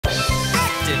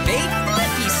Activate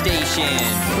Blippi Station.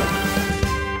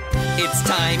 It's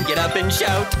time, get up and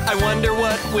shout. I wonder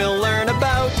what we'll learn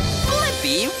about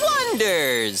Blippi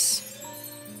Wonders.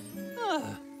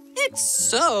 It's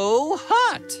so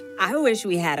hot. I wish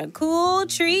we had a cool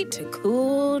treat to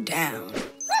cool down.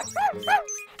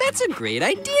 That's a great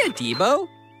idea, Debo.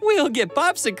 We'll get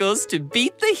popsicles to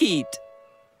beat the heat.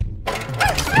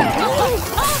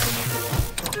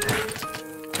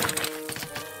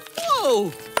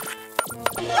 Whoa!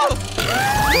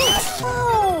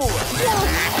 Oh,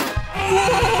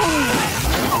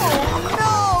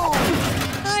 no!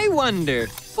 I wonder,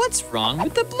 what's wrong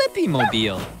with the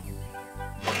BlippiMobile?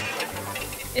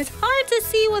 It's hard to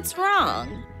see what's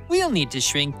wrong. We'll need to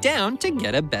shrink down to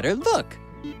get a better look.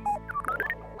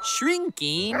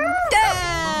 Shrinking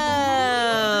down!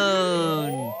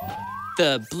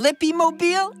 The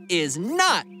BlippiMobile is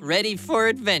not ready for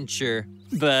adventure,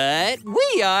 but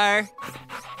we are.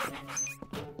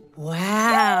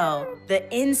 Wow, the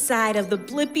inside of the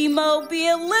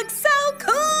BlippiMobile looks so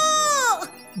cool!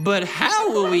 But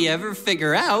how will we ever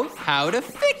figure out how to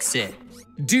fix it?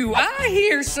 Do I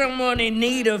hear someone in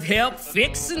need of help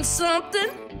fixing something?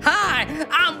 Hi,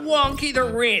 I'm Wonky the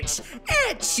Wrench,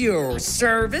 at your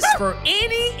service for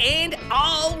any and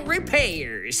all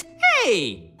repairs.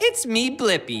 Hey, it's me,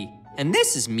 Blippi, and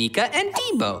this is Mika and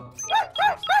Debo.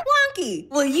 Wonky,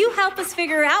 will you help us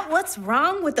figure out what's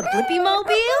wrong with the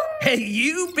BlippiMobile?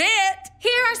 You bet.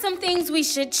 Here are some things we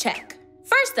should check.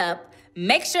 First up,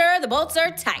 make sure the bolts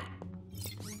are tight.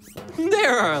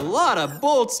 There are a lot of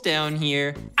bolts down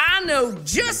here. I know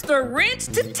just the wrench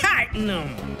to tighten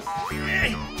them.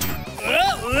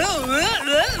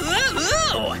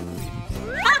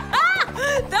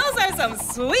 Those are some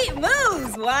sweet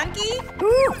moves, Wonky.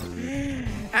 Ooh,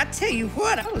 I tell you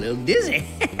what, I'm a little dizzy.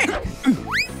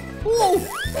 Whoa!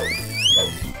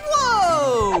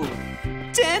 Whoa!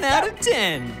 10 out of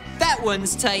 10. That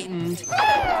one's tightened.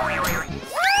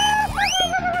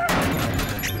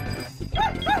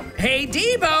 Hey,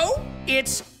 Debo,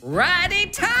 it's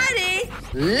righty-tighty,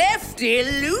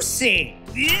 lefty-loosey.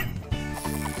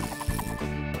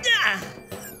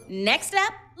 Next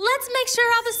up, let's make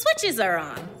sure all the switches are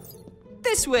on.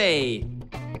 This way.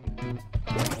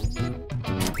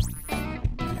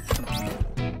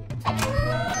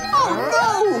 Oh,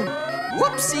 no!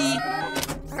 Whoopsie!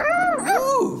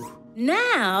 Ooh.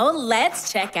 Now,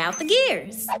 let's check out the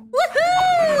gears.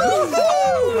 Woohoo!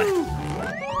 Woohoo!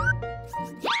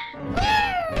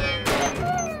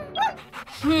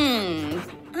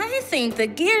 I think the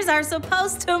gears are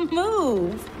supposed to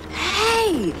move.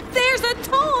 Hey, there's a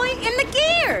toy in the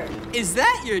gear. Is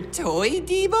that your toy,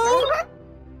 Debo?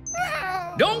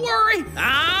 Don't worry,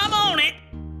 I'm on it.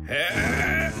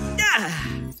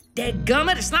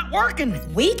 Dadgummit, it's not working.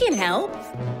 We can help.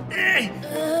 It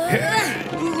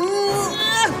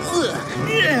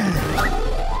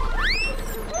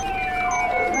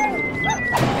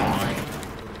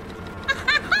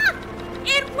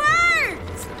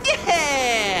works!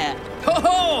 Yeah!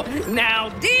 Oh, now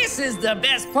this is the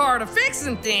best part of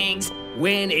fixing things,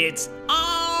 when it's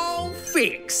all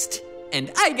fixed.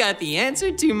 And I got the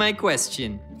answer to my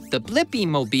question. The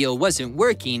BlippiMobile wasn't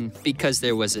working because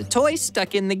there was a toy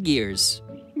stuck in the gears.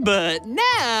 But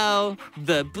now,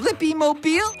 the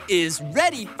BlippiMobile is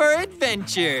ready for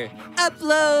adventure.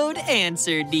 Upload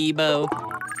answer, Debo.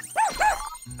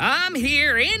 I'm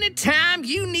here anytime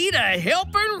you need a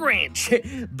helping wrench.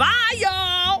 Bye,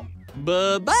 y'all.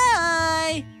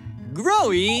 Bye-bye.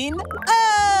 Growing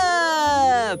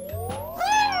up.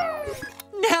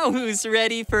 Now who's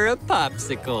ready for a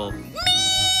popsicle?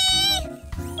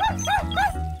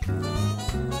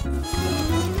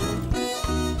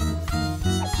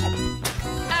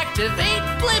 Activate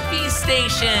Blippi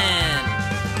Station!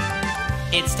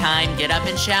 It's time, get up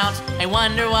and shout. I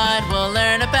wonder what we'll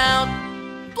learn about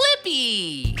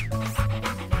Blippi!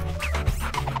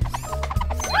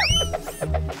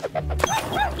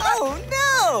 Oh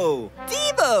no!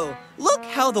 Debo, look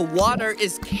how the water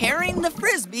is carrying the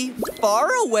Frisbee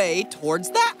far away towards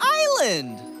that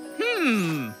island.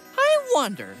 I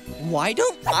wonder, why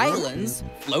don't islands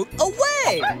float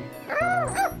away?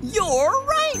 You're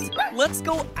right! Let's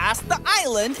go ask the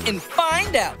island and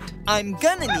find out. I'm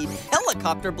gonna need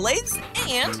helicopter blades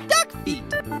and duck feet.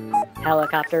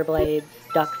 Helicopter blades,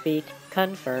 duck feet,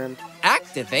 confirmed.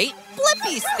 Activate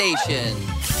Blippi Station.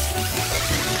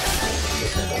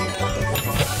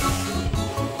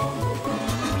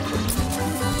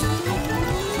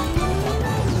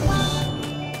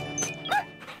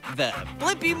 The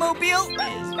BlippiMobile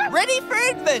is ready for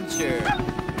adventure.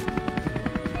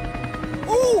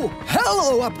 Oh,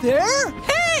 hello up there.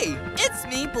 Hey, it's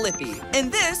me, Blippi,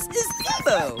 and this is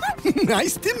Debo.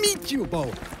 Nice to meet you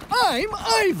both. I'm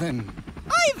Ivan.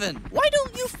 Ivan, why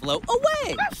don't you float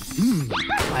away?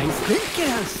 I think it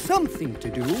has something to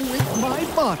do with my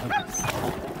bottom.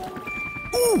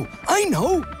 Ooh, I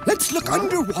know. Let's look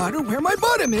underwater where my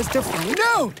bottom is to find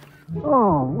out.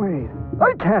 Oh, wait.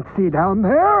 I can't see down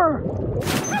there.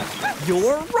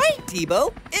 You're right,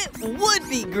 Debo. It would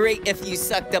be great if you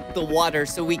sucked up the water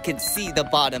so we could see the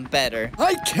bottom better.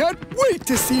 I can't wait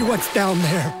to see what's down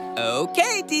there.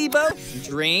 Okay, Debo,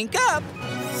 drink up.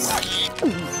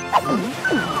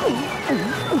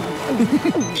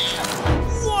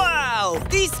 Wow,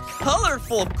 these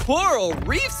colorful coral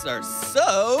reefs are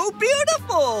so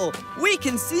beautiful. We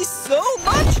can see so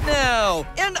much now.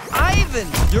 And Ivan,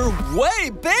 you're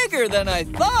way bigger than I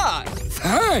thought.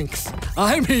 Thanks.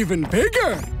 I'm even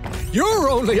bigger. You're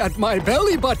only at my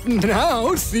belly button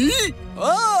now, see?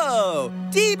 Oh,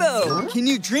 Debo, can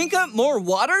you drink up more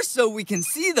water so we can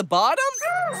see the bottom?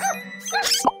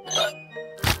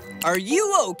 Are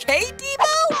you okay, Debo?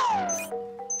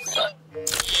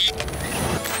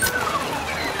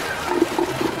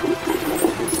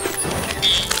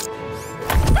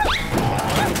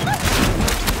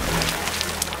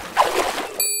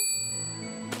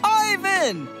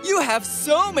 Ivan, you have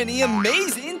so many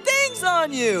amazing things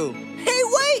on you. Hey,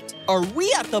 wait, are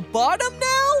we at the bottom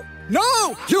now?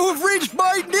 No, you've reached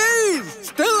my knees.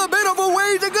 Still a bit of a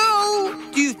way to go.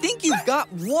 Do you think you've got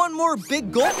one more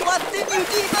big gulp left in you,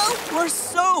 Debo? We're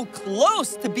so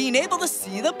close to being able to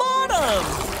see the bottom.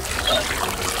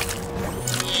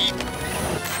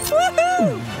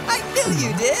 Woohoo! I knew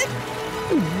you did.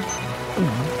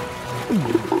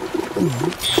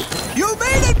 You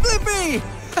made it, Blippi!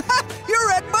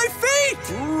 You're at my feet!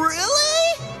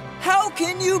 Really? How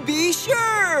can you be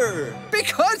sure?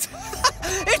 Because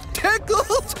it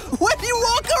tickles when you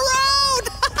walk around!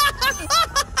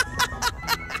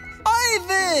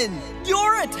 Ivan,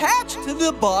 you're attached to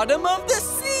the bottom of the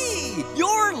sea.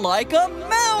 You're like a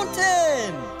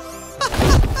mountain.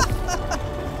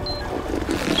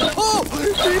 Oh,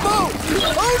 Debo!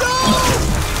 Oh, no!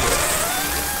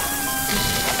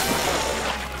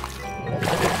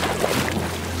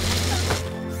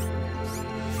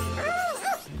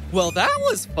 Well, that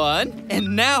was fun.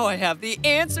 And now I have the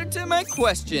answer to my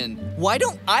question. Why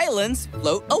don't islands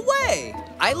float away?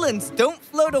 Islands don't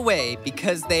float away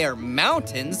because they are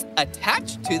mountains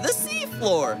attached to the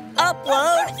seafloor.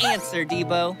 Upload answer,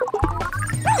 Debo.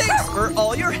 Thanks for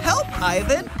all your help,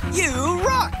 Ivan. You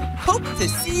rock. Hope to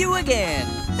see you again.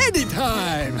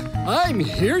 Anytime. I'm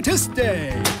here to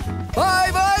stay.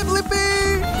 Bye-bye,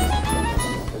 Blippi!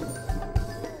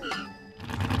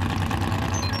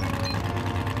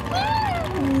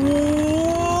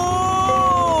 Whoa!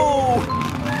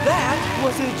 That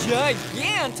was a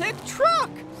gigantic truck!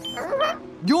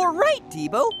 You're right,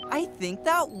 Debo. I think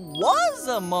that was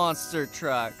a monster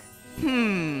truck.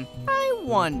 I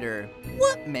wonder,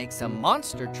 what makes a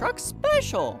monster truck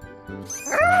special?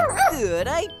 Good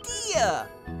idea!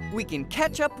 We can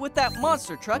catch up with that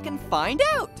monster truck and find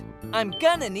out. I'm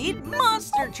gonna need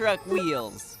monster truck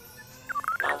wheels.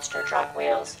 Monster truck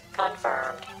wheels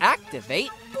confirmed.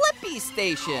 Activate Blippi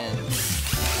Station.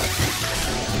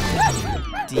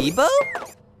 Debo?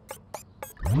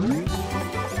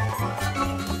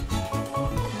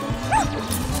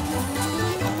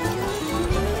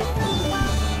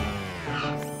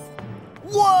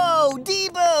 Whoa,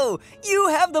 Debo! You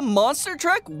have the monster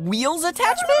truck wheels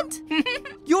attachment?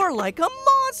 You're like a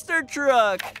monster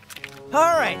truck.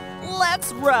 All right,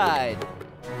 let's ride.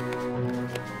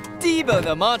 Debo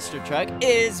the monster truck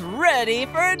is ready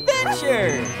for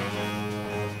adventure.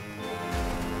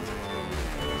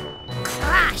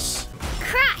 Crash!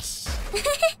 Crash!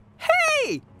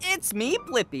 Hey, it's me,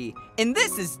 Blippi, and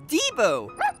this is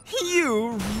Debo.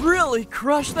 You really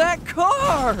crushed that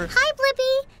car. Hi,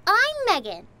 Blippi. I'm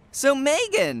Megan. So,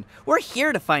 Megan, we're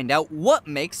here to find out what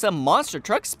makes a monster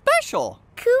truck special.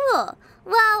 Cool.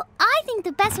 Well, I think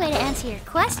the best way to answer your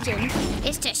question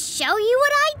is to show you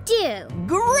what I do.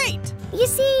 Great! You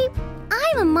see,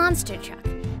 I'm a monster truck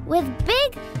with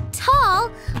big, tall,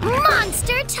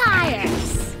 monster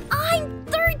tires. I'm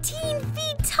 13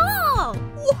 feet tall.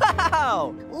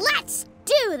 Wow! Let's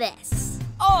do this.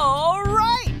 All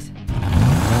right!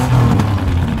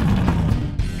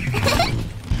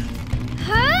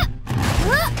 Huh?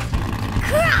 Huh?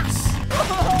 Crash!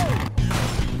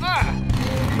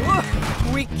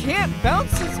 We can't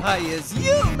bounce as high as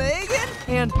you, Megan.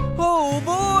 And, oh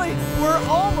boy, we're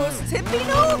almost tipping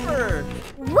over.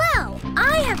 Well,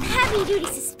 I have heavy-duty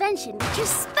suspension, which are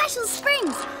special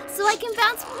springs, so I can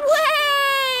bounce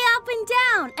way up and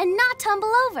down and not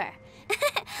tumble over.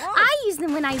 I use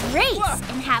them when I race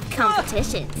and have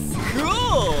competitions.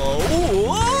 Cool!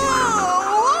 Whoa!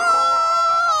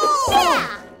 Yeah!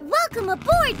 Welcome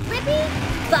aboard, Blippi!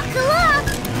 Buckle up!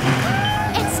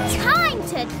 It's time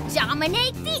to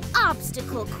dominate the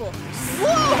obstacle course.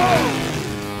 Whoa!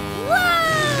 Wow!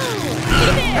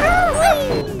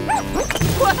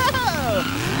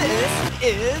 This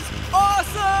is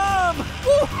awesome!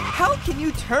 Woo! How can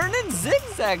you turn and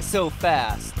zigzag so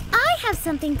fast? I have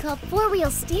something called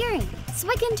four-wheel steering, so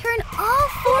I can turn all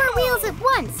four wheels at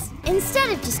once, instead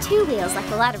of just two wheels like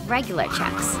a lot of regular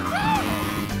trucks.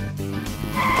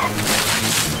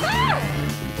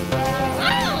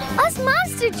 Us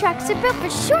monster trucks are built for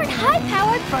short,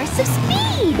 high-powered bursts of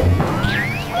speed.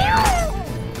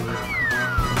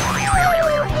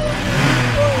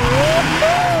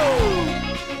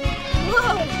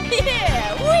 Whoa,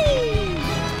 yeah, whee!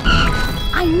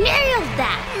 I nailed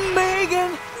that!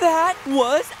 Megan, that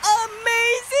was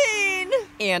amazing!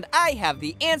 And I have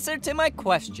the answer to my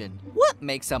question. What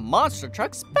makes a monster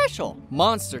truck special?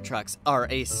 Monster trucks are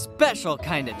a special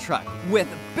kind of truck with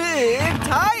big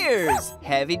tires,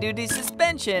 heavy-duty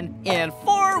suspension, and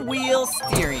four-wheel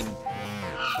steering.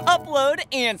 Upload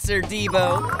answer,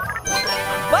 Debo.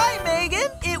 Bye,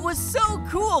 Megan. It was so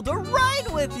cool to ride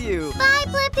with you. Bye,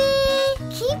 Blippi!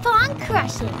 Keep on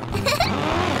crushing.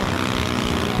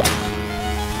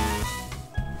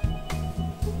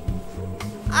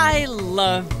 I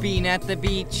love being at the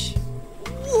beach.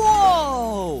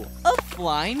 Whoa! A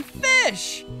flying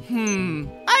fish!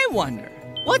 I wonder,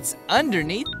 what's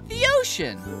underneath the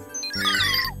ocean?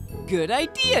 Good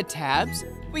idea, Tabs.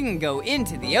 We can go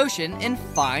into the ocean and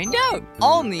find out.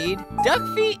 I'll need duck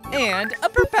feet and a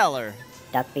propeller.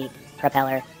 Duck feet,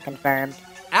 propeller, confirmed.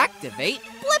 Activate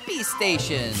Blippi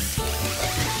Station.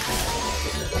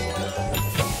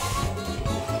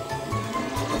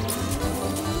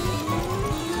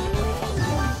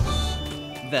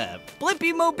 The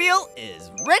BlippiMobile is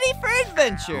ready for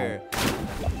adventure.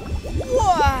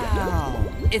 Wow!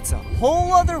 It's a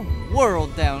whole other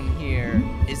world down here.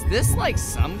 Is this like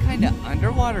some kind of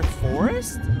underwater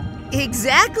forest?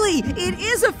 Exactly! It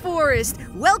is a forest!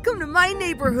 Welcome to my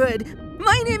neighborhood.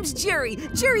 My name's Jerry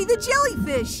the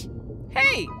jellyfish.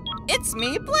 Hey, it's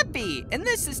me, Blippi, and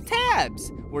this is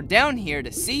Tabs. We're down here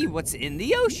to see what's in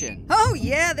the ocean. Oh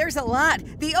yeah, there's a lot.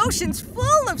 The ocean's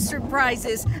full of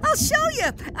surprises. I'll show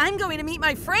you. I'm going to meet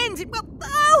my friends. Well,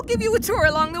 I'll give you a tour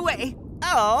along the way.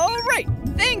 All right,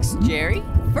 thanks, Jerry.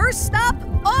 First stop,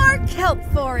 our kelp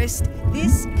forest.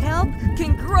 This kelp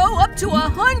can grow up to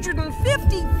 150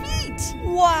 feet.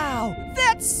 Wow,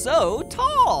 that's so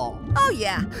tall. Oh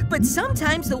yeah, but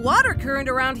sometimes the water current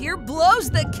around here blows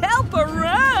the kelp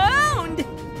around.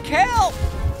 Kelp!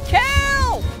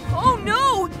 Kelp! Oh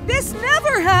no, this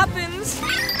never happens.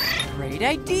 Great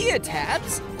idea,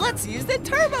 Tabs. Let's use the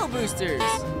turbo boosters.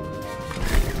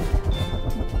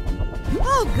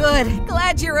 Oh good,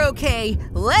 glad you're okay.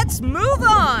 Let's move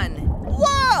on.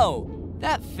 Whoa!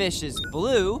 That fish is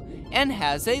blue and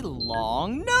has a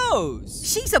long nose.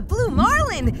 She's a blue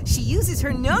marlin. She uses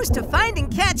her nose to find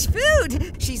and catch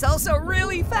food. She's also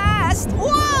really fast.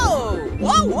 Whoa!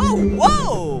 Whoa, whoa,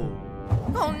 whoa!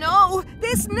 Oh no,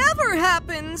 this never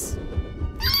happens.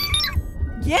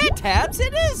 Yeah, Tabs,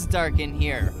 it is dark in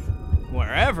here.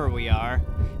 Wherever we are.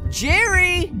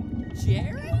 Jerry!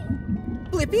 Jerry?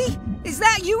 Blippi, is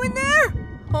that you in there?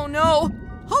 Oh no,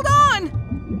 hold on.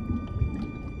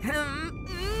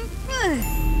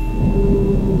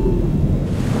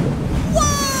 Whoa!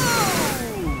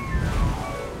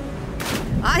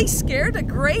 I scared a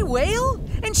gray whale?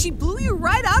 And she blew you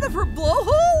right out of her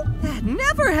blowhole? That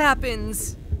never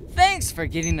happens. Thanks for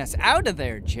getting us out of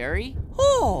there, Jerry.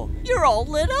 Oh, you're all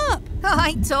lit up.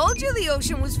 I told you the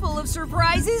ocean was full of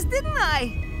surprises, didn't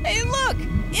I? Hey, look,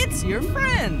 it's your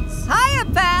friends. Hiya,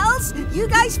 pals. You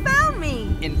guys found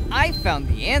me. And I found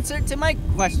the answer to my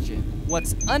question.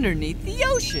 What's underneath the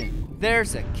ocean?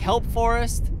 There's a kelp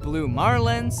forest, blue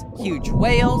marlins, huge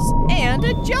whales, and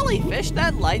a jellyfish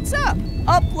that lights up.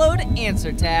 Upload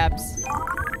answer, Tabs.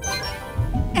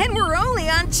 And we're only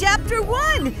on chapter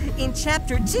 1. In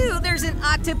chapter 2, there's an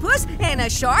octopus and a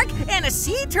shark and a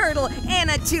sea turtle and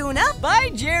a tuna.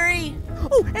 Bye, Jerry.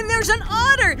 Oh, and there's an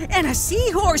otter and a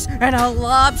seahorse and a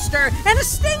lobster and a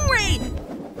stingray.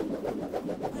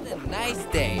 What a nice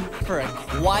day for a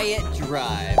quiet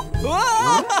drive.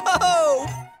 Whoa!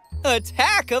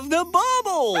 Attack of the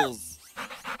bubbles!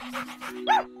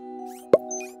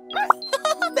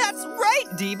 That's right,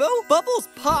 Debo. Bubbles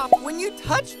pop when you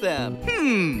touch them.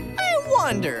 I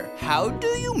wonder, how do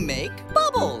you make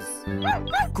bubbles?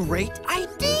 Great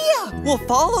idea! We'll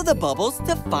follow the bubbles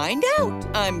to find out.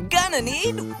 I'm gonna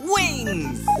need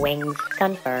wings. Wings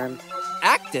confirmed.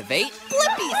 Activate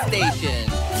Blippi Station.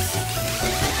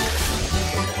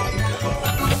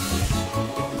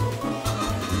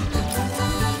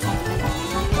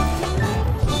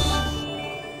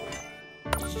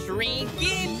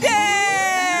 Shrinking down!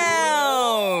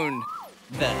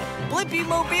 The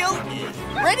BlippiMobile is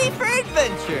ready for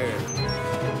adventure.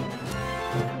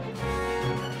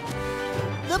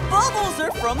 The bubbles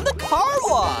are from the car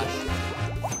wash.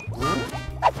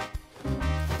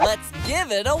 Let's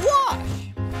give it a wash.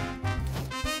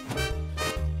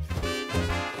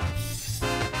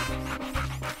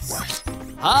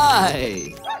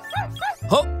 Hi!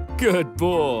 Oh, good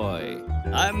boy.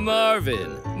 I'm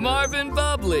Marvin. Marvin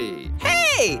Bubbly.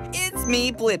 Hey, it's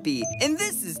me, Blippi, and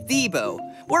this is Debo.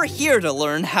 We're here to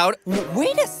learn how to...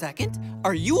 Wait a second.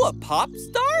 Are you a pop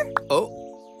star? Oh.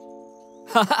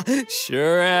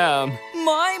 Sure am.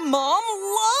 My mom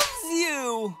loves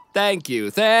you. Thank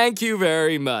you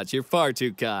very much. You're far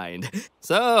too kind.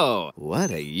 So, what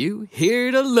are you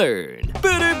here to learn?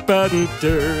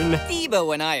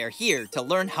 Debo and I are here to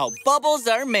learn how bubbles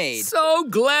are made. So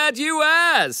glad you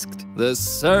asked. The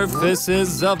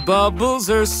surfaces of bubbles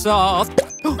are soft,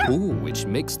 which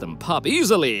makes them pop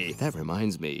easily. That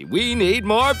reminds me, we need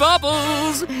more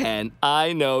bubbles. And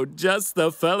I know just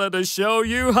the fella to show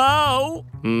you how.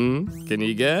 Can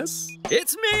you guess?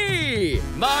 It's me,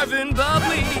 Marvin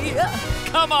Bubbly.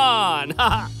 Come on.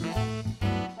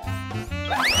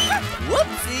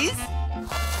 Whoopsies.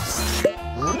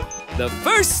 The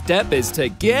first step is to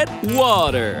get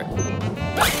water.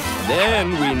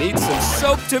 Then we need some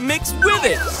soap to mix with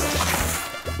it.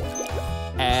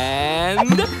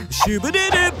 And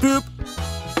shoo-ba-dee-doo-boop.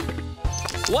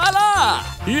 Voila!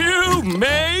 You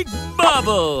make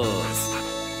bubbles.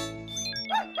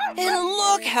 And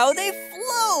look how they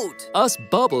float. Us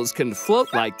bubbles can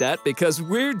float like that because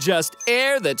we're just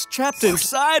air that's trapped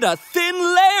inside a thin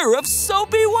layer of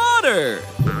soapy water.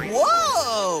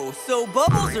 Whoa! So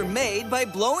bubbles are made by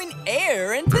blowing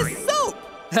air into soap.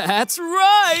 That's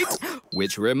right!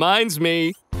 Which reminds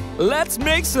me, let's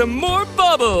make some more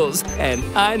bubbles. And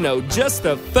I know just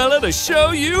the fella to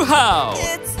show you how.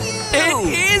 It's you!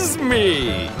 It is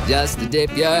me! Just to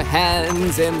dip your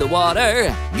hands in the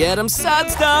water, get them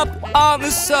sudsed up on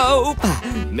the soap.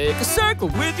 Make a circle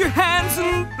with your hands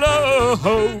and blow.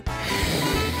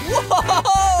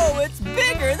 Whoa! It's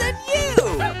bigger than you!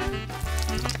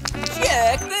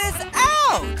 Check this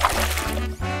out!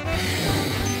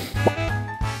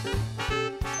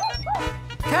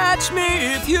 Catch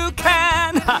me if you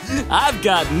can! I've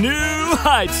got new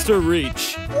heights to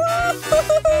reach.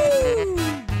 Woo-hoo-hoo-hoo!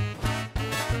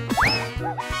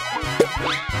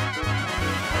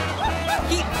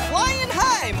 Keep flying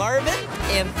high, Marvin!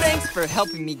 And thanks for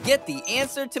helping me get the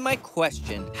answer to my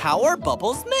question. How are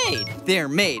bubbles made? They're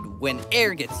made when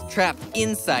air gets trapped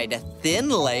inside a thin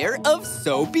layer of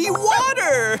soapy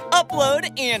water.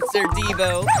 Upload answer,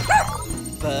 Devo.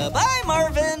 Bye-bye,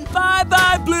 Marvin.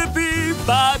 Bye-bye, Blippi.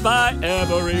 Bye-bye,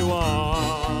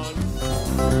 everyone.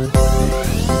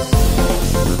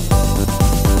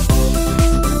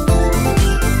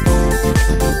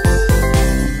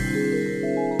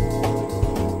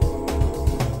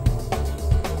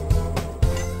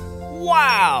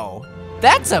 Wow,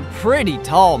 that's a pretty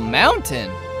tall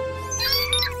mountain.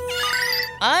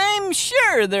 I'm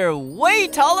sure there are way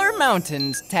taller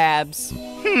mountains, Tabs.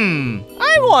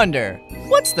 I wonder,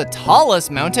 what's the tallest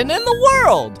mountain in the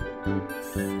world?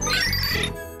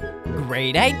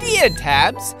 Great idea,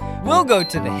 Tabs. We'll go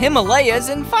to the Himalayas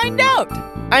and find out.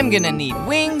 I'm gonna need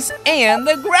wings and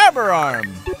the grabber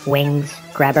arm. Wings,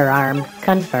 grabber arm,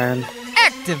 confirmed.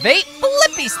 Activate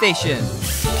Blippi Station.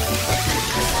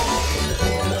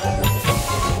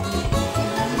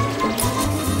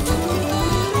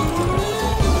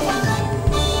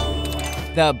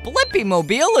 The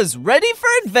BlippiMobile is ready for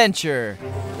adventure.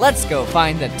 Let's go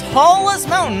find the tallest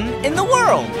mountain in the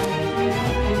world.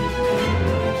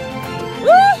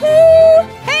 Woohoo!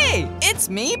 Hey, it's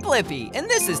me, Blippi, and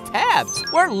this is Tabs.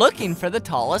 We're looking for the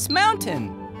tallest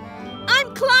mountain.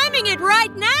 I'm climbing it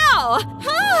right now.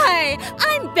 Hi,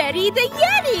 I'm Betty the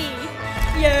Yeti.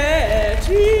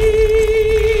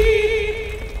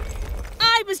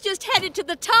 I was just headed to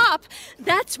the top.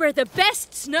 That's where the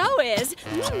best snow is.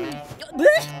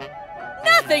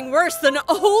 Nothing worse than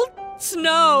old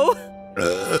snow.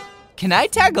 Can I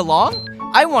tag along?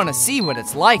 I want to see what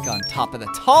it's like on top of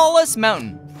the tallest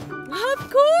mountain.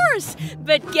 Of course,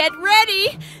 but get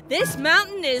ready. This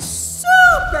mountain is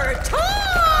super tall.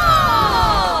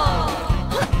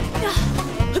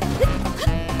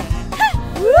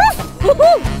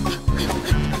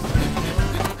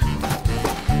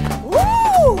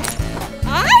 Woo!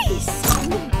 Ice!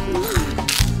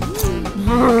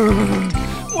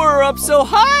 We're up so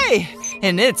high,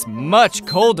 and it's much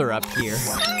colder up here.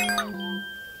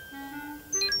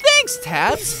 Thanks,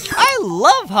 Tabs. I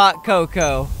love hot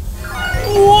cocoa.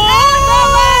 Whoa!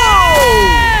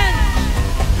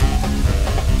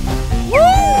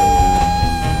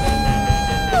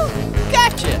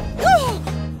 Gotcha.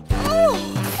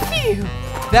 Phew.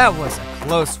 That was a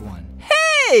close one.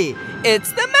 Hey,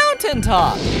 it's the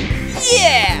mountaintop.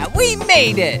 Yeah, we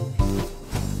made it.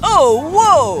 Oh,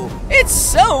 whoa, it's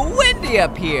so windy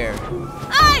up here.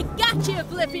 I got you,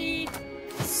 Blippi.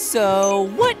 So,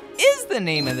 what is the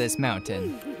name of this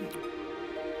mountain?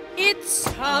 It's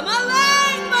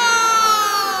Tamalangma!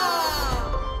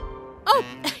 Oh,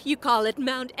 you call it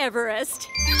Mount Everest.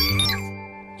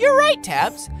 You're right,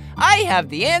 Tabs. I have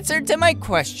the answer to my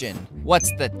question.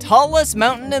 What's the tallest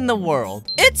mountain in the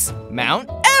world? It's Mount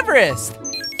Everest.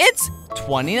 It's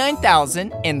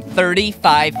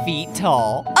 29,035 feet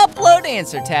tall. Upload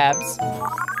answer, Tabs.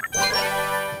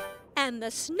 And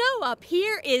the snow up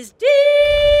here is delicious.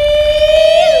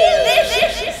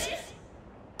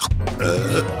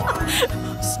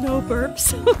 Snow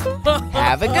burps.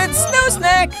 Have a good snow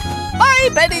snack. Bye,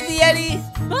 Betty the Yeti.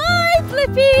 Bye,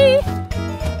 Blippi.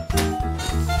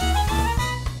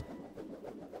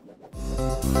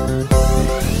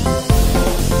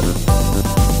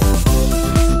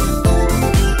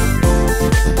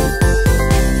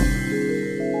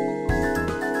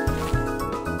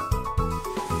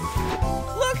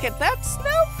 Look at that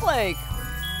snowflake.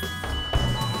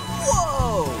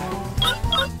 Whoa.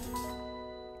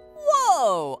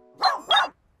 Whoa.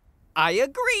 I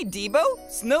agree, Debo.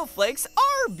 Snowflakes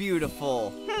are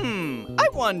beautiful. I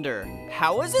wonder,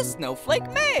 how is a snowflake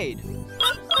made?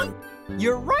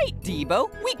 You're right, Debo.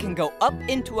 We can go up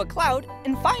into a cloud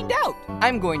and find out.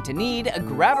 I'm going to need a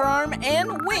grabber arm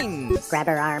and wings.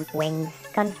 Grabber arm, wings,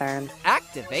 confirmed.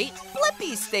 Activate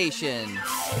Blippi Station.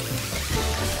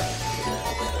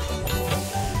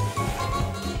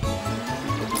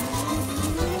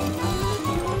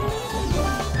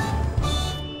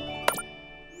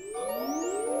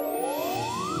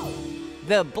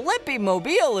 The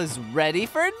BlippiMobile is ready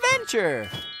for adventure.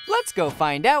 Let's go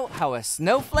find out how a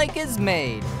snowflake is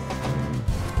made.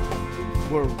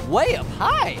 We're way up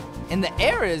high, and the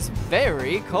air is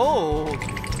very cold.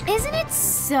 Isn't it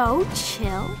so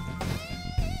chill?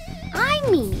 I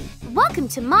mean, welcome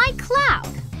to my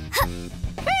cloud.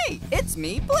 Hey, it's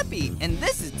me, Blippi, and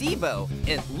this is Debo.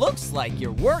 It looks like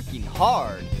you're working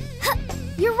hard.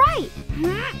 You're right.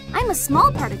 I'm a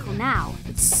small particle now,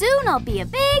 but soon I'll be a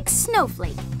big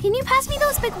snowflake. Can you pass me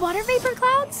those big water vapor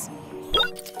clouds?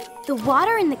 The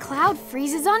water in the cloud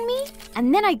freezes on me,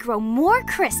 and then I grow more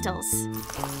crystals.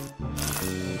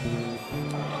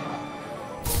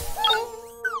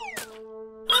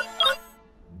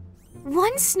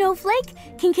 One snowflake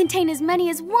can contain as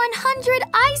many as 100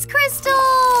 ice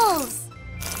crystals!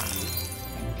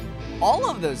 All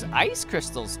of those ice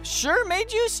crystals sure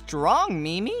made you strong,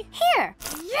 Mimi. Here,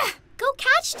 go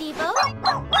catch, Debo.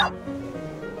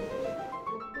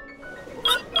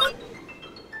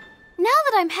 Now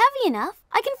that I'm heavy enough,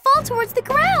 I can fall towards the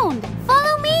ground.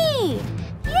 Follow me!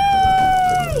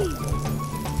 Yay!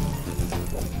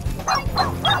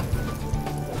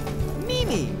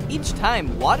 Mimi, each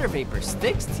time water vapor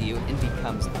sticks to you and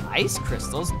becomes ice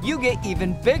crystals, you get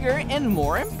even bigger and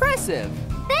more impressive.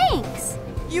 Thanks!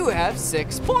 You have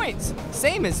 6 points,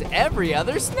 same as every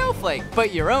other snowflake,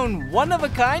 but your own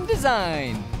one-of-a-kind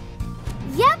design.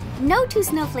 Yep, no two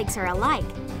snowflakes are alike.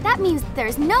 That means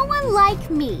there's no one like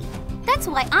me. That's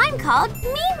why I'm called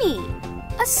Mimi,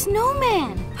 a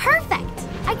snowman. Perfect!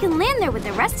 I can land there with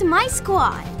the rest of my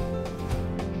squad.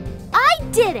 I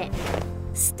did it!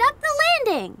 Stuck the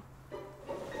landing!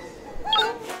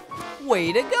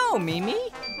 Way to go, Mimi!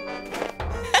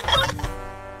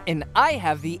 And I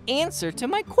have the answer to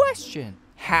my question.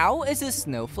 How is a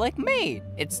snowflake made?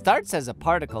 It starts as a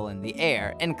particle in the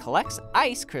air and collects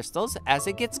ice crystals as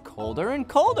it gets colder and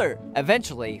colder,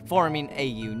 eventually forming a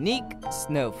unique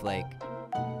snowflake.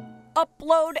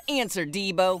 Upload answer,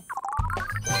 Debo.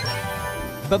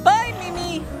 Bye-bye,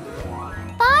 Mimi.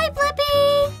 Bye,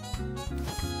 Blippi.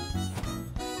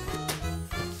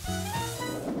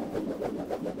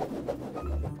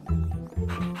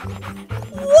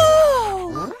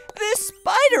 Whoa! This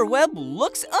spider web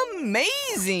looks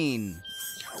amazing!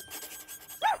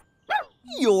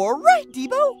 You're right,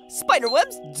 Debo! Spider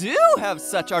webs do have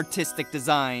such artistic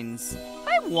designs.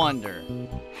 I wonder,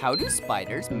 how do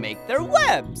spiders make their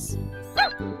webs?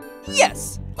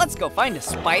 Yes, let's go find a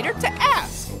spider to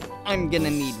ask. I'm gonna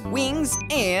need wings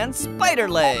and spider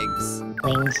legs.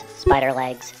 Wings, spider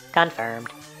legs, confirmed.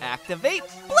 Activate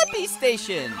Blippi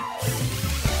Station.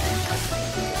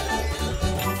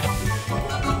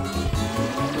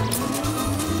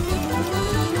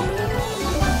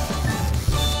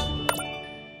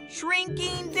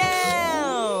 Shrinking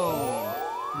down.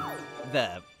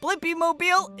 The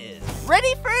BlippiMobile is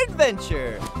ready for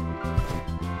adventure.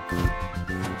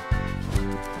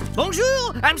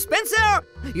 Bonjour, I'm Spencer.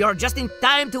 You're just in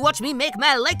time to watch me make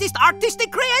my latest artistic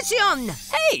creation.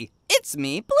 Hey, it's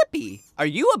me, Blippi. Are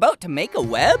you about to make a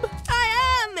web?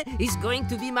 I am. It's going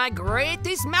to be my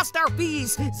greatest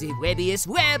masterpiece, the webbiest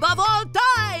web of all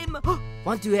time.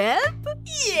 Want to help?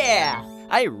 Yeah,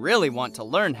 I really want to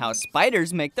learn how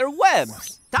spiders make their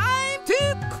webs. Time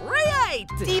to create.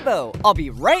 Debo, I'll be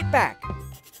right back.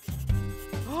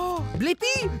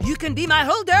 Blippi, you can be my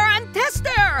holder and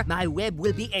tester. My web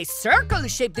will be a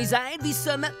circle-shaped design with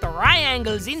some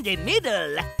triangles in the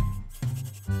middle.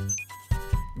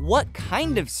 What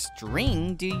kind of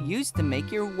string do you use to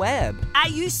make your web? I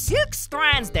use silk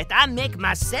strands that I make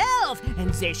myself,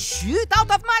 and they shoot out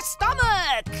of my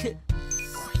stomach.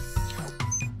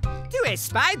 To a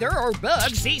spider or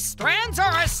bug, these strands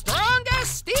are as strong as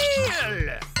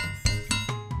steel.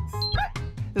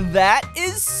 That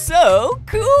is so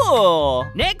cool!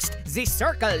 Next, the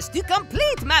circles to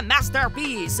complete my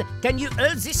masterpiece. Can you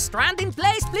hold this strand in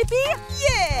place, Blippi?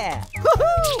 Yeah!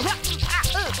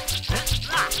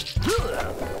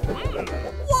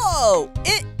 Whoa!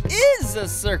 It is a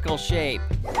circle shape.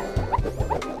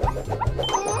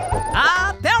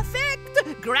 Ah,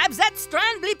 perfect! Grab that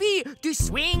strand, Blippi, to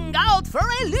swing out for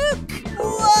a look.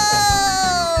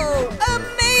 Whoa!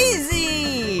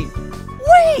 Amazing!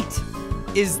 Wait!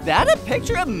 Is that a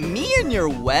picture of me in your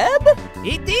web?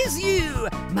 It is you,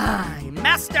 my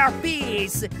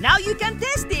masterpiece. Now you can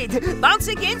test it. Bounce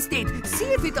against it. See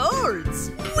if it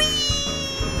holds. Whee!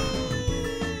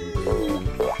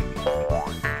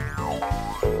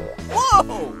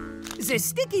 Whoa! The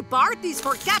sticky part is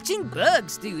for catching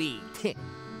bugs to eat.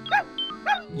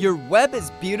 Your web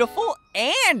is beautiful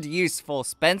and useful,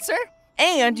 Spencer.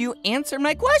 And you answered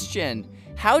my question.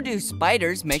 How do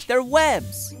spiders make their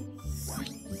webs?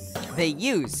 They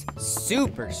use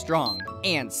super strong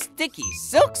and sticky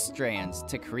silk strands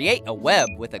to create a web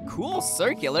with a cool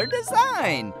circular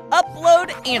design.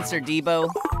 Upload answer, Debo.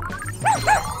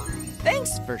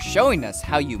 Thanks for showing us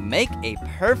how you make a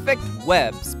perfect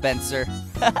web, Spencer.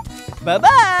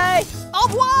 Bye-bye. Au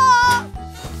revoir.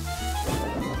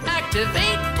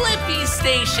 Activate Blippi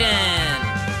Station.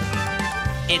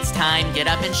 It's time, get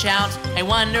up and shout. I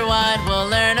wonder what we'll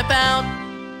learn about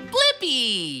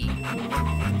Blippi.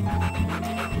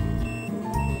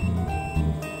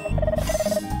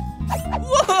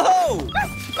 Whoa!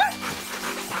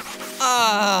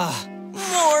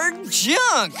 More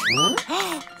junk!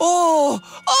 Oh,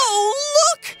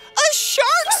 look! A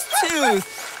shark's tooth!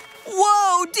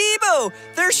 Whoa, Debo!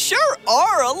 There sure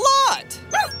are a lot!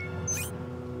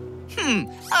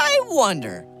 I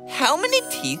wonder, how many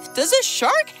teeth does a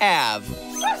shark have?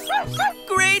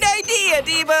 Great idea,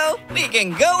 Debo! We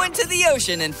can go into the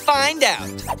ocean and find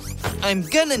out. I'm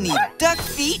gonna need duck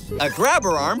feet, a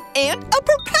grabber arm, and a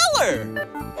propeller.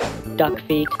 Duck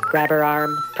feet, grabber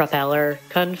arm, propeller,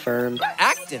 confirmed.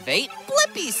 Activate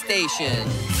Blippi Station.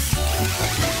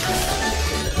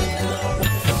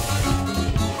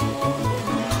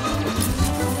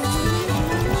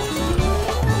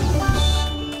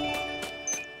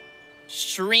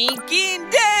 Shrinking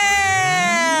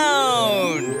down!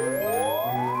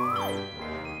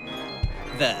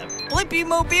 The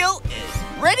BlippiMobile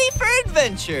is ready for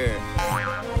adventure.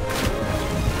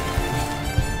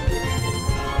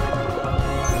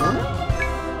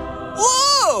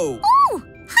 Whoa! Oh,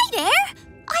 hi there.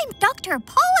 I'm Dr.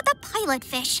 Paula the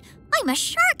pilotfish. I'm a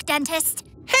shark dentist.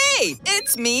 Hey,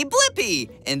 it's me, Blippi,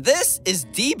 and this is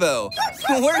Debo.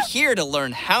 We're here to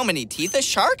learn how many teeth a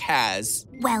shark has.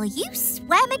 Well, you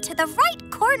swam into the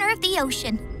right corner of the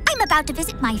ocean. I'm about to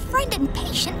visit my friend and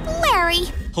patient,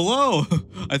 Larry. Hello.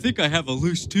 I think I have a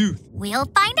loose tooth. We'll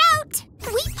find out.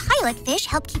 We pilotfish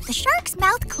help keep the shark's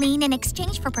mouth clean in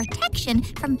exchange for protection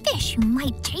from fish who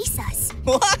might chase us.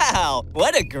 Wow,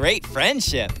 what a great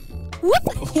friendship. Whoop.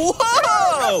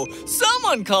 Whoa!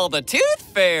 Someone call the Tooth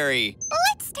Fairy.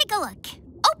 Let's take a look.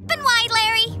 Open wide,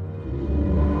 Larry.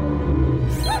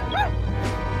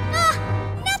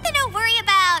 Nothing to worry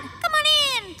about. Come on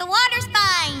in. The water's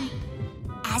fine.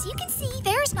 As you can see,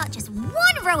 there's not just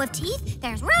one row of teeth.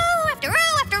 There's row after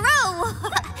row after row.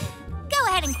 Go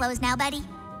ahead and close now, buddy.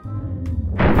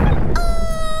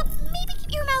 Maybe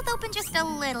keep your mouth open just a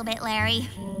little bit, Larry.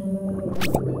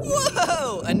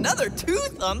 Whoa! Another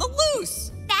tooth on the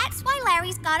loose! That's why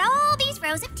Larry's got all these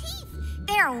rows of teeth.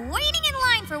 They're waiting in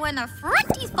line for when the front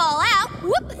teeth fall out,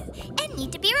 whoop, and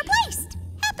need to be replaced.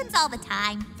 Happens all the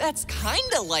time. That's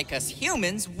kinda like us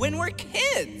humans when we're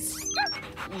kids.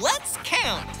 Let's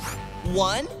count.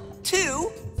 1,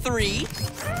 2, 3,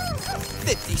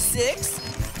 56,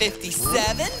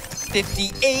 57,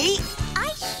 58.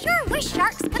 I sure wish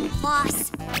sharks could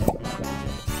floss.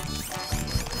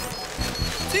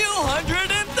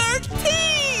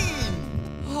 213!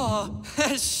 Oh,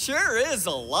 that sure is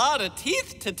a lot of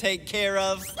teeth to take care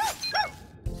of.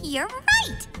 You're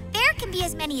right. There can be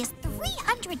as many as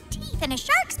 300 teeth in a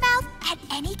shark's mouth at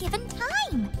any given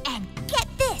time. And get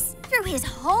this, through his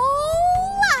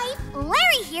whole life,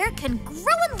 Larry here can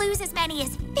grow and lose as many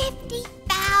as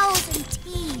 50,000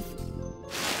 teeth.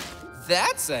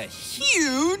 That's a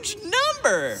huge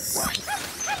number.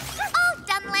 All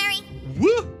done, Larry.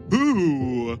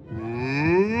 Woohoo!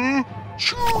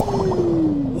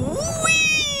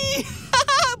 Whee!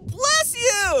 Bless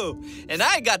you! And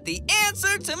I got the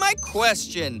answer to my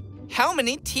question. How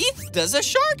many teeth does a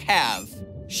shark have?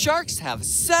 Sharks have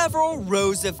several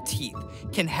rows of teeth,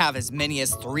 can have as many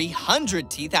as 300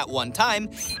 teeth at one time,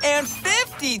 and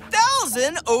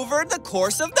 50,000 over the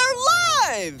course of their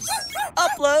lives.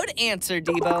 Upload answer,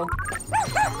 Debo.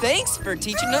 Thanks for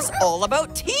teaching us all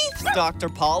about teeth, Dr.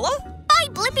 Paula. Bye,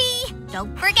 Blippi.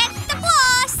 Don't forget the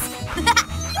floss.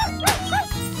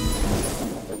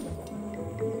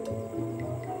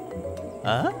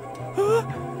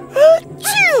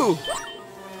 Achoo!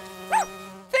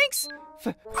 Thanks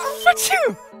for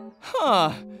achoo!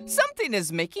 Huh, something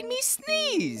is making me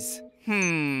sneeze.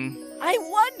 I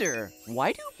wonder,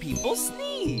 why do people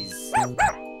sneeze?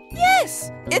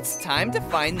 Yes, it's time to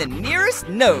find the nearest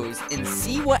nose and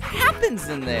see what happens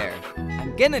in there.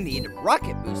 I'm gonna need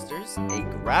rocket boosters, a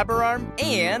grabber arm,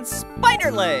 and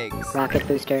spider legs. Rocket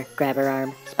booster, grabber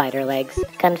arm, spider legs,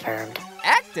 confirmed.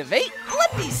 Activate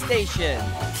Blippi Station.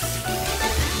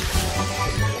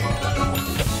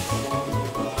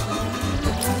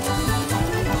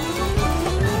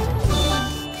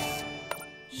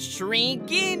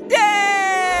 Shrinking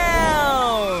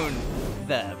down!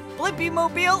 The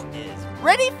BlippiMobile is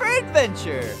ready for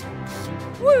adventure.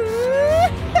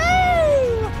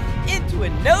 Woo-hoo! Into a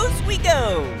nose we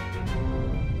go.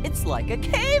 It's like a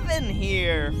cave in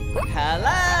here.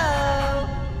 Hello?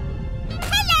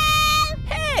 Hello!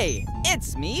 Hey,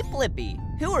 it's me, Blippi.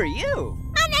 Who are you?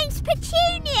 My name's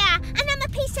Petunia, and I'm a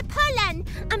piece of pollen.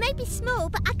 I may be small,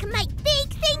 but I can make big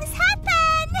things happen.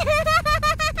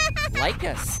 Like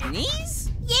a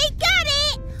sneeze? You got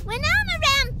it! When I'm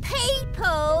around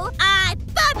people, I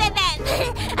bother them.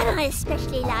 And I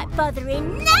especially like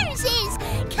bothering noses.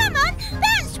 Come on,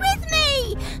 bounce with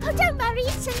me. Oh, don't worry,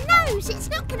 it's a nose. It's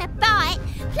not gonna bite.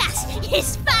 Plus,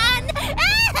 it's fun.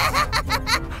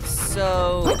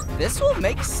 So, this will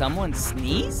make someone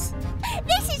sneeze?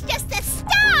 This is just the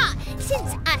start,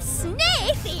 since a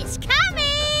sniff is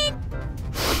coming.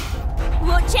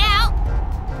 Watch out.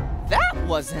 That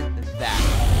wasn't that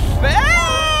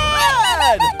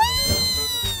bad!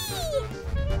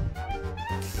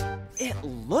 It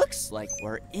looks like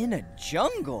we're in a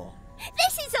jungle.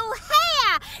 This is all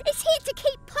hair. It's here to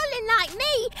keep pollen like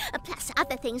me, and plus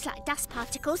other things like dust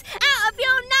particles out of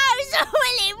your nose.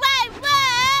 Well, it won't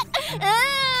work.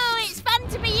 Oh, it's fun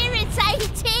to be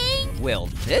irritating. Will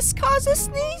this cause a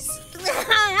sneeze?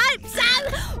 I hope so.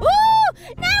 Ooh,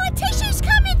 now a tissue's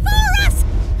coming for us.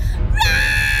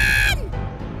 Run!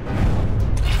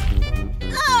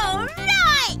 All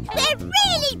right, they're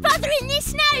really bothering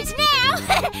this nose now.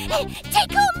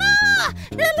 Tickle more.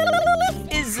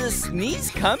 Is a sneeze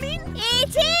coming?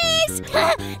 It is!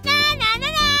 Na na na na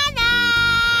na!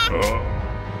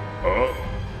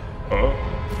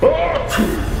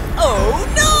 Oh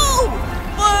no!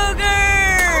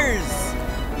 Boogers!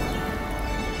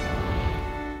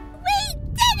 We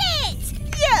did it!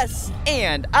 Yes!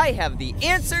 And I have the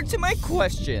answer to my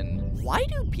question. Why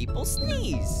do people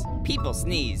sneeze? People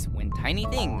sneeze when tiny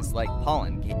things like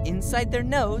pollen get inside their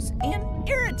nose and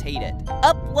irritate it.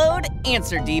 Upload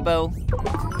answer, Debo.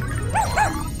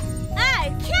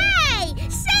 Okay!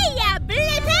 See ya,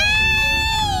 Blippi!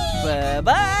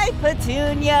 Bye-bye,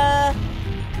 Petunia!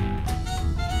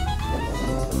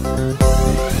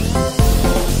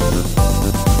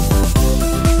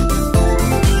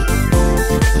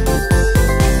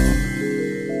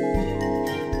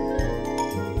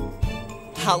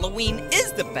 Halloween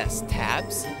is the best,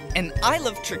 Tabs, and I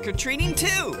love trick-or-treating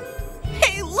too.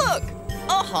 Hey, look!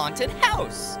 A haunted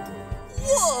house.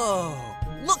 Whoa!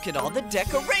 Look at all the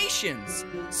decorations.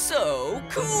 So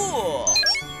cool!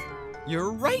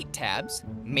 You're right, Tabs.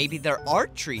 Maybe there are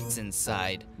treats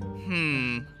inside.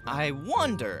 I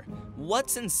wonder,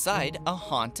 what's inside a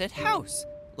haunted house?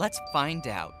 Let's find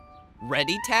out.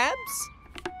 Ready, Tabs?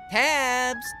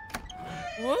 Tabs!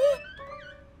 What?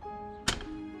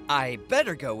 I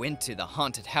better go into the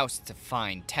haunted house to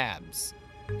find Tabs.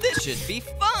 This should be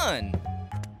fun!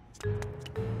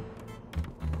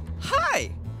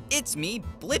 Hi! It's me,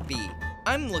 Blippi.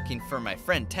 I'm looking for my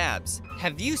friend Tabs.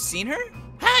 Have you seen her?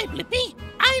 Hi, Blippi.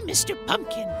 I'm Mr.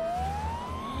 Pumpkin.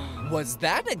 Was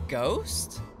that a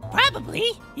ghost?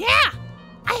 Probably, yeah.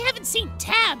 I haven't seen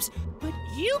Tabs, but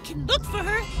you can look for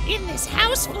her in this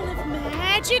house full of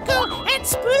magical and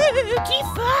spooky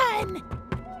fun.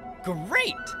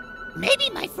 Great! Maybe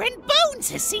my friend Bones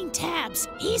has seen Tabs.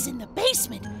 He's in the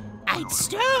basement. I'd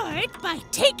start by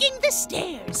taking the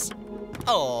stairs.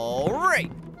 All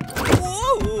right.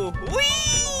 Whoa!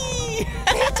 Whee!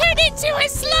 It turned into a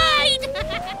slide!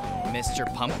 Mr.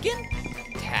 Pumpkin?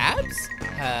 Tabs?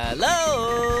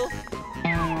 Hello?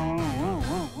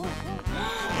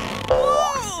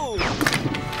 Whoa!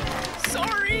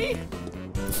 Sorry.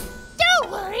 Don't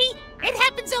worry. It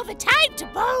happens all the time to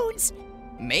Bones.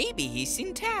 Maybe he's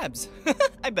seen Tabs.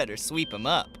 I better sweep him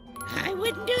up. I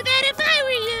wouldn't do that if I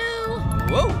were you.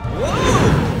 Whoa, whoa,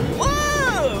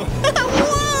 whoa!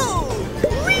 Whoa!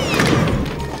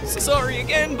 Whee! Sorry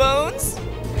again, Bones.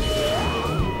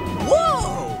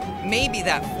 Whoa! Maybe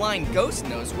that flying ghost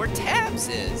knows where Tabs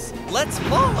is. Let's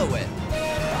follow it.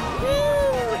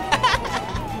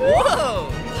 Whoa!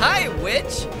 Hi,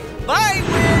 witch. Bye,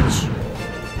 witch.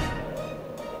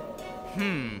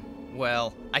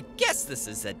 Well, I guess this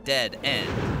is a dead end.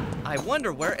 I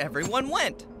wonder where everyone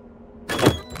went.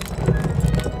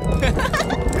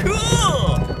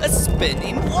 Cool! A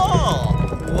spinning wall!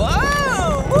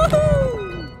 Whoa!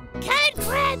 Woohoo!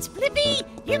 Congrats, Blippi!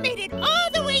 You made it all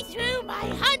the way through my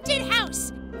haunted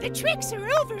house. The tricks are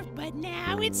over, but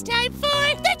now it's time for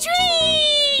the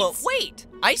treats! But wait,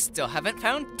 I still haven't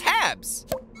found Tabs.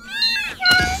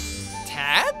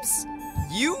 Tabs?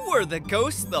 You were the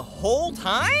ghost the whole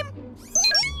time?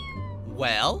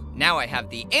 Well, now I have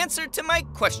the answer to my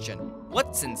question.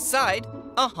 What's inside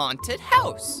a haunted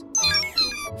house?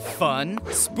 Fun,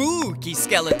 spooky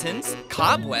skeletons,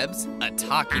 cobwebs, a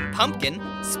talking pumpkin,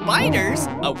 spiders,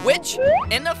 a witch,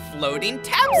 and a floating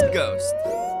Tabs ghost.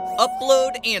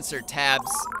 Upload answer,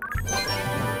 Tabs.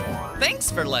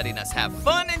 Thanks for letting us have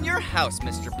fun in your house,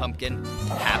 Mr. Pumpkin.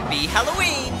 Happy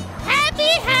Halloween! Happy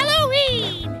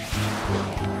Halloween!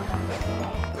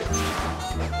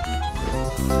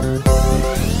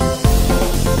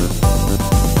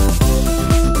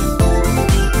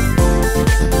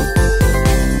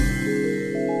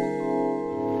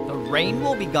 The rain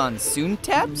will be gone soon,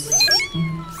 Tabs?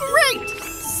 Great!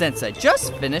 Since I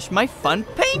just finished my fun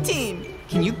painting!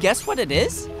 Can you guess what it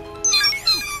is?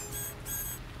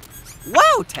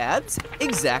 Wow, Tabs!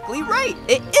 Exactly right!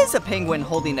 It is a penguin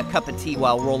holding a cup of tea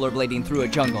while rollerblading through a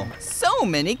jungle. So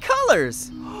many colors!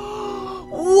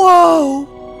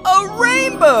 Whoa! A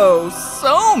rainbow!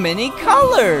 So many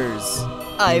colors!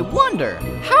 I wonder,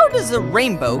 how does a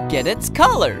rainbow get its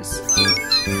colors?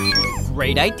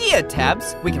 Great idea,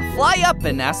 Tabs. We can fly up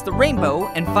and ask the rainbow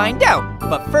and find out.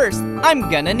 But first, I'm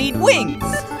gonna need wings.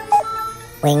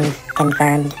 Wings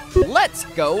confirmed. Let's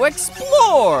go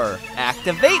explore!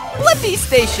 Activate Blippi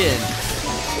Station!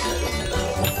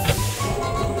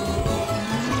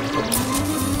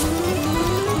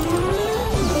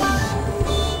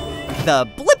 The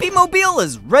BlippiMobile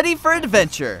is ready for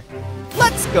adventure.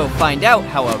 Let's go find out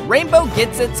how a rainbow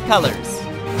gets its colors.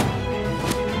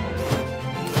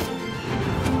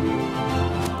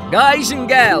 Guys and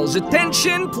gals,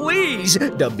 attention please!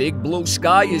 The Big Blue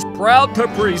Sky is proud to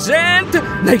present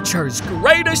nature's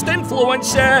greatest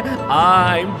influencer.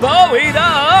 I'm Bowie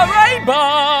the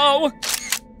Rainbow!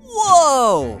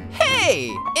 Whoa!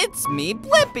 Hey, it's me,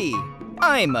 Blippi.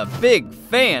 I'm a big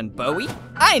fan, Bowie.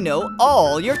 I know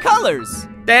all your colors.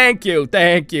 Thank you,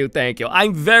 thank you, thank you.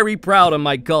 I'm very proud of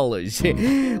my colors.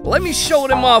 Let me show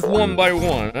them off one by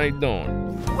one. I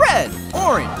don't. Red,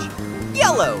 orange,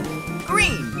 yellow,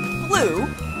 green, blue,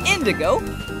 indigo,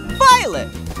 violet.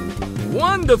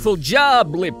 Wonderful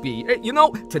job, Blippi. You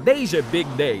know, today's a big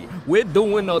day. We're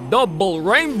doing a double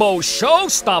rainbow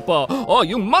showstopper. Oh,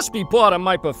 you must be part of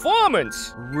my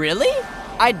performance. Really?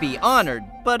 I'd be honored,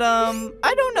 but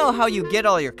I don't know how you get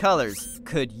all your colors.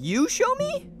 Could you show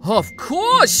me? Of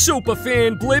course,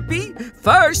 superfan Blippi.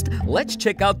 First, let's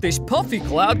check out this puffy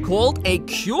cloud called a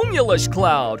cumulus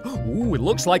cloud. Ooh, it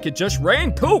looks like it just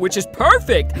rained too, which is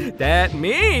perfect. That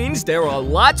means there are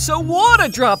lots of water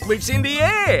droplets in the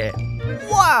air.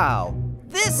 Wow,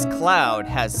 This cloud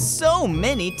has so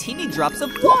many teeny drops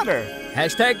of water.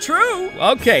 Hashtag true.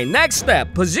 Okay, next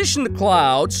step. Position the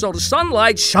cloud so the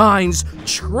sunlight shines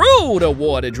true to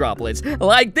water droplets,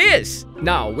 like this.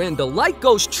 Now, when the light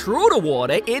goes true to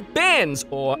water, it bends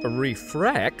or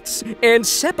refracts and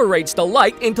separates the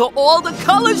light into all the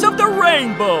colors of the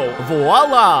rainbow.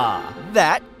 Voila!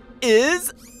 That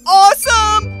is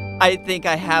awesome! I think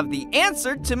I have the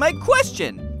answer to my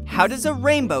question. How does a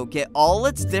rainbow get all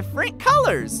its different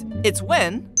colors? It's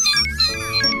when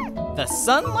the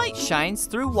sunlight shines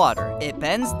through water. It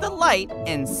bends the light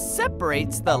and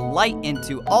separates the light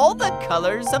into all the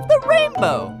colors of the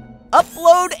rainbow.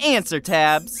 Upload answer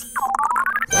tabs.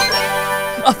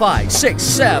 5, 6,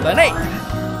 7, 8.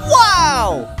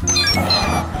 Wow!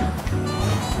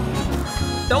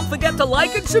 Don't forget to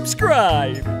like and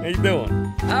subscribe. How you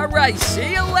doing? All right,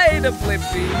 see you later,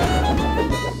 Blippi.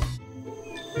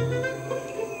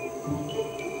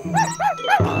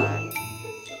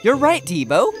 You're right,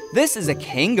 Debo. This is a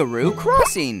kangaroo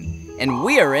crossing, and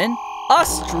we're in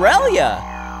Australia.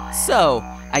 So,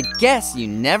 I guess you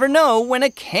never know when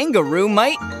a kangaroo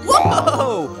might,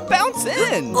 whoa, bounce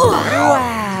in.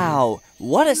 Wow,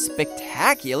 what a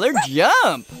spectacular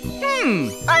jump.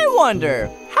 I wonder,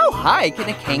 how high can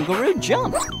a kangaroo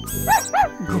jump?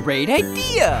 Great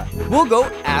idea. We'll go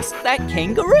ask that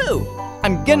kangaroo.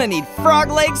 I'm gonna need frog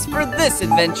legs for this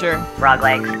adventure. Frog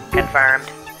legs, confirmed.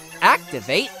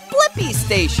 Activate Blippi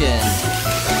Station.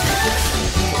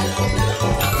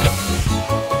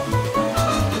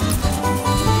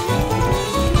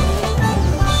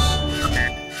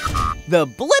 The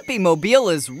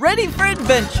BlippiMobile is ready for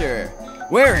adventure.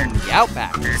 We're in the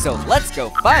outback, so let's go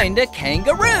find a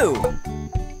kangaroo.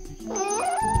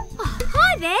 Oh,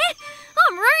 hi there,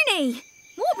 I'm Rooney.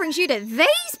 What brings you to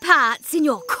these parts in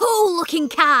your cool-looking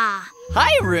car?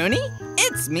 Hi, Rooney.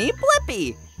 It's me,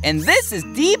 Blippi. And this is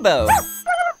Debo.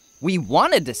 We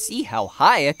wanted to see how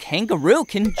high a kangaroo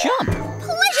can jump.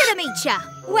 Pleasure to meet ya.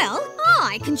 Well,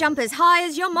 I can jump as high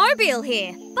as your mobile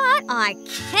here, but I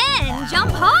can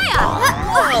jump higher.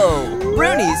 Whoa,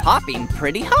 Rooney's hopping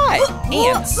pretty high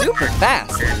and super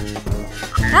fast.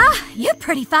 Ah, you're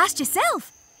pretty fast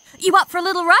yourself. You up for a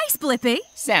little race, Blippi?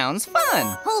 Sounds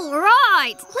fun. All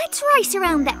right, let's race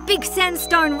around that big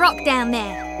sandstone rock down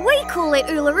there. We call it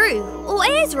Uluru, or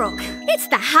Ayers Rock. It's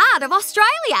the heart of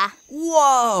Australia.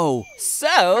 Whoa,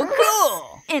 so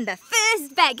cool. And the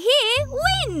first bag here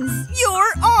wins.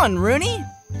 You're on, Rooney.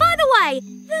 By the way,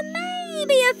 there may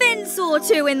be a fence or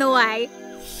two in the way.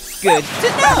 Good to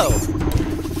know.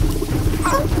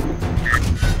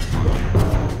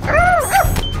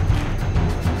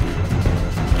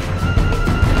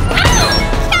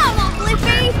 Come on,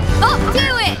 Blippi, up to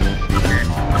it.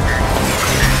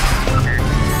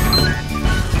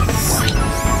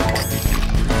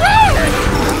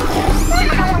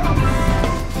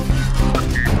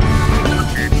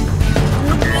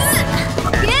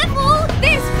 Careful,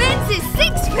 this fence is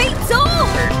 6 feet tall.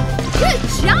 Good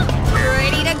jump,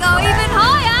 ready to go even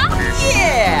higher.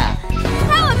 Yeah.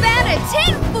 How about a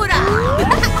 10-footer?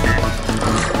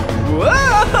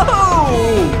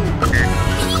 Whoa!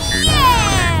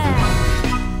 Yeah!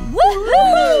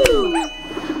 Woohoo!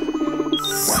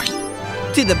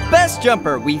 To the best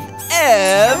jumper we've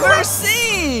ever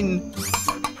seen!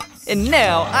 And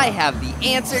now I have the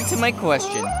answer to my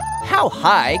question. How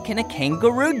high can a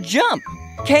kangaroo jump?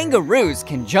 Kangaroos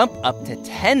can jump up to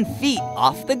 10 feet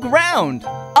off the ground.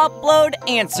 Upload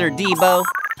answer, Debo.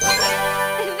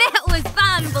 That was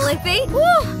fun, Blippi.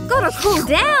 Whew, gotta cool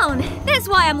down. That's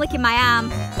why I'm licking my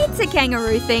arm. It's a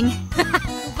kangaroo thing.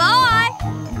 Bye.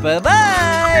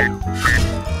 Bye-bye.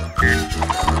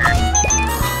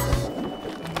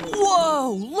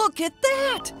 Whoa, look at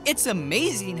that. It's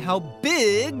amazing how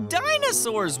big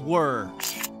dinosaurs were.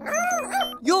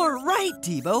 You're right,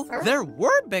 Debo. There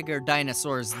were bigger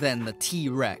dinosaurs than the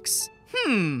T-Rex.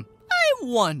 I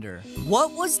wonder,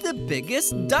 what was the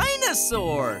biggest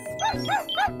dinosaur?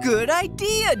 Good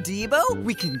idea, Debo.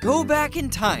 We can go back in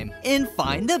time and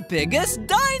find the biggest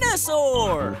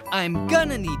dinosaur. I'm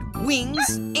gonna need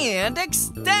wings and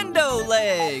extendo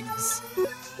legs.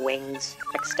 Wings,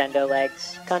 extendo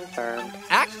legs, confirmed.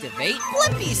 Activate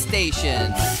Blippi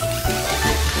Station.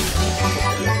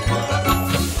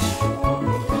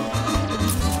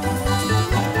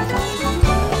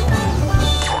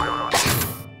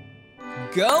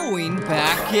 Going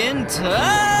back in time!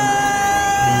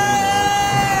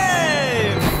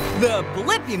 The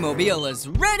BlippiMobile is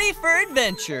ready for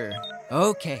adventure.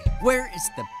 Okay, where is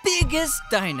the biggest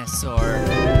dinosaur?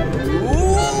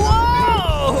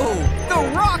 Whoa! The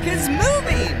rock is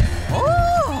moving!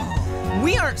 Oh!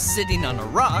 We aren't sitting on a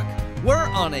rock. we're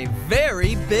on a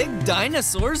very big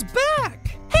dinosaur's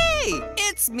back. Hey,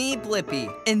 it's me,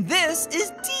 Blippi, and this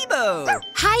is Debo.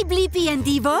 Hi, Blippi and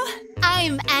Debo.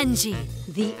 I'm Angie,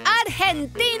 the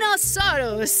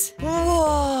Argentinosaurus.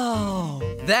 Whoa,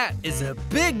 that is a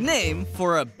big name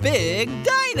for a big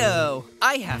dino.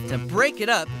 I have to break it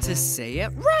up to say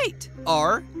it right.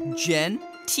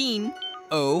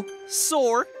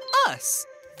 Argentinosaurus.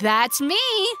 That's me.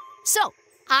 So,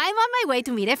 I'm on my way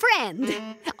to meet a friend.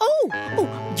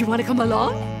 Oh, you want to come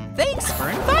along? Thanks for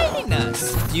inviting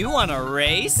us. Do you want to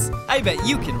race? I bet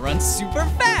you can run super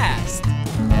fast.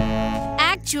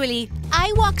 Actually,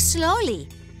 I walk slowly.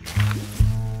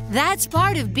 That's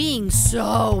part of being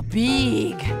so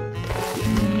big.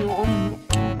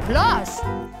 Plus,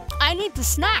 I need to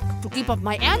snack to keep up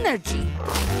my energy.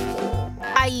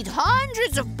 I eat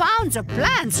hundreds of pounds of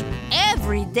plants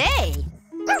every day.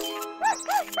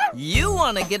 You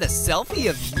want to get a selfie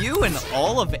of you and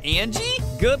all of Angie?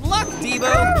 Good luck,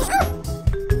 Debo.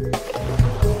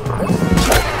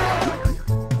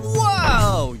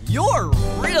 Wow, you're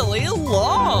really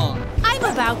long. I'm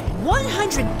about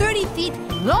 130 feet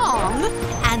long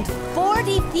and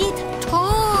 40 feet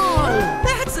tall.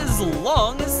 That's as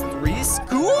long as 3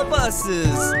 school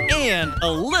buses and a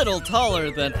little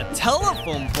taller than a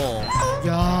telephone pole.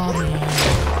 Yummy.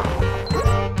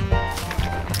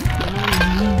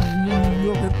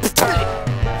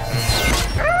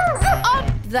 Up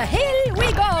the hill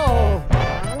we go.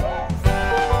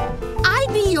 I'll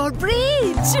be your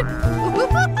bridge.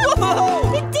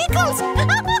 Whoa! It tickles.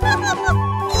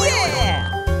 Yeah!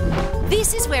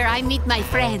 This is where I meet my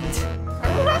friend.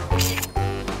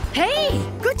 Hey,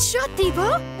 good shot,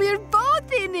 Debo. We're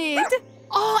both in it.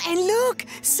 Oh, and look,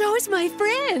 so is my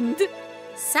friend.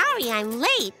 Sorry I'm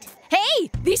late. Hey,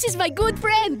 this is my good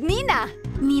friend, Nina.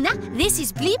 Nina, this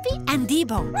is Blippi and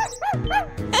Debo.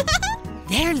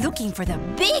 They're looking for the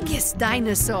biggest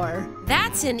dinosaur.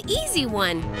 That's an easy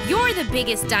one. You're the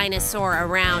biggest dinosaur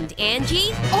around,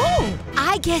 Angie. Oh,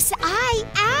 I guess I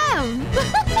am.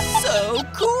 So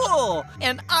cool!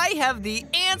 And I have the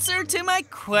answer to my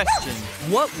question.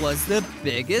 What was the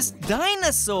biggest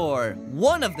dinosaur?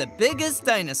 One of the biggest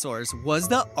dinosaurs was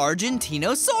the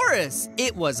Argentinosaurus.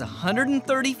 It was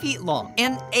 130 feet long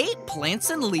and ate plants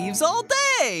and leaves all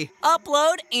day.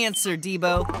 Upload answer,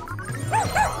 Debo.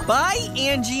 Bye,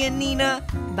 Angie and Nina.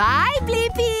 Bye,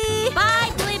 Blippi. Bye,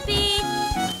 Blippi.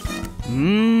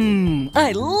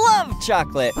 I love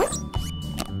chocolate.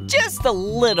 Just a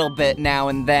little bit now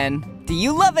and then. Do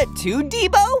you love it too,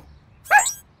 Debo?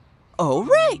 Oh,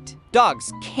 right.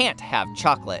 Dogs can't have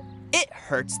chocolate. It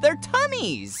hurts their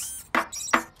tummies.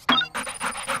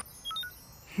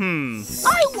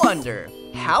 I wonder,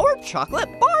 how are chocolate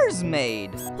bars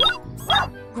made?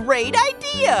 Great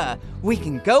idea! We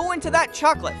can go into that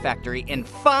chocolate factory and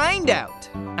find out.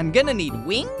 I'm gonna need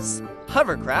wings,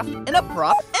 hovercraft, and a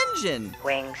prop engine.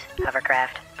 Wings,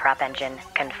 hovercraft, prop engine,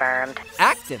 confirmed.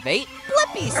 Activate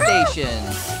Blippi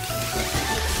Station.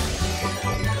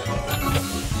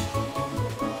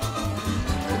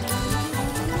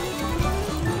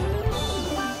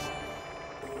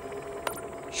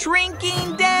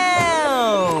 Shrinking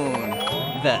down!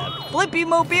 The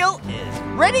BlippiMobile is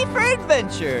ready for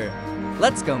adventure.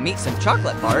 Let's go meet some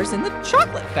chocolate bars in the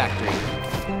chocolate factory.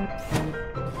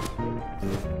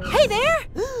 Hey there!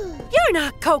 You're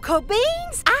not cocoa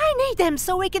beans! I need them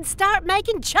so we can start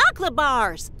making chocolate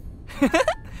bars.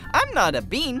 I'm not a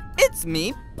bean, it's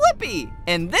me, Blippi,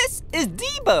 and this is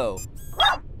Debo.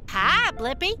 Hi,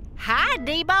 Blippi. Hi,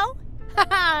 Debo.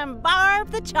 I'm Barb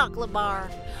the chocolate bar.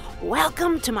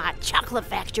 Welcome to my chocolate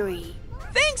factory.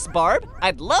 Thanks, Barb.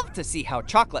 I'd love to see how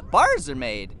chocolate bars are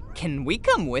made. Can we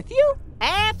come with you?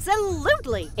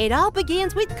 Absolutely. It all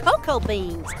begins with cocoa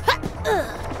beans.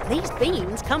 These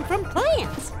beans come from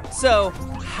plants. So,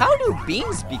 how do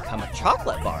beans become a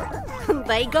chocolate bar?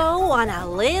 They go on a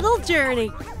little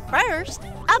journey. First,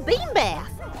 a bean bath.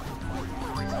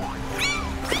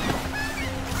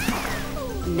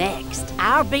 Next,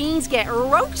 our beans get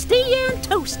roasty and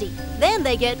toasty. Then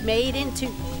they get made into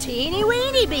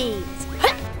teeny-weeny beans.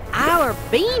 Our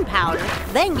bean powder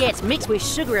then gets mixed with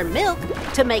sugar and milk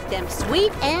to make them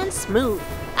sweet and smooth.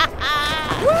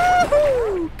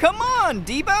 Woohoo! Come on,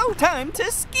 Debo, time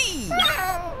to ski.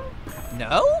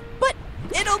 No? But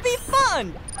it'll be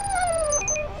fun.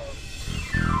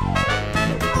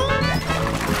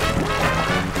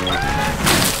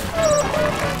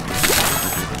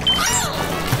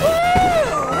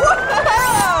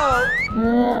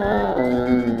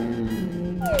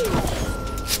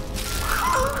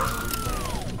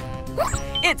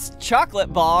 It's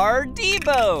chocolate bar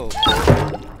Debo.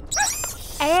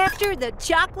 After the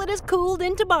chocolate is cooled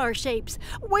into bar shapes,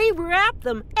 we wrap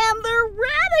them and they're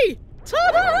ready!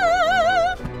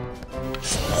 Ta-da!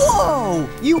 Whoa!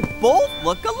 You both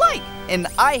look alike, and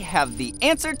I have the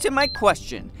answer to my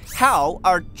question. How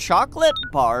are chocolate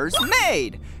bars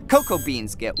made? Cocoa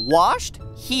beans get washed,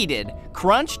 heated,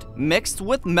 crunched, mixed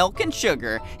with milk and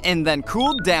sugar, and then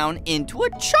cooled down into a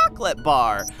chocolate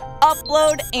bar.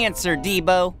 Upload answer,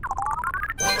 Debo.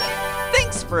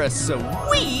 Thanks for a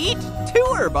sweet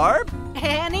tour, Barb.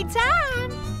 Anytime.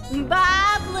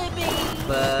 Bye, Blippi.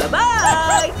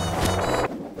 Bye-bye.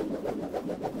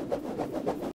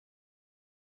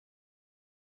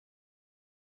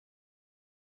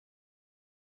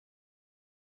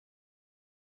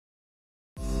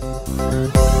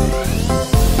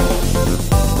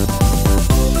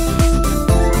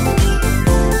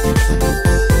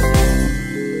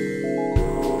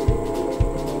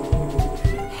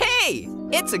 Hey,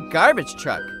 it's a garbage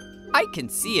truck. I can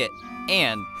see it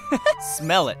and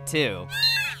smell it too.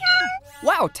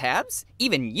 Wow, Tabs,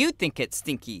 even you think it's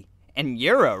stinky, and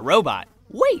you're a robot.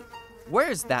 Wait,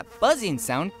 where's that buzzing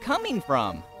sound coming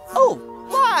from? Oh,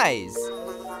 flies!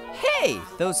 Hey,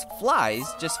 those flies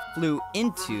just flew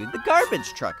into the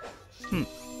garbage truck.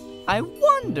 I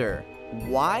wonder,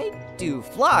 why do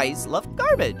flies love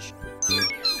garbage?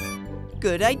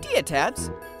 Good idea, Tabs.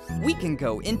 We can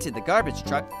go into the garbage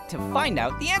truck to find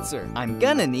out the answer. I'm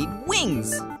gonna need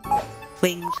wings.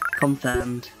 Wings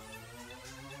confirmed.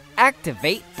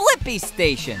 Activate Blippi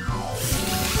Station.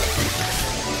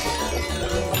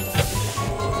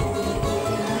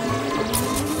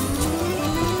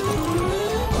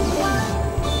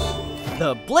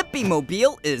 The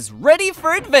BlippiMobile is ready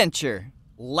for adventure.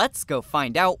 Let's go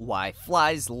find out why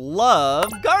flies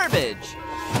love garbage.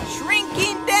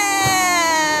 Shrinking down!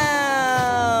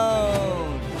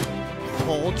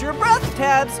 Hold your breath,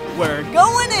 Tabs. We're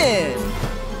going in.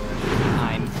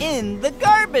 I'm in the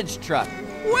garbage truck.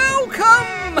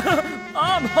 Welcome!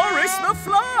 I'm Horace the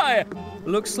Fly.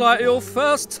 Looks like your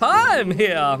first time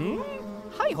here.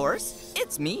 Hi, Horace.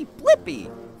 It's me, Blippi.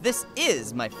 This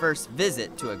is my first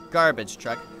visit to a garbage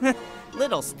truck.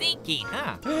 Little stinky,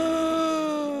 huh?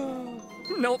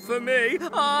 Not for me.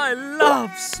 I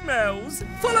love smells.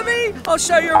 Follow me. I'll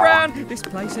show you around. This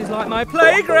place is like my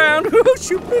playground.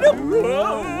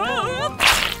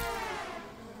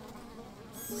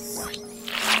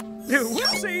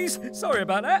 Whoopsies. Sorry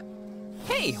about that.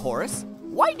 Hey, Horace.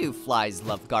 Why do flies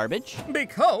love garbage?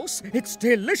 Because it's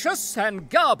delicious and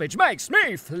garbage makes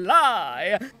me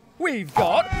fly. We've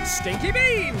got stinky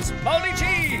beans, moldy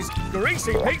cheese,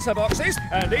 greasy pizza boxes,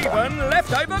 and even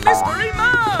leftover mystery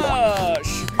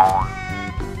mush.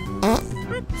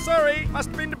 Sorry, must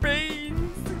have been the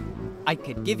beans. I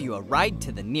could give you a ride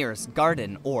to the nearest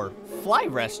garden or fly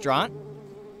restaurant.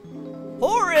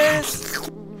 Horace!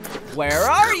 Where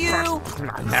are you?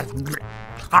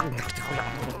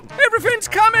 Everything's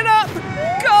coming up!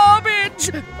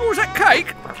 Garbage! Oh, was that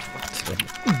cake?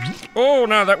 Oh,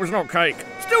 no, that was not cake.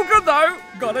 Still good, though.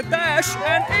 Gotta dash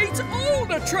and eat all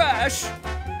the trash.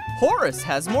 Horace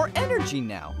has more energy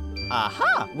now.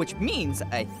 Aha! Which means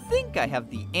I think I have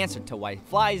the answer to why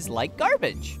flies like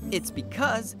garbage. It's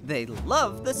because they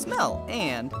love the smell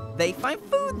and they find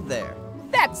food there.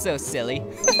 That's so silly.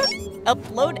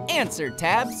 Upload answer,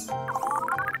 Tabs.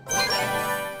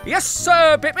 Yes,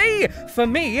 sir, Blippi. For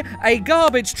me, a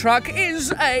garbage truck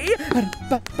is a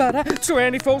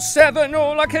 24/7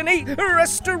 all-I-can-eat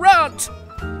restaurant.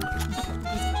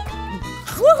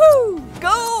 Woohoo!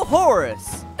 Go,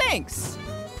 Horace! Thanks!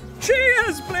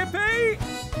 Cheers, Blippi!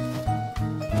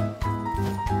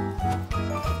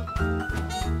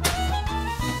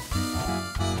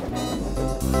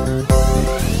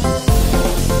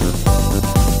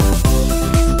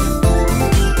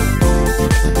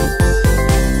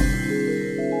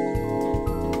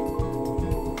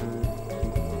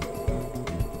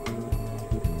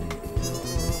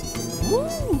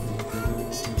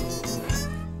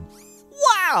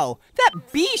 Wow, that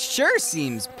bee sure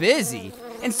seems busy.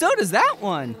 And so does that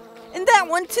one. And that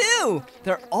one too.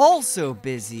 They're all so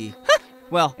busy.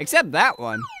 Well, except that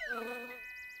one.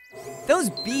 Those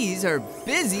bees are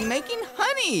busy making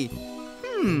honey.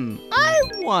 I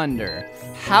wonder,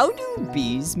 how do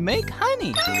bees make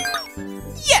honey?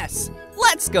 Yes,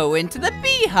 let's go into the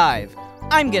beehive.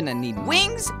 I'm gonna need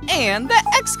wings and the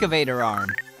excavator arm.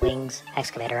 Wings,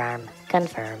 excavator arm,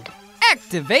 confirmed.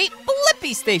 Activate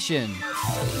Blippi Station.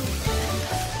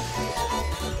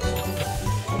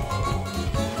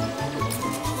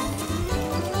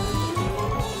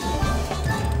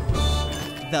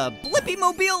 The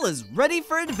BlippiMobile is ready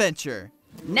for adventure.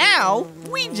 Now,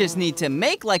 we just need to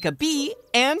make like a bee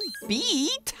and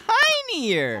be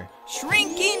tinier.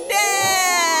 Shrinking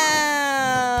down.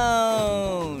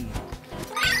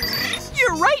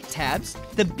 You're right, Tabs.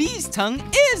 The bee's tongue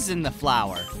is in the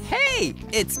flower. Hey,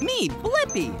 it's me,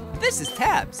 Blippi. This is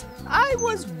Tabs. I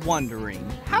was wondering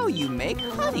how you make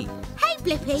honey. Hey,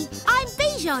 Blippi, I'm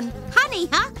Bijan. Honey,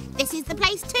 huh? This is the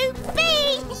place to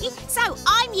be. So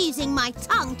I'm using my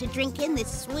tongue to drink in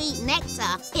this sweet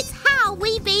nectar. It's how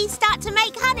we bees start to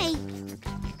make honey.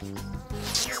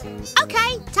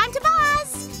 Okay, time to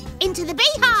buzz. Into the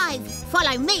beehive.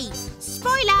 Follow me.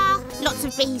 Spoiler, lots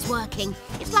of bees working.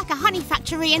 It's like a honey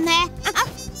factory in there.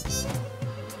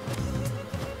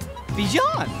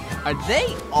 Bijan, are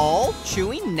they all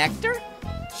chewing nectar?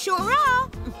 Sure are.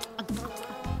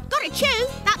 Gotta chew,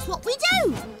 that's what we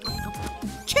do.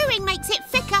 Chewing makes it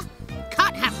thicker.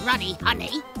 Can't have runny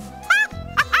honey.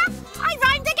 I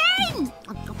rhymed again.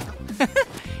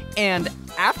 And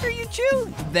after you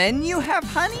chew, then you have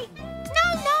honey?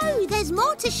 No, there's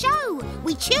more to show.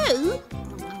 We chew,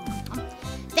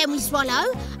 then we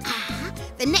swallow.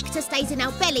 The nectar stays in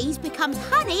our bellies, becomes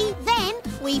honey, then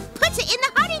we put it in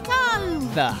the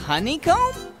honeycomb. The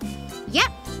honeycomb?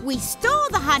 Yep, we store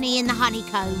the honey in the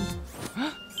honeycomb.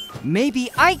 Maybe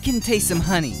I can taste some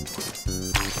honey.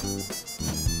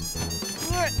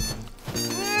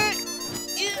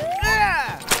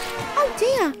 Oh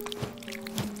dear.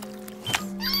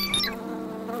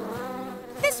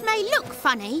 This may look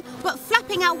funny, but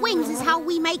flapping our wings is how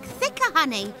we make thicker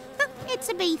honey. It's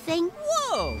a bee thing.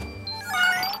 Whoa!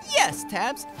 Yes,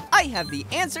 Tabs, I have the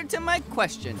answer to my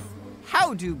question.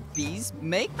 How do bees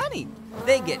make honey?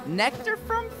 They get nectar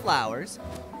from flowers,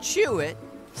 chew it,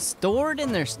 store it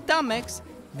in their stomachs,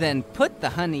 then put the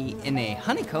honey in a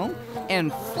honeycomb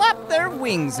and flap their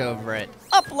wings over it.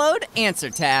 Upload answer,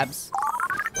 Tabs.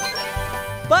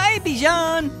 Bye,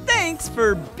 Bijan. Thanks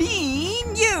for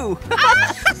being you.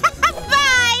 Bye.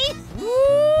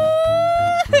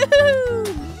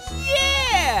 Woo-hoo-hoo.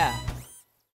 Yeah!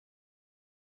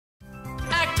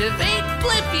 Activate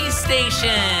Blippi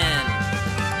Station!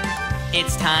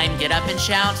 It's time, get up and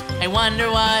shout. I wonder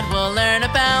what we'll learn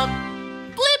about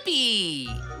Blippi!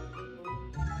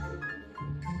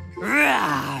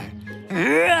 Roar!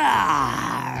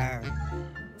 Roar!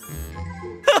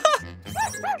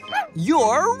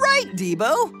 You're right,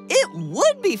 Debo. It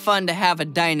would be fun to have a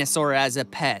dinosaur as a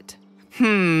pet.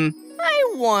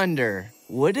 I wonder,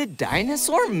 would a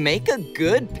dinosaur make a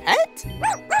good pet?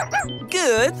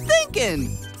 Good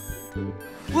thinking.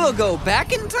 We'll go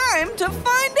back in time to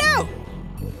find out.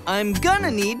 I'm gonna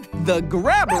need the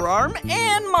grabber arm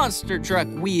and monster truck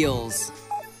wheels.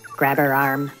 Grabber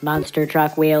arm, monster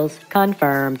truck wheels,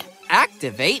 confirmed.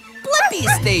 Activate Blippi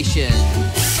Station.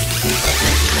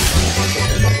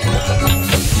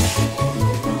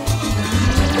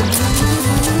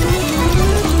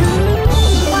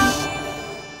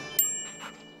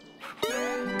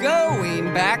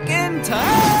 Going back in time!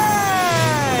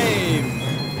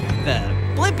 The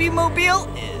BlippiMobile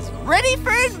is ready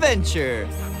for adventure!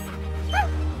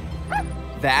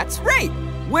 That's right!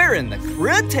 We're in the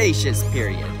Cretaceous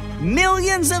period,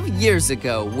 millions of years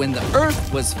ago when the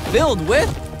Earth was filled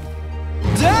with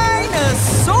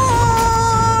dinosaurs!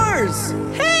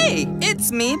 Hey,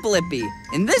 it's me, Blippi,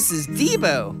 and this is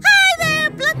Debo. Hi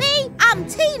there, Blippi! I'm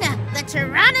Tina, the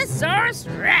Tyrannosaurus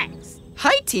Rex.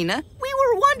 Hi, Tina. We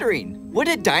were wondering, would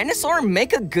a dinosaur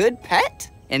make a good pet?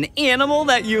 An animal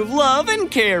that you love and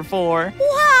care for.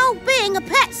 Wow, being a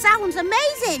pet sounds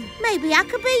amazing. Maybe I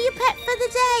could be your pet for the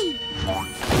day.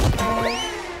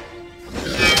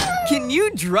 Can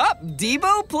you drop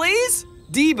Debo, please?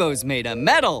 Debo's made of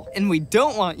metal, and we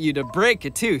don't want you to break a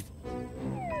tooth.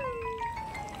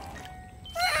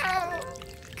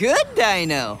 Good,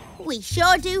 Dino. We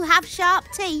sure do have sharp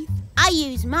teeth. I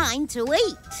use mine to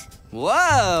eat.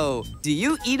 Whoa, do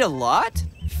you eat a lot?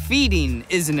 Feeding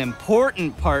is an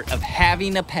important part of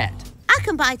having a pet. I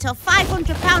can bite off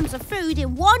 500 pounds of food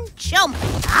in one chomp.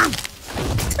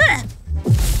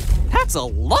 That's a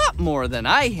lot more than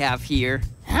I have here.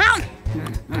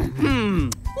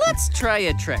 Let's try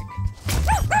a trick.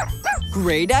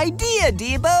 Great idea,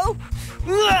 Debo.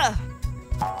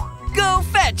 Go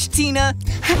fetch, Tina.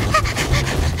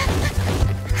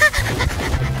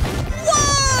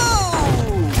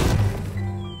 Whoa!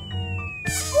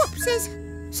 Whoopsies.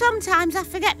 Sometimes I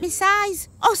forget my size.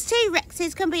 Us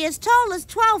T-Rexes can be as tall as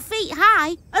 12 feet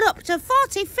high and up to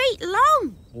 40 feet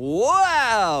long.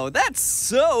 Wow, that's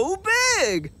so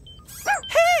big.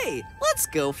 Hey, let's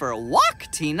go for a walk,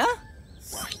 Tina.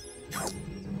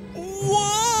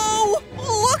 Whoa,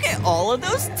 look at all of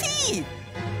those teeth.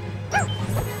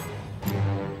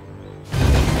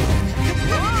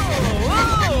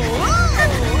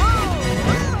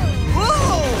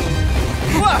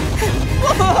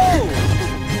 Whoa!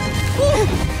 Whoa!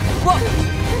 Whoa!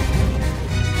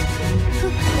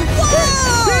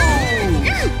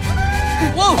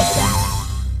 Whoa!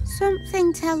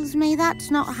 Something tells me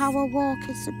that's not how a walk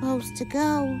is supposed to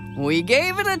go. We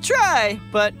gave it a try,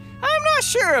 but I'm not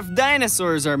sure if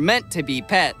dinosaurs are meant to be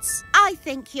pets. I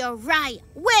think you're right.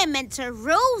 We're meant to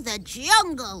rule the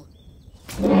jungle.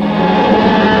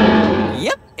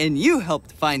 Yep, and you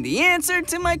helped find the answer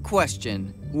to my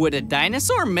question. Would a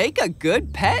dinosaur make a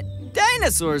good pet?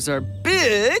 Dinosaurs are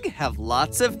big, have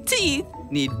lots of teeth,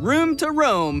 need room to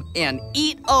roam, and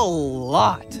eat a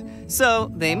lot.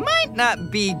 So they might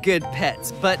not be good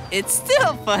pets, but it's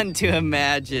still fun to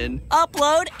imagine.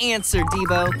 Upload answer,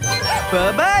 Debo.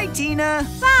 Bye-bye, Tina.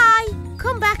 Bye.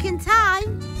 Come back in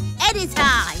time.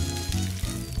 Anytime.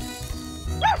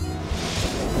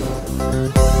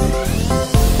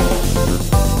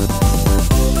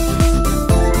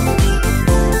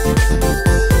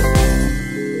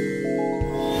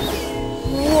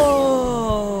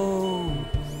 Whoa!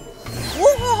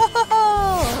 Whoa!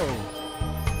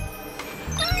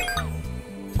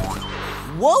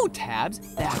 Whoa, Tabs!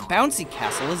 That bouncy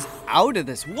castle is out of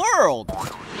this world!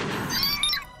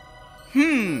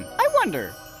 I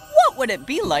wonder, what would it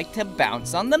be like to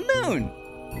bounce on the moon?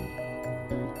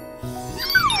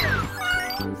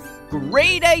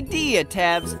 Great idea,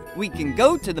 Tabs! We can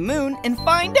go to the moon and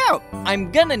find out!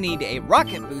 I'm gonna need a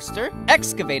rocket booster,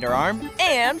 excavator arm,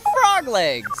 and frog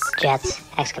legs! Jets,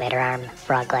 excavator arm,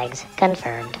 frog legs,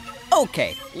 confirmed.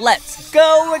 Okay, let's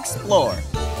go explore!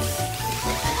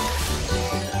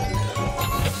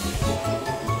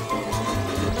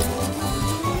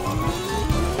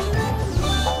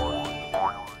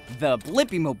 The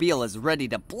BlippiMobile is ready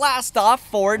to blast off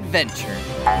for adventure.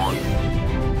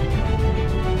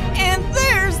 And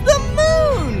there's the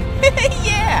moon!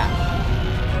 Yeah!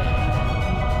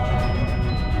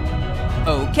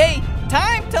 Okay,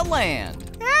 time to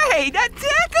land. Hey, that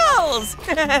tickles!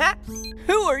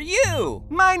 Who are you?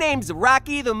 My name's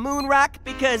Rocky the Moon Rock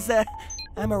because,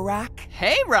 I'm a rock.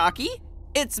 Hey, Rocky.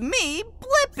 It's me,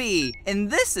 Blippi,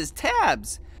 and this is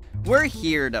Tabs. We're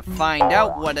here to find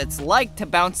out what it's like to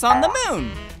bounce on the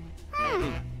moon.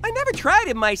 I never tried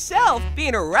it myself,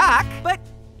 being a rock, but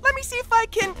let me see if I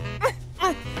can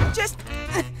just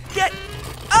get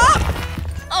up.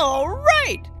 All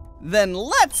right, then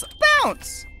let's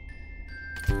bounce.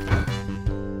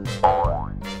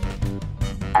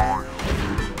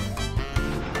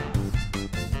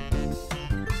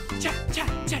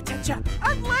 Cha-cha-cha-cha-cha.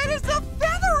 I'm light as a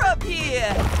feather up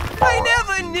here. I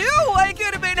never knew I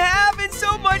could have been having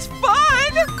so much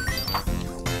fun.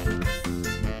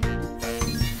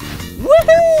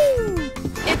 Woohoo!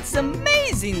 It's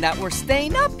amazing that we're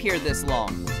staying up here this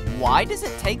long. Why does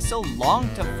it take so long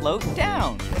to float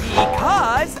down?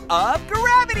 Because of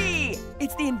gravity.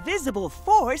 It's the invisible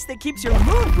force that keeps your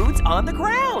moon boots on the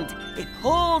ground. It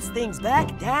pulls things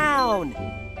back down.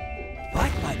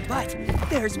 But,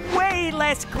 there's way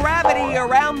less gravity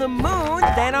around the moon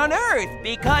than on Earth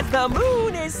because the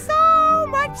moon is so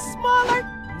much smaller.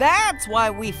 That's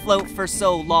why we float for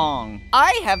so long.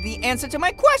 I have the answer to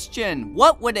my question.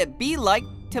 What would it be like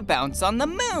to bounce on the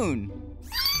moon?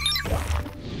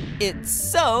 It's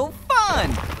so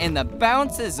fun, and the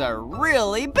bounces are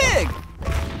really big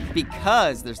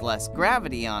because there's less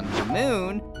gravity on the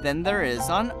moon than there is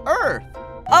on Earth.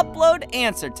 Upload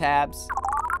answer, Tabs.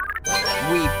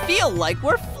 We feel like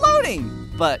we're floating,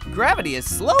 but gravity is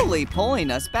slowly pulling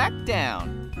us back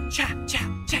down.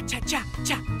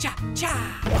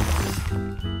 Cha-cha-cha-cha-cha-cha-cha.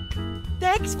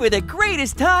 Thanks for the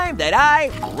greatest time that I,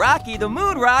 Rocky the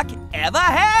Moon Rock, ever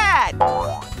had.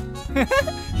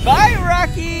 Bye,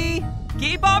 Rocky.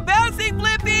 Keep on bouncing,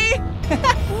 Blippi.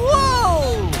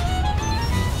 Whoa!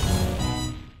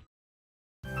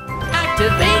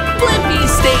 Activate Blippi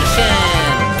Station!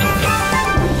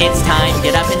 It's time,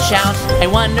 get up and shout. I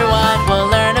wonder what we'll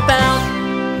learn about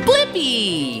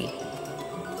Blippi!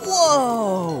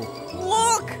 Whoa!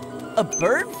 Look! A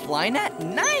bird flying at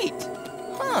night!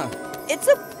 Huh, it's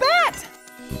a bat!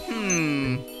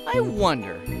 I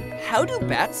wonder, how do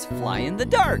bats fly in the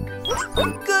dark?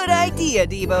 Good idea,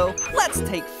 Debo. Let's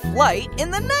take flight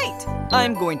in the night.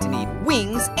 I'm going to need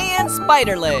wings and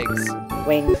spider legs.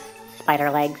 Wings, spider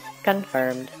legs,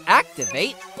 confirmed.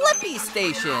 Activate Blippi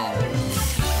Station.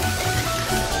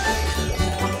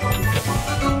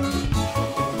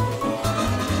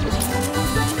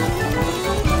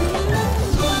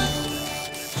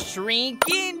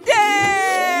 Shrinking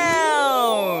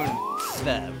down!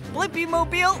 The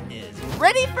BlippiMobile is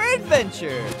ready for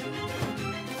adventure.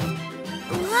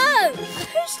 Whoa!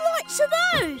 Whose lights are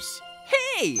those?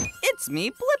 Hey, it's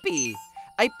me, Blippi.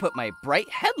 I put my bright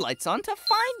headlights on to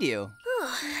find you.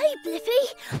 Oh, hey,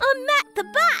 Blippi. I'm Matt the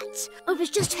Bat. I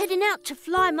was just heading out to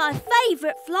fly my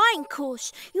favourite flying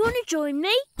course. You want to join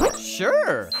me?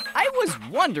 Sure. I was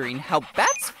wondering how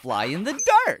bats fly in the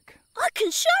dark. I can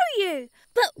show you.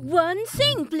 But one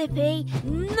thing, Blippi.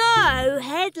 No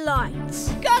headlights.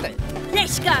 Got it.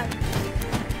 Let's go.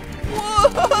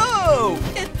 Whoa!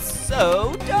 It's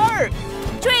so dark.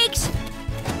 Twigs!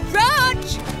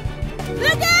 Raj!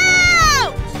 Look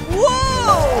out!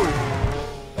 Whoa!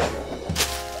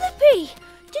 Blippi,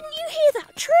 didn't you hear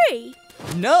that tree?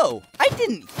 No, I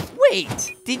didn't.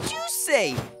 Wait, did you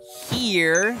say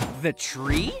hear the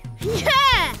tree?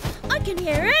 Yeah! I can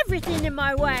hear everything in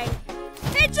my way.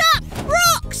 Heads up!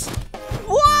 Rocks!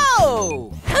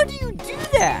 Whoa! How do you do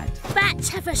that? Bats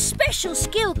have a special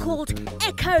skill called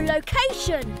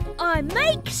echolocation. I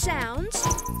make sounds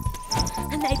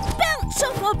and they bounce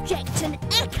off objects and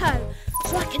echo,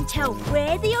 so I can tell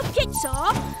where the objects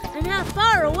are and how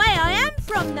far away I am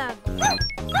from them.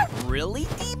 Really,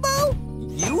 Debo?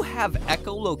 You have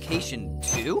echolocation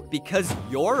too? Because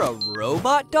you're a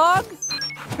robot dog?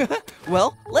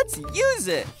 Well, let's use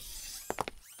it.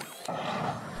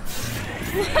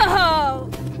 Whoa!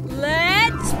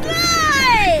 Let's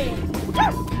fly!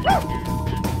 Whoa!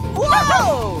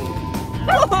 Whoa!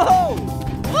 Whoa!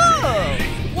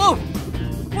 Whoa!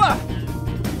 Whoa!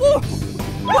 Whoa!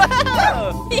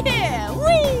 Whoa! Yeah,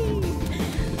 whee!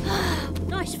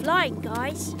 Nice flying,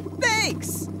 guys.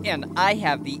 Thanks! And I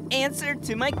have the answer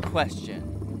to my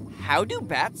question. How do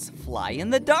bats fly in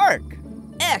the dark?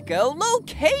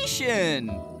 Echolocation!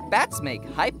 Bats make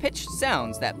high-pitched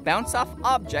sounds that bounce off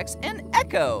objects and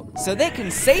echo, so they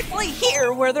can safely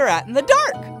hear where they're at in the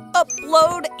dark.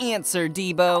 Upload answer,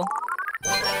 Debo.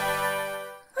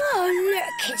 Oh,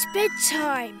 look, it's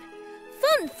bedtime.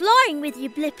 Fun flying with you,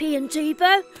 Blippi and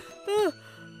Debo.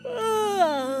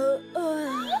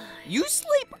 You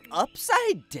sleep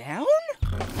upside down?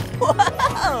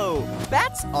 Whoa!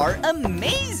 Bats are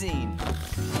amazing.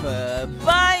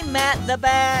 Bye, Matt the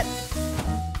Bat.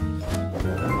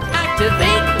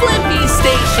 Activate Blippi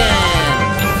Station!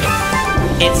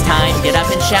 It's time, get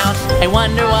up and shout. I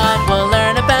wonder what we'll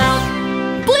learn about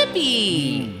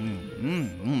Blippi!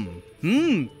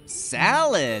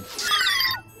 Salad.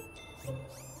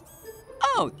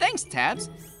 Oh, thanks, Tabs.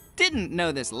 Didn't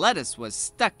know this lettuce was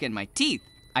stuck in my teeth.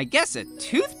 I guess a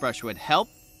toothbrush would help.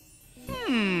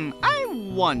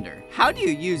 I wonder, how do you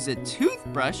use a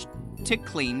toothbrush to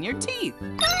clean your teeth?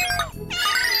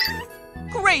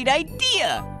 Great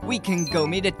idea! We can go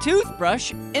meet a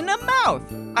toothbrush in a mouth.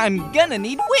 I'm gonna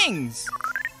need wings.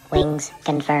 Wings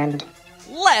confirmed.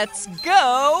 Let's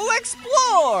go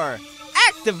explore!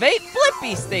 Activate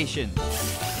Blippi Station.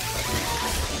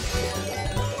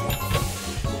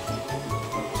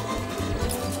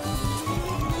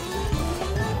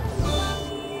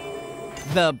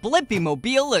 The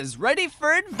BlippiMobile is ready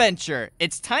for adventure.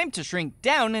 It's time to shrink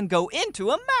down and go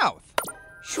into a mouth.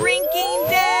 Shrinking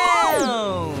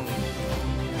down!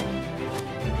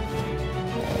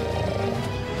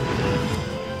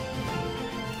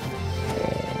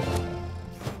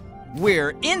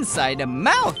 We're inside a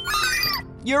mouth.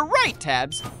 You're right,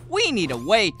 Tabs. We need a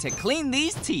way to clean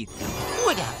these teeth.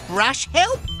 Would a brush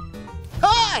help?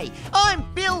 Hi, I'm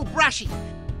Bill Brushy.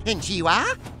 And you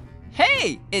are?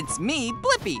 Hey, it's me,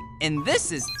 Blippi, and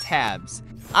this is Tabs.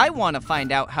 I want to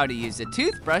find out how to use a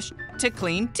toothbrush to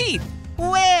clean teeth.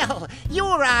 Well,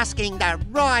 you're asking the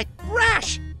right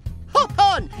brush. Hop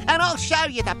on, and I'll show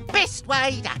you the best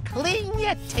way to clean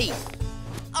your teeth.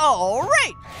 All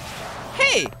right.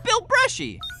 Hey, Bill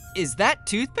Brushy, is that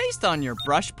toothpaste on your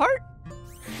brush part?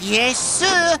 Yes,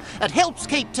 sir. It helps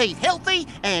keep teeth healthy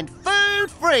and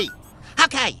food-free.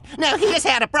 Okay, now here's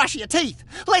how to brush your teeth.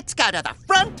 Let's go to the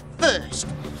front first.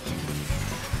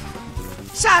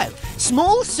 So,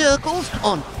 small circles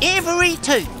on every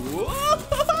tooth.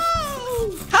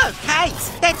 Okay,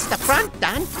 that's the front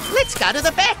done. Let's go to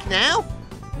the back now.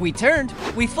 We turned,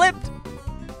 we flipped.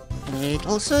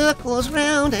 Little circles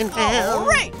round and down. All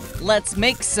right, let's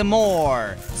make some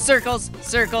more. Circles,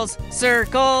 circles,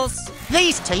 circles.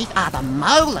 These teeth are the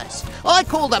molars. I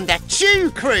call them the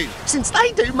chew crew, since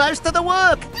they do most of the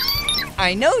work.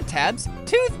 I know, Tabs.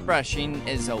 Toothbrushing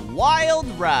is a wild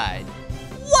ride.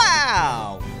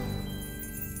 Wow!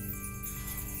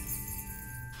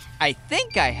 I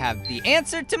think I have the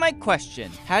answer to my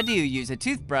question. How do you use a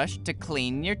toothbrush to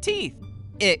clean your teeth?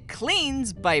 It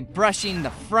cleans by brushing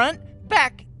the front,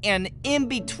 back, and in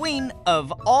between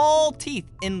of all teeth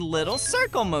in little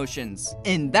circle motions.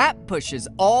 And that pushes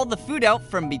all the food out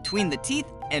from between the teeth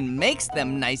and makes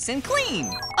them nice and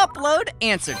clean. Upload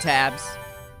answer, Tabs.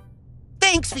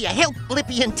 Thanks for your help,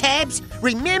 Blippi and Tabs.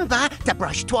 Remember to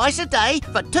brush twice a day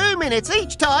for 2 minutes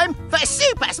each time for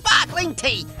super sparkling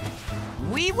teeth.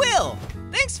 We will.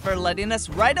 Thanks for letting us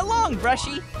ride along,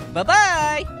 Brushy.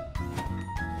 Bye-bye.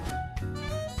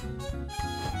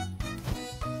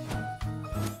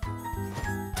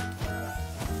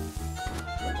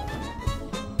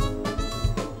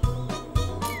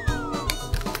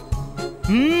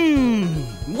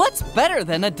 What's better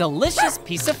than a delicious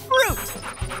piece of fruit?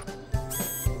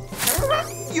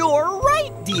 You're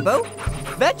right, Debo.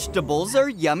 Vegetables are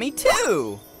yummy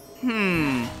too.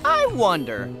 I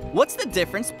wonder, what's the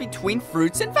difference between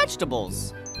fruits and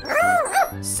vegetables?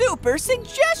 Super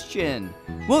suggestion!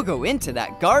 We'll go into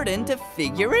that garden to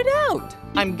figure it out.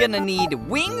 I'm gonna need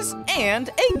wings and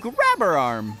a grabber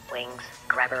arm. Wings,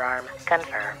 grabber arm,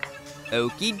 confirmed.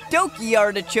 Okie dokie,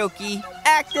 artichoke.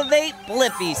 Activate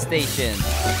Blippi Station.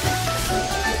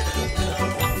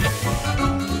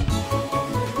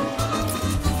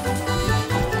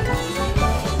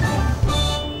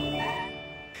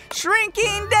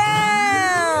 Shrinking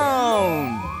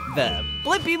down! The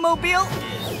BlippiMobile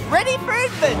is ready for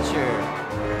adventure.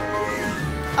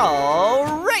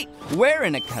 All right, we're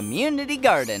in a community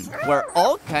garden where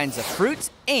all kinds of fruits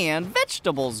and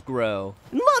vegetables grow.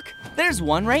 Look, there's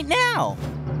one right now.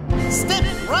 Step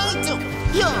right up.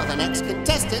 You're the next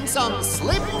contestants on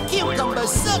Slim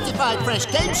Cucumber's certified fresh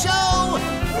game show.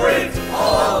 Fruit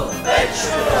or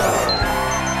vegetable?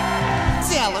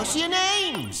 Tell us your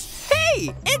names.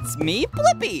 Hey, it's me,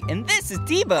 Blippi, and this is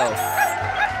Debo.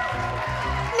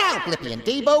 Now, Blippi and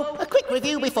Debo, a quick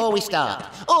review before we start.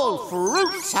 All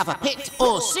fruits have a pit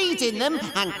or seeds in them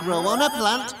and grow on a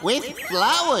plant with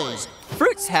flowers.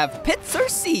 Fruits have pits or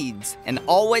seeds and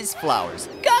always flowers.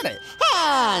 Got it.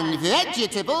 And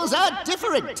vegetables are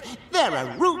different. There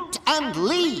are root and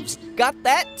leaves. Got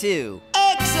that too.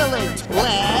 Excellent.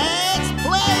 Let's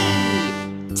play.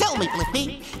 Tell me,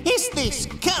 Blippi, is this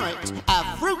carrot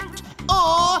a fruit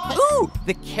or... Ooh,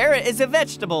 the carrot is a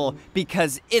vegetable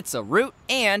because it's a root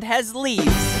and has leaves.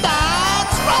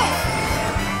 That's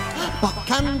right! But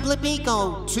can Blippi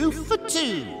go 2 for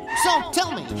 2? So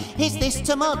tell me, is this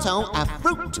tomato a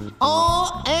fruit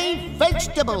or a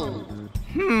vegetable?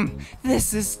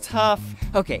 This is tough.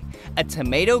 Okay, a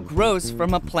tomato grows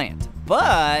from a plant,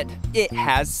 but it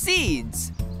has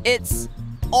seeds. It's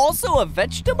also a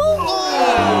vegetable?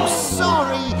 Oh,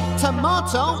 sorry.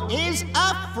 Tomato is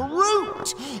a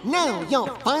fruit. Now, your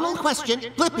final question,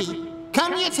 Blippi.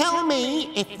 Can you tell me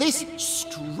if this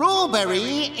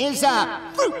strawberry is a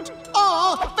fruit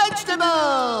or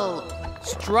vegetable?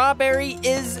 Strawberry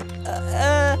is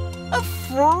a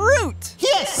fruit.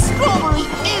 Yes, strawberry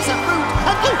is a fruit,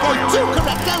 and you got 2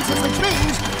 correct answers, which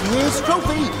means this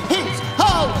trophy is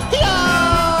all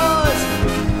yours!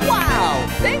 Wow,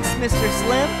 thanks, Mr.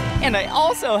 Slim. And I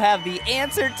also have the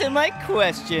answer to my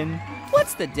question.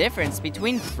 What's the difference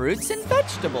between fruits and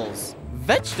vegetables?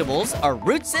 Vegetables are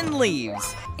roots and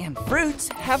leaves, and fruits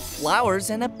have flowers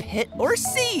and a pit or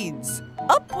seeds.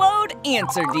 Upload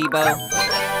answer, Debo.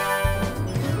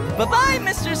 Bye-bye,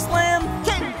 Mr. Slim.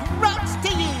 Congrats to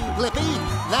you, Blippi.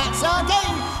 That's our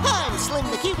game. I'm Slim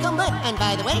the Cucumber, and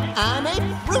by the way, I'm a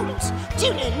fruit.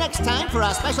 Tune in next time for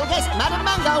our special guest, Madam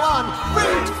Mango, on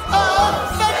Fruit or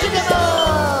Vegetable.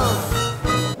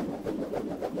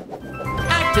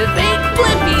 Activate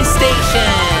Blippi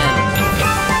Station.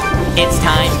 It's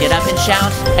time, get up and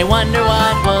shout. I wonder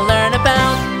what we'll learn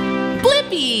about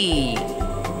Blippi.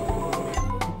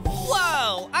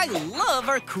 Whoa, I love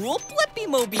our cool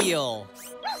BlippiMobile.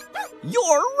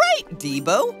 You're right,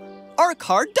 Debo. Our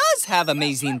car does have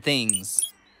amazing things.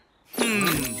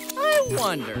 I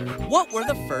wonder, what were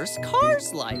the first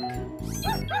cars like?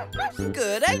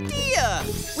 Good idea.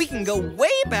 We can go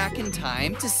way back in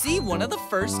time to see one of the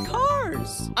first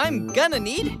cars. I'm gonna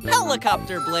need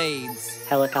helicopter blades.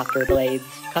 Helicopter blades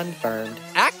confirmed.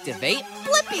 Activate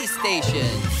Blippi Station.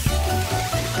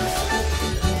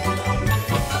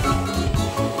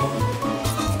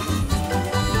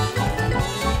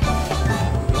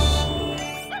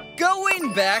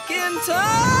 Going back in time!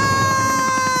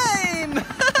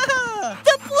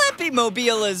 The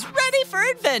BlippiMobile is ready for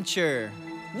adventure.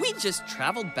 We just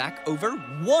traveled back over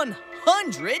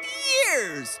 100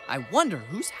 years. I wonder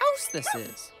whose house this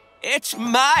is. It's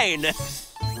mine.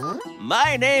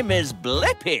 My name is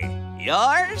Blippi.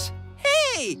 Yours?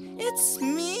 Hey, it's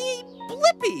me,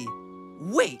 Blippi.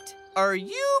 Wait, are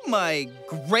you my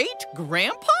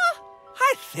great-grandpa?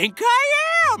 I think I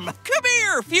am. Come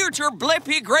here, future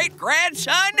Blippi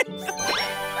great-grandson.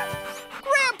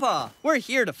 Grandpa, we're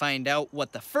here to find out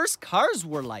what the first cars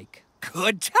were like.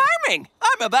 Good timing!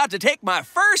 I'm about to take my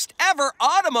first ever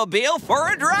automobile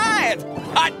for a drive.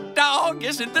 Hot dog,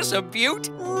 isn't this a beaut?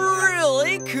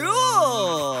 Really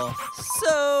cool!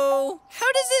 So,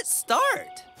 how does it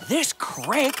start? This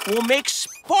crank will make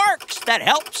sparks that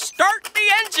help start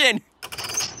the engine.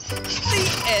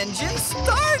 The engine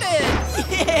started!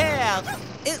 Yeah!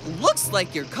 It looks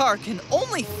like your car can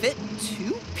only fit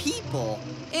 2 people.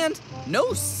 And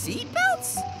no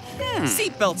seatbelts?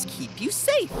 Seatbelts keep you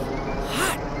safe.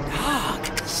 Hot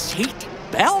dog, seat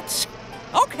belts?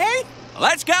 Okay,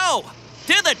 let's go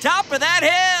to the top of that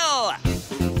hill.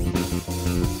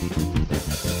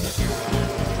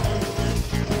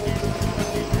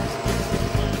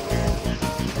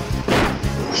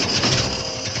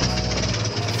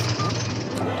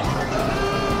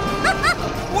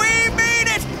 We made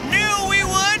it! Knew we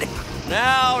would!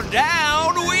 Now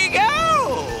down we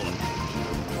go!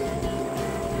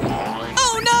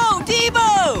 Oh no,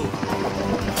 Devo!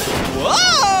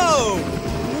 Whoa!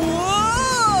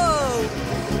 Whoa!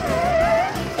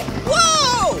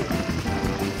 Whoa!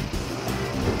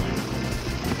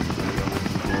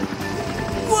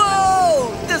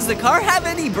 Whoa! Does the car have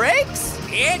any brakes?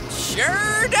 It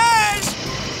sure does!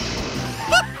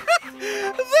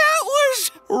 That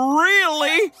was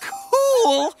really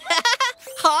cool!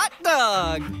 Hot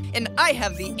dog! And I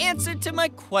have the answer to my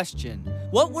question.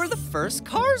 What were the first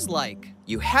cars like?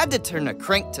 You had to turn a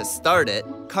crank to start it.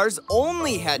 Cars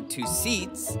only had 2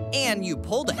 seats. And you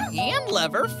pulled a hand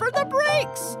lever for the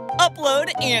brakes.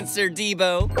 Upload answer,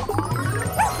 Debo.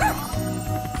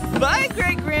 Bye,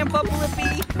 Great-Grandpa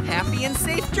Blippi. Happy and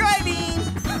safe driving.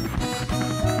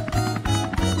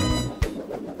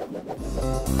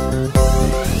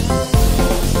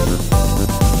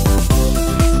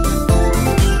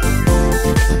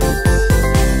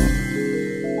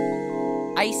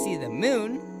 I see the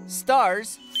moon,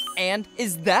 stars, and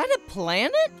is that a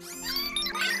planet?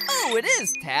 Oh, it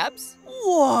is, Tabs.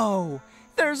 Whoa!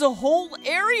 There's a whole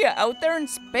area out there in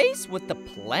space with the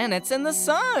planets and the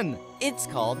sun. It's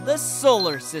called the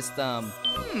solar system.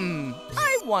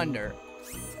 I wonder,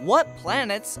 what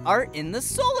planets are in the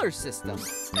solar system?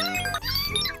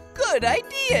 Good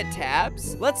idea,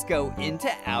 Tabs. Let's go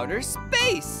into outer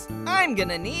space. I'm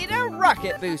gonna need a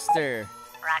rocket booster.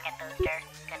 Rocket booster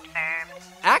confirmed.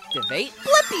 Activate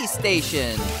Blippi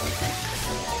Station.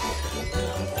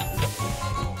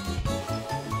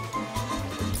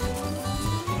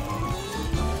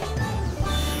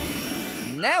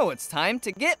 Now it's time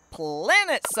to get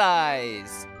planet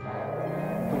size.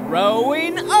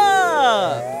 Growing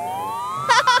up!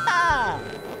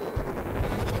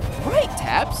 Right,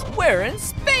 Tabs, we're in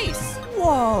space.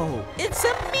 Whoa, it's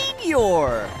a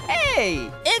meteor.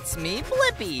 Hey, it's me,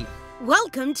 Blippi.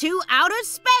 Welcome to outer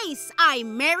space.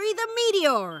 I'm Mary the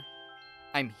Meteor.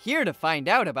 I'm here to find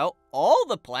out about all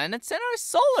the planets in our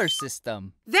solar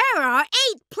system. There are 8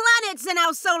 planets in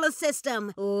our solar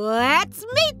system. Let's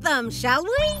meet them, shall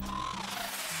we?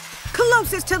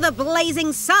 Closest to the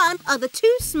blazing sun are the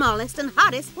 2 smallest and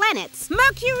hottest planets,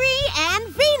 Mercury and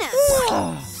Venus.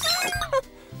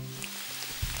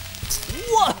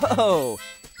 Whoa,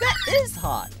 that is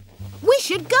hot. We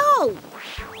should go.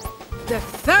 The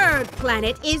 3rd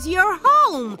planet is your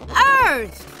home,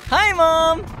 Earth. Hi,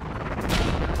 Mom.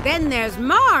 Then there's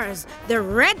Mars, the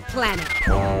red planet.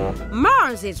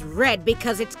 Mars is red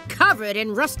because it's covered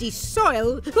in rusty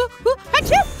soil.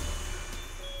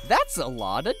 That's a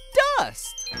lot of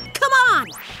dust. Come on!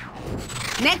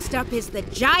 Next up is the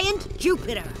giant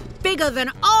Jupiter, bigger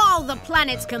than all the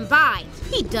planets combined.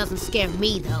 He doesn't scare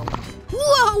me, though.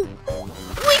 Whoa!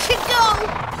 We should go!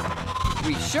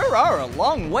 We sure are a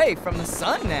long way from the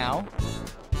sun now.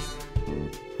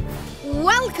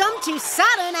 Welcome to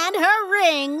Saturn and her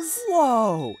rings.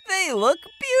 Whoa, they look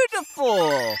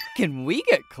beautiful. Can we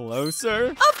get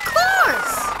closer? Of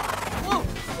course! Whoa!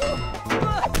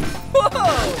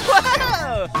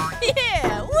 Whoa!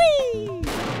 Yeah, whee!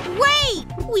 Wait,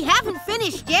 we haven't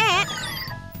finished yet.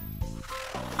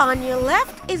 On your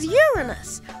left is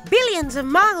Uranus, billions of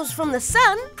miles from the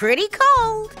sun, pretty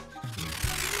cold.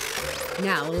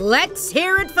 Now let's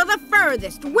hear it for the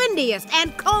furthest, windiest,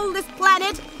 and coldest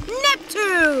planet,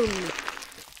 Neptune!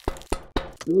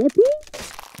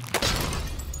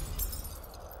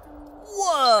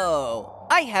 Whoa!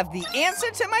 I have the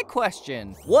answer to my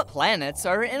question. What planets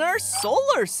are in our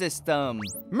solar system?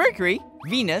 Mercury,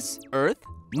 Venus, Earth,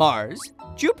 Mars,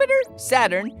 Jupiter,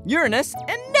 Saturn, Uranus,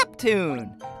 and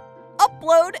Neptune.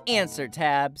 Upload answer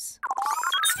tabs.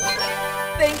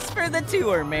 Thanks for the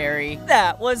tour, Mary.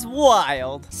 That was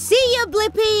wild. See ya,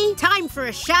 Blippi. Time for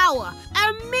a shower.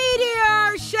 A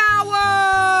meteor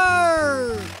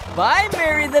shower! Bye,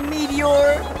 Mary the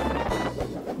Meteor.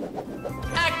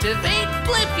 Activate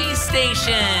Blippi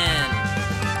Station!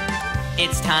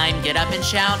 It's time, get up and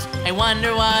shout. I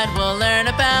wonder what we'll learn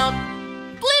about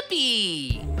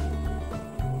Blippi!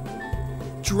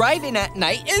 Driving at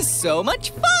night is so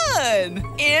much fun!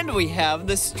 And we have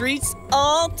the streets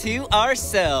all to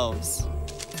ourselves.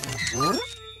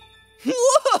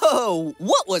 Whoa!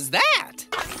 What was that?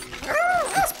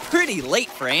 It's pretty late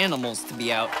for animals to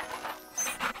be out.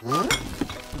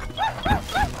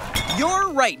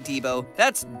 You're right, Debo.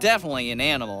 That's definitely an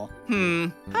animal.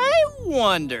 I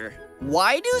wonder,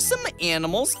 why do some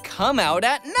animals come out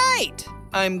at night?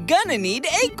 I'm gonna need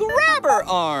a grabber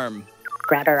arm.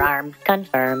 Grabber arm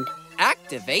confirmed.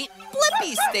 Activate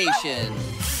Blippi Station.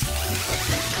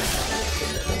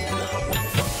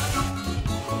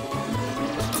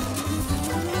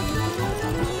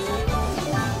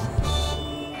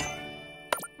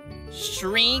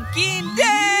 Shrinking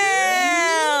down!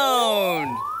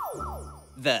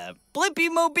 The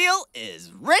BlippiMobile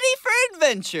is ready for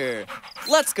adventure.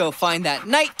 Let's go find that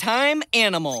nighttime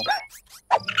animal.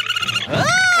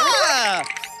 Ah!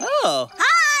 Oh.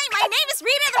 Hi, my name is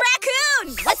Rita the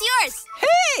raccoon. What's yours?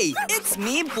 Hey, it's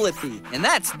me, Blippi, and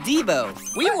that's Debo.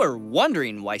 We were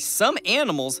wondering why some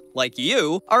animals, like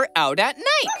you, are out at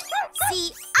night.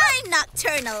 See, I'm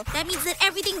nocturnal. That means that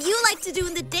everything you like to do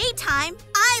in the daytime,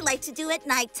 I like to do at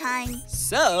nighttime.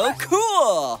 So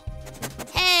cool!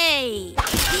 Hey,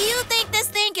 do you think this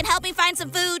thing can help me find some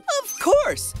food? Of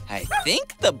course! I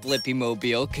think the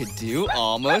BlippiMobile could do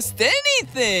almost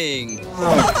anything!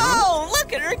 Oh,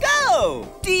 look at her go!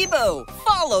 Debo,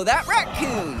 follow that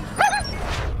raccoon!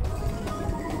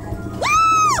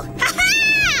 Woo!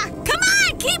 Ha-ha! Come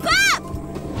on, keep up!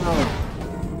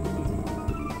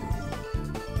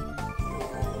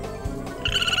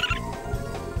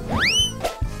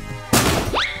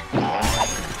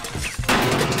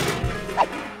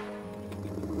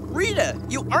 Rita,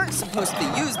 you aren't supposed to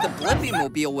use the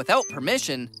BlippiMobile without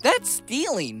permission. That's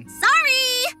stealing.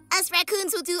 Sorry! Us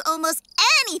raccoons will do almost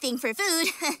anything for food.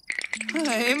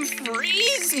 I'm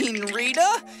freezing,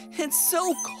 Rita. It's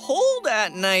so cold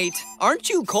at night. Aren't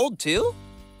you cold too?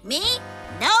 Me?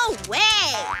 No way!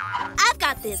 I've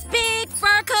got this big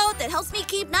fur coat that helps me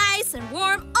keep nice and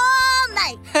warm all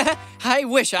night. I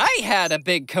wish I had a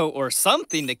big coat or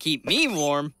something to keep me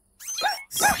warm.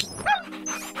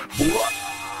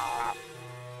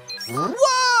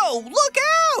 Whoa! Look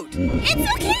out! It's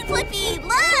okay, Blippi!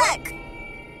 Look!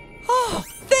 Oh,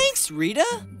 thanks,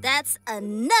 Rita. That's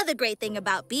another great thing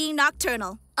about being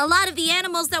nocturnal. A lot of the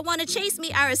animals that want to chase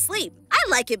me are asleep. I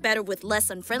like it better with less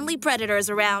unfriendly predators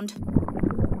around.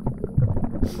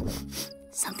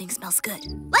 Something smells good.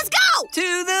 Let's go!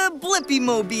 To the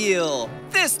BlippiMobile.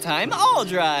 This time I'll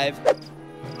drive.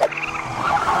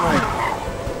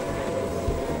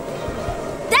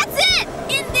 That's it!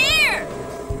 In there!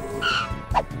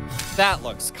 That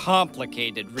looks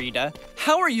complicated, Rita.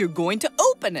 How are you going to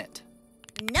open it?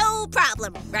 No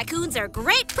problem. Raccoons are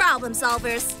great problem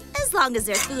solvers, as long as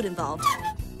there's food involved.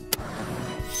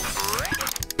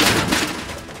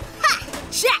 Ha!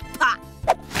 Jackpot!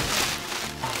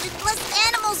 With less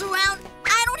animals around,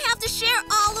 I don't have to share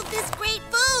all of this great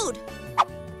food.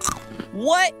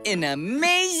 What an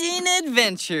amazing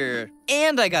adventure!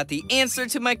 And I got the answer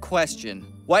to my question.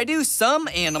 Why do some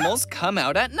animals come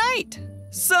out at night?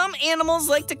 Some animals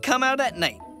like to come out at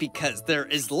night because there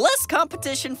is less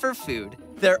competition for food.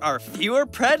 There are fewer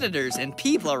predators and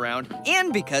people around,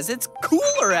 and because it's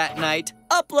cooler at night.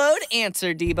 Upload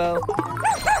answer, Debo.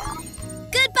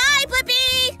 Goodbye,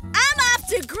 Blippi! I'm off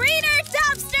to greener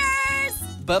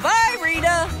dumpsters! Bye-bye,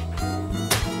 Rita!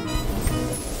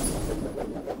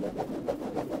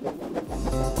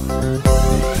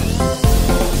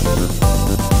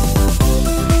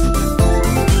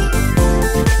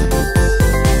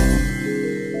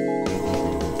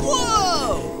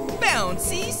 Whoa!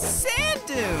 Bouncy sand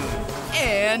dune!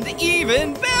 And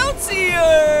even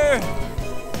bouncier!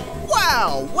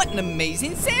 Wow, what an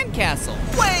amazing sandcastle!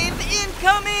 Wave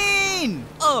incoming!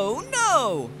 Oh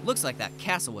no! Looks like that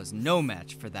castle was no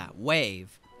match for that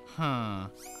wave. Huh,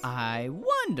 I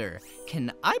wonder,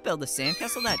 can I build a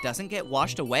sandcastle that doesn't get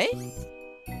washed away?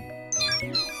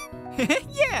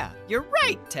 Yeah, you're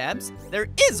right, Tabs. There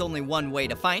is only one way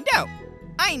to find out.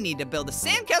 I need to build a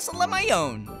sandcastle of my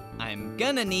own. I'm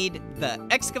gonna need the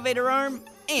excavator arm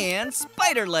and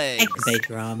spider legs.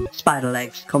 Excavator arm, spider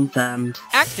legs confirmed.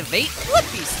 Activate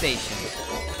Blippi Station.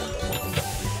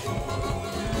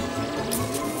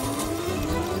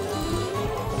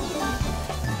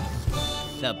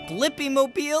 The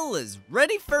BlippiMobile is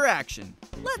ready for action.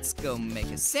 Let's go make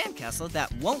a sandcastle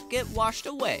that won't get washed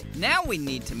away. Now we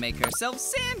need to make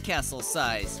ourselves sandcastle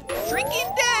size. Shrinking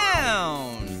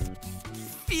down.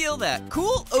 Feel that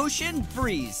cool ocean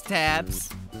breeze, Tabs.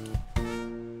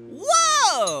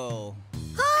 Whoa!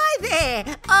 Hi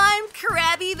there, I'm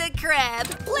Krabby the Crab.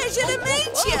 Pleasure to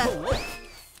meet you.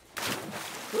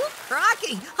 Ooh,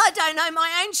 crikey, I don't know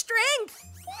my own strength.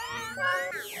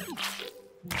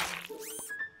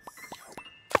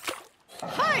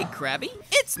 Hi, Krabby.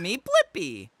 It's me,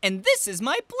 Blippi. And this is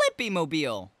my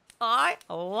BlippiMobile. I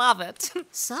love it.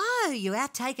 So, you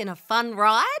out taking a fun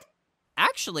ride?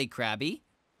 Actually, Krabby,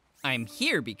 I'm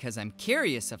here because I'm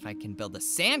curious if I can build a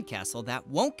sandcastle that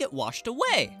won't get washed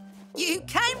away. You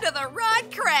came to the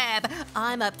right crab.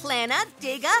 I'm a planner,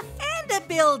 digger, and a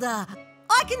builder.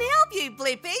 I can help you,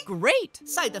 Blippi. Great.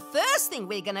 So the first thing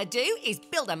we're gonna do is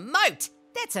build a moat.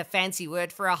 That's a fancy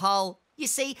word for a hole. You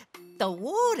see, the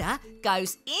water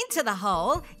goes into the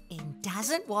hole and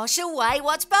doesn't wash away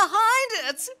what's behind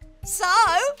it. So,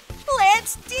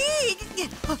 let's dig.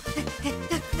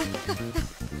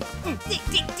 Dig,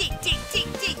 dig, dig, dig, dig,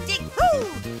 dig, dig. Woo!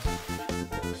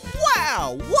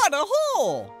 Wow, what a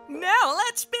hole! Now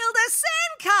let's build a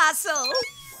sandcastle.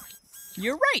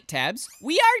 You're right, Tabs.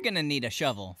 We are gonna need a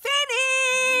shovel.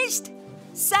 Finished!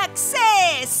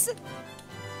 Success!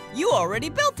 You already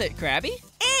built it, Krabby.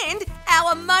 And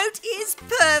our moat is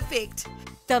perfect.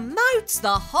 The moat's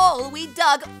the hole we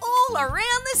dug all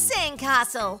around the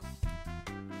sandcastle.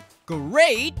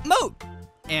 Great moat!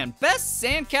 And best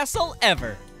sandcastle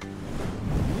ever.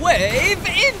 Wave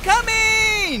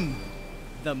incoming!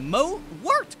 The moat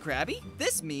worked, Krabby.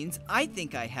 This means I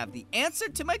think I have the answer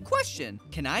to my question.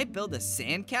 Can I build a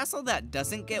sandcastle that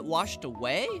doesn't get washed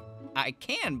away? I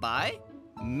can by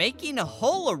making a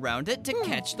hole around it to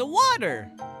catch the water.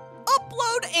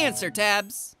 Upload answer,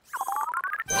 Tabs.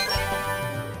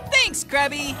 Thanks,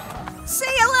 Krabby. See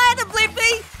you later,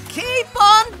 Blippi. Keep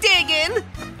on digging.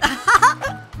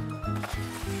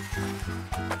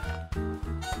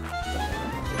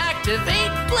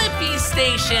 Activate Blippi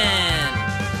Station.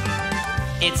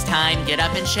 It's time, get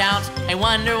up and shout. I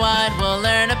wonder what we'll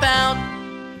learn about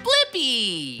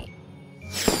Blippi.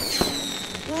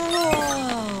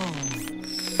 Whoa!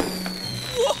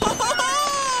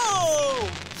 Whoa!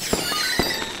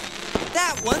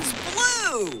 That one's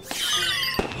blue.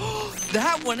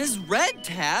 That one is red,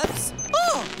 Tabs.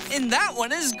 Oh, and that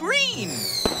one is green.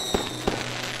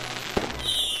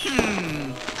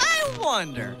 I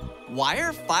wonder, why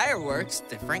are fireworks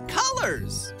different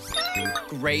colors?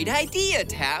 Great idea,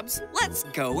 Tabs. Let's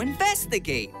go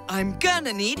investigate. I'm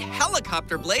gonna need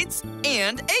helicopter blades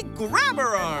and a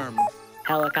grabber arm.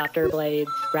 Helicopter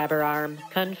blades, grabber arm,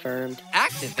 confirmed.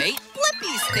 Activate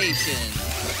Blippi Station.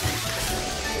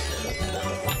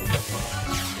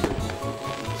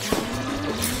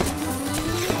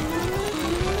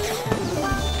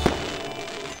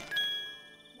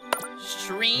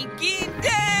 Shrinking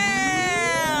down!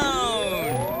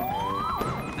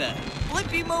 The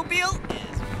BlippiMobile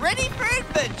is ready for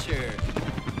adventure.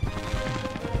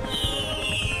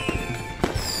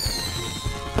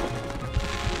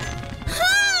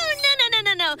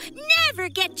 No. Never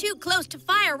get too close to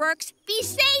fireworks. Be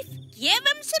safe. Give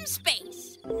them some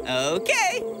space.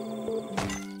 Okay.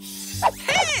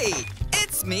 Hey,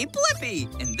 it's me, Blippi,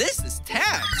 and this is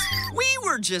Tabs. We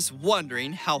were just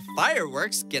wondering how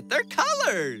fireworks get their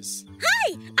colors.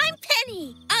 Hi, I'm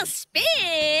Penny. I'll spin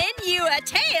you a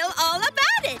tale all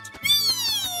about it.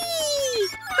 Whee!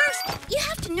 First, you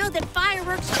have to know that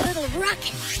fireworks are little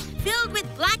rockets filled with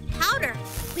black powder,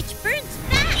 which burns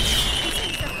fast and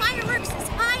sends the fireworks as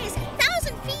high as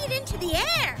 1,000 feet into the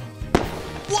air.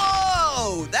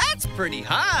 Whoa, that's pretty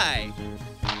high.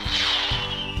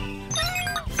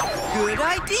 Good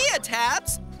idea,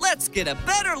 Tabs. Let's get a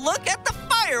better look at the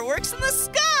fireworks in the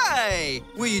sky.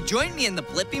 Will you join me in the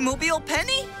BlippiMobile,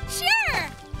 Penny? Sure.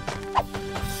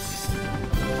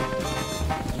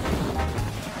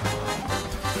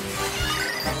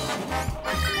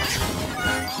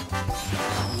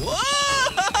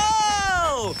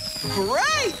 Whoa!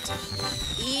 Great!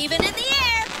 Even in the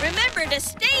air, remember to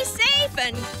stay safe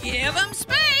and give them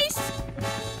space.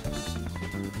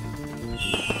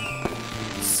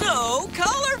 So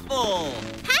colorful!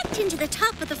 Packed into the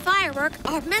top of the firework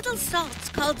are metal salts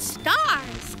called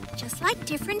stars. Just like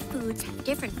different foods have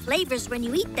different flavors when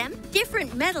you eat them,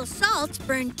 different metal salts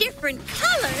burn different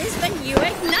colors when you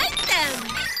ignite them.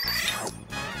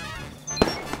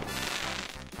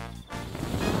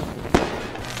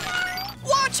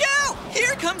 Watch out!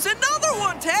 Here comes another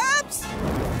one, Tabs!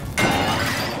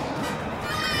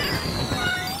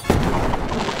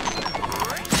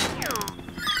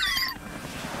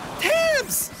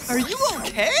 Tabs!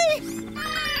 Okay.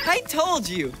 I told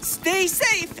you, stay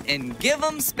safe and give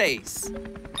them space.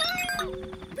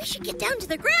 We should get down to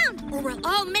the ground, or we'll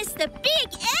all miss the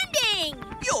big ending.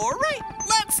 You're right.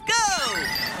 Let's go.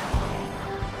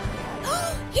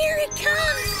 Here it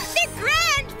comes, the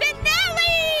grand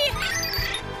finale!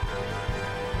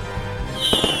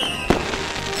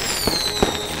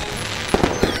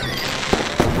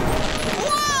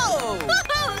 Whoa!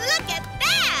 Look at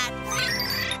that!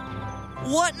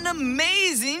 What an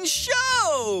amazing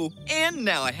show! And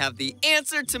now I have the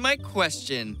answer to my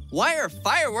question. Why are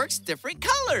fireworks different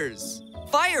colors?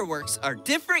 Fireworks are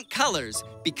different colors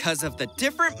because of the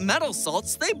different metal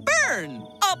salts they burn.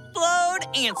 Upload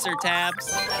answer tabs.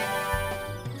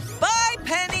 Bye,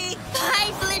 Penny.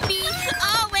 Bye, Blippi.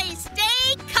 Always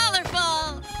stay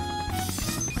colorful.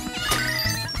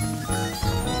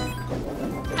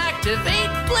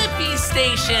 Activate Blippi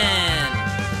Station.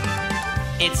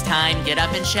 It's time, get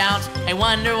up and shout. I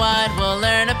wonder what we'll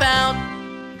learn about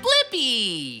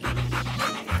Blippi.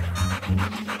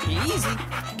 Easy.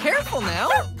 Careful now.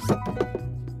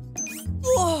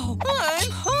 Whoa, I'm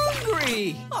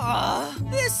hungry.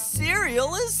 This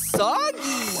cereal is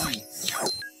soggy.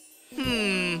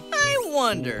 I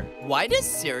wonder, why does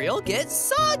cereal get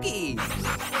soggy?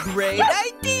 Great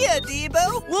idea,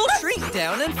 Debo. We'll shrink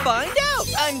down and find out.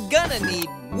 I'm gonna need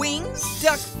wings,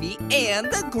 duck feet, and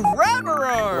the grabber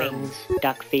arm. Wings,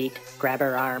 duck feet,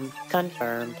 grabber arm,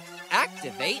 confirmed.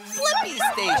 Activate Blippi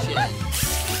Station.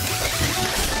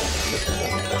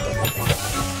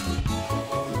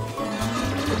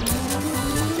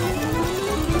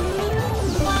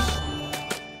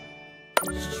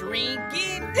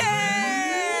 Shrinking down!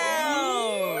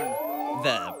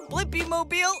 The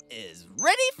BlippiMobile is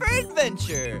ready for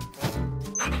adventure.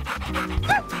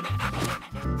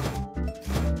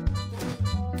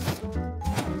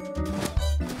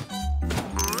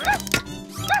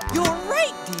 You're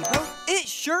right, Debo. It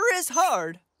sure is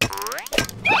hard.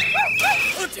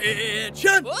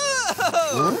 Attention!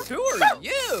 Whoa! Who are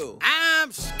you?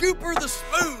 I'm Scooper the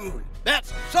Spoon.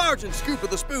 That's Sergeant Scooper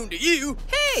the Spoon to you.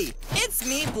 Hey, it's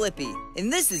me, Blippi,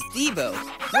 and this is Debo.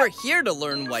 We're here to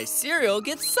learn why cereal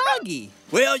gets soggy.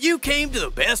 Well, you came to the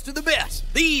best of the best.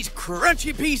 These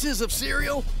crunchy pieces of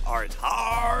cereal are as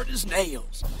hard as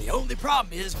nails. The only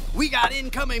problem is we got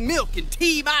incoming milk in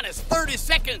T-minus 30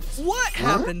 seconds. What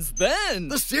happens then?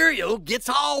 The cereal gets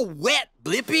all wet,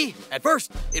 Blippi. At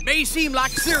first, it may seem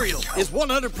like cereal is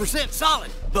 100%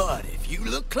 solid, but if you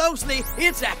look closely,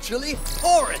 it's actually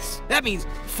porous. That means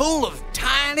full of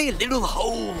tiny little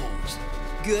holes.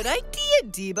 Good idea,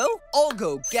 Debo. I'll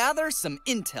go gather some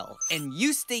intel, and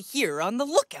you stay here on the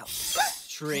lookout.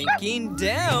 Shrinking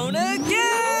down again!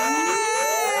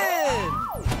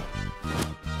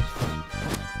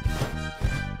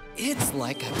 It's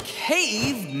like a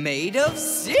cave made of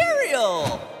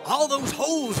cereal. All those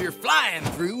holes you're flying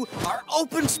through are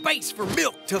open space for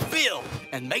milk to fill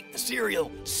and make the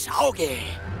cereal soggy.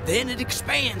 Then it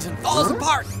expands and falls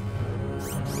apart.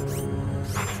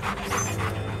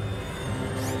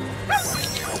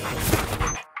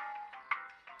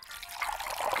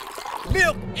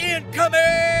 Milk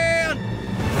incoming!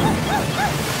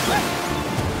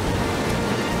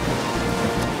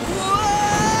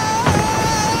 Whoa!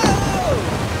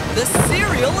 The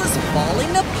cereal is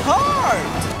falling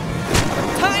apart!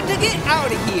 Time to get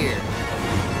out of here!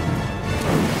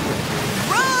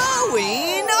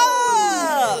 Growing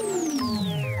up!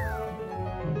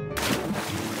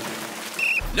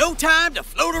 No time to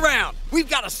float around. We've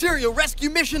got a cereal rescue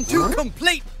mission to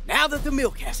complete. Now that the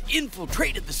milk has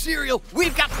infiltrated the cereal,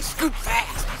 we've got to scoop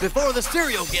fast before the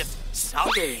cereal gets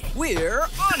soggy. We're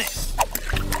on it.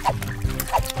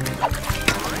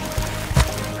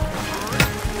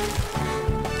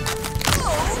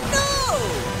 Oh, no!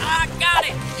 I got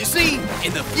it. You see,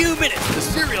 in the few minutes the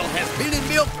cereal has been in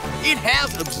milk, it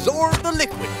has absorbed the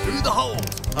liquid through the holes.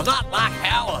 A lot like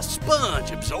how a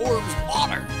sponge absorbs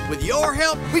water. With your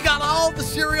help, we got all the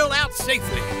cereal out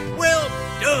safely. Well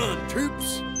done,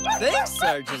 troops. Thanks,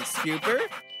 Sergeant Scooper.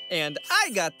 And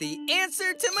I got the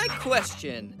answer to my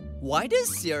question. Why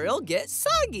does cereal get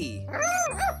soggy?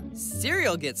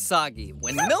 Cereal gets soggy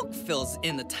when milk fills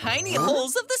in the tiny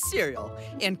holes of the cereal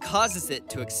and causes it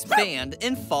to expand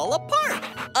and fall apart.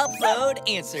 Upload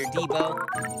answer, Debo.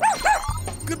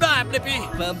 Goodbye, Blippi.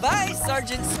 Bye-bye,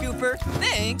 Sergeant Scooper.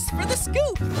 Thanks for the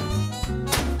scoop.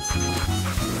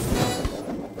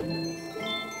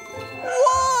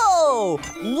 Whoa!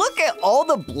 Look at all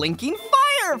the blinking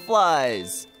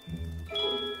fireflies.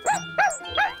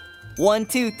 1,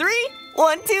 2, 3.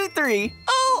 1, 2, 3.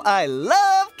 Oh, I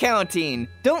love counting.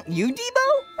 Don't you,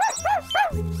 Debo?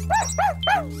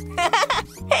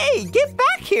 Hey, get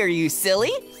back here, you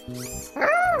silly!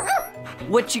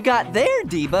 What you got there,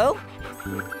 Debo?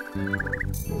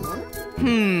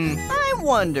 I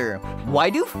wonder, why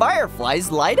do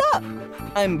fireflies light up?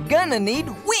 I'm gonna need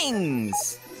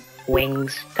wings.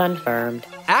 Wings confirmed.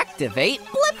 Activate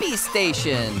Blippi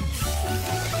Station.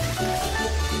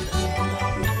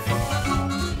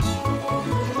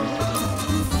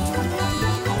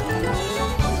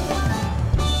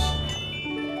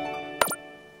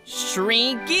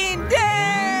 Shrinking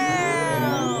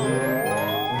down!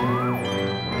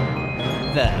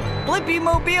 The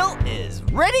BlippiMobile is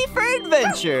ready for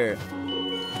adventure!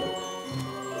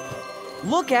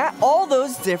 Look at all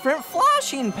those different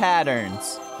flashing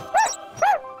patterns!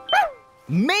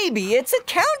 Maybe it's a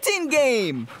counting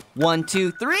game! 1,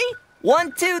 2, 3,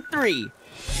 1, 2, 3.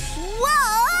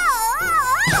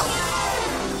 Whoa!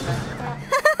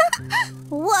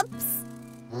 Whoops.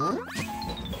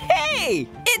 Hey,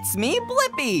 it's me,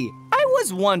 Blippi. I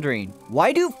was wondering,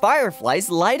 why do fireflies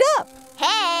light up?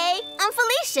 Hey, I'm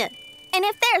Felicia. And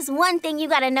if there's one thing you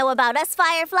gotta know about us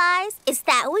fireflies, it's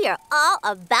that we are all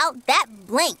about that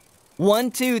blink.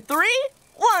 1, 2, 3,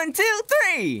 1, 2,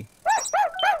 3.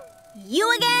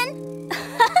 You again?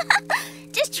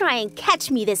 Just try and catch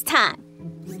me this time.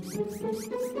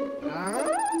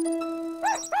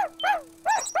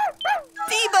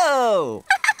 Debo!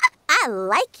 I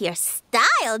like your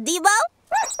style, Debo.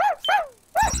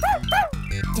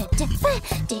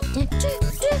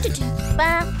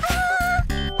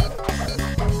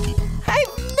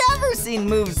 I've never seen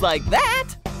moves like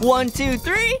that. 1, 2,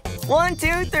 3, 1,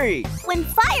 2, 3. When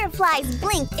fireflies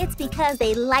blink, it's because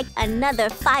they like another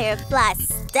firefly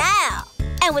style.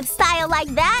 And with style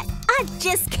like that, I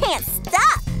just can't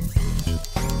stop.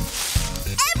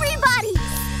 Everybody,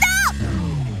 stop!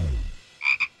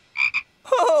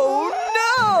 Oh,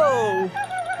 no!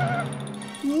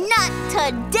 Not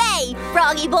today,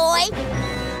 Froggy boy.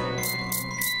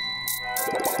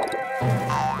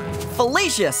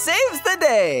 Felicia saves the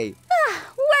day.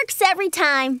 Works every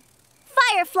time.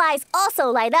 Fireflies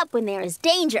also light up when there is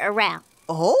danger around.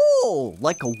 Oh,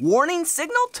 like a warning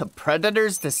signal to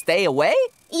predators to stay away?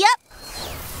 Yep.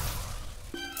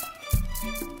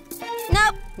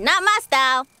 Nope, not my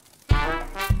style. Not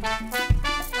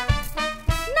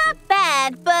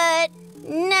bad, but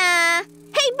nah.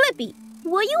 Hey, Blippi,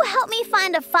 will you help me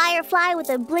find a firefly with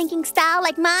a blinking style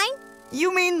like mine?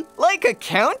 You mean like a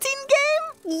counting game?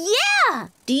 Yeah!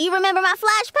 Do you remember my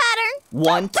flash pattern?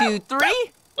 1, 2,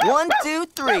 3, 1, 2,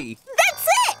 3. That's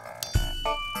it!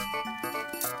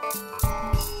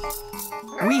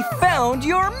 We found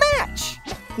your match!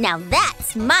 Now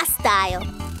that's my style.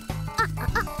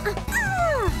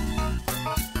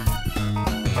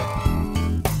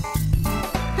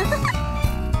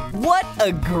 What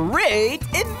a great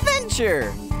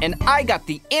adventure! And I got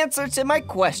the answer to my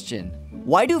question.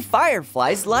 Why do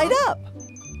fireflies light up?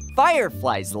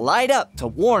 Fireflies light up to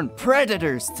warn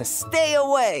predators to stay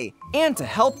away and to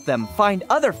help them find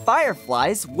other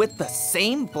fireflies with the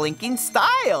same blinking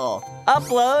style.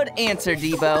 Upload answer,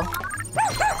 Debo.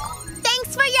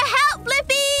 Thanks for your help,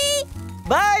 Blippi!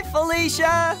 Bye,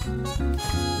 Felicia!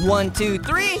 1, 2,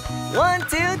 3, 1, 2,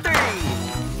 3.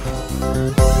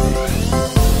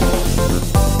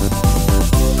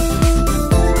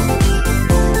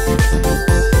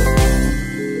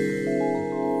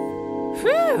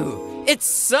 Phew, it's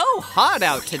so hot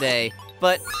out today,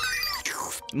 but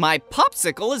my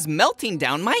popsicle is melting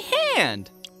down my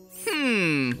hand.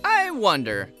 I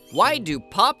wonder, why do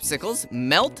popsicles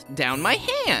melt down my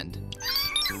hand?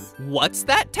 What's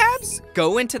that, Tabs?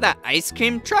 Go into that ice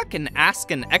cream truck and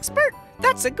ask an expert?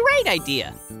 That's a great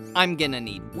idea. I'm gonna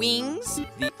need wings,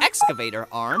 the excavator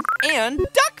arm, and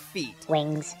duck feet.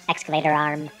 Wings, excavator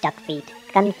arm, duck feet,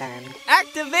 confirmed.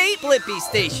 Activate Blippi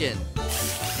Station.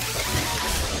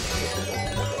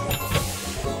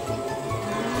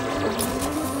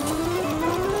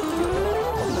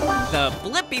 The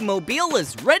BlippiMobile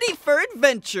is ready for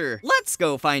adventure. Let's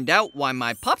go find out why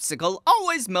my popsicle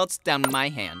always melts down my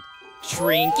hand.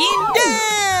 Shrinking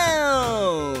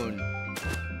down!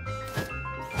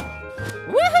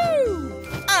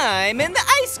 Woohoo! I'm in the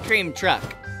ice cream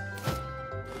truck.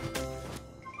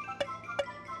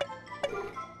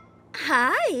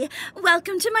 Hi,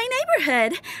 welcome to my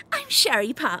neighborhood. I'm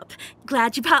Sherry Pop.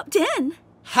 Glad you popped in.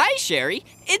 Hi, Sherry.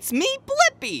 It's me,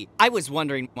 Blippi. I was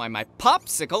wondering why my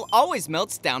popsicle always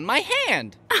melts down my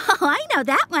hand. Oh, I know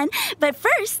that one. But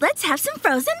first, let's have some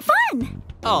frozen fun.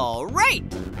 All right.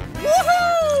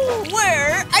 Woohoo!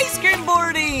 We're ice cream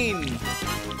boarding.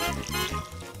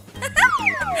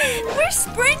 We're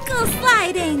sprinkle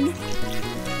sliding.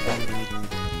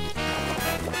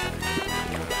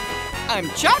 I'm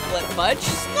chocolate fudge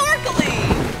snorkeling!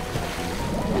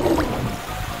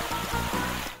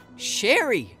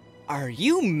 Sherry, are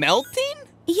you melting?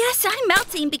 Yes, I'm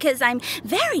melting because I'm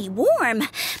very warm.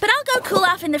 But I'll go cool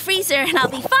off in the freezer and I'll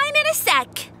be fine in a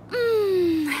sec.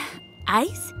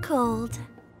 Ice cold.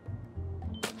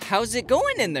 How's it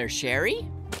going in there, Sherry?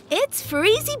 It's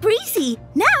freezy breezy.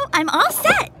 Now I'm all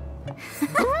set.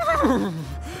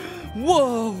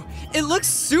 Whoa, it looks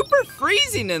super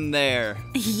freezing in there.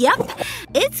 Yup,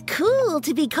 it's cool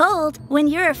to be cold when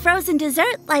you're a frozen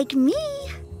dessert like me.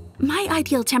 My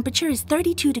ideal temperature is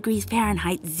 32 degrees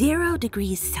Fahrenheit, 0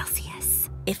 degrees Celsius.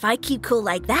 If I keep cool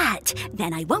like that,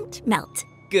 then I won't melt.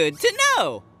 Good to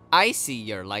know. I see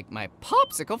you're like my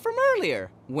popsicle from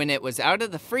earlier. When it was out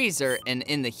of the freezer and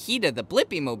in the heat of the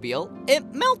BlippiMobile,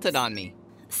 it melted on me.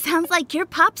 Sounds like your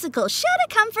popsicle should have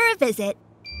come for a visit.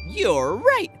 You're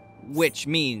right, which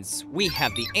means we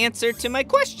have the answer to my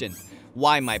question.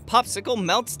 Why my popsicle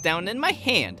melts down in my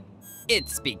hand.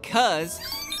 It's because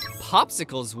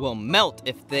popsicles will melt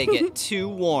if they get too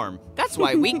warm. That's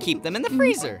why we keep them in the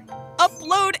freezer.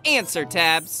 Upload answer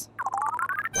tabs.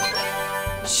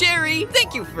 Sherry,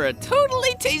 thank you for a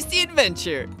totally tasty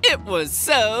adventure. It was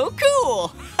so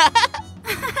cool.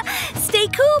 Stay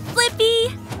cool,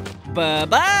 Blippi.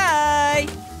 Bye-bye.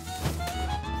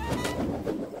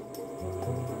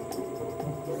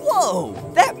 Whoa,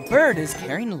 that bird is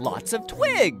carrying lots of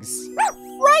twigs.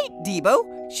 Right,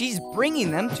 Debo. She's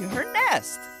bringing them to her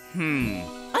nest.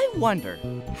 I wonder,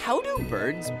 how do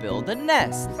birds build a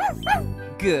nest?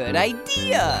 Good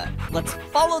idea! Let's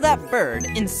follow that bird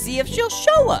and see if she'll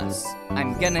show us.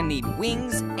 I'm gonna need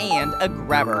wings and a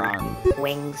grabber arm.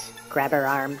 Wings, grabber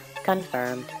arm,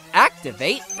 confirmed.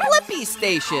 Activate Blippi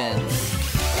Station!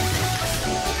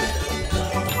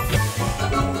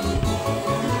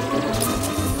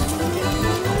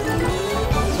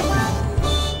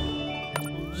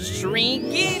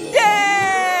 Shrinking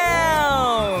down!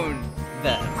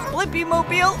 The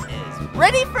BlippiMobile is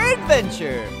ready for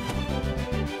adventure!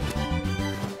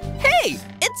 Hey,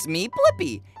 it's me,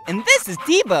 Blippi, and this is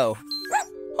Debo.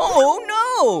 Oh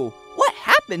no! What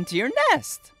happened to your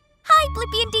nest? Hi,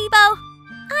 Blippi and Debo.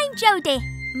 I'm Jody.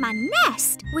 My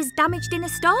nest was damaged in a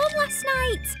storm last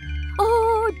night.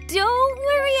 Oh, don't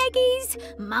worry, Eggies.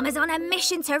 Mama's on a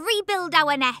mission to rebuild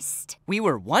our nest. We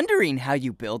were wondering how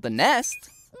you build a nest.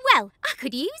 Well, I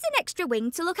could use an extra wing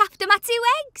to look after my 2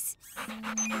 eggs.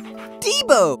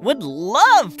 Debo would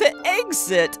love to egg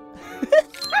sit.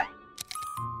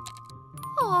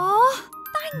 Aw,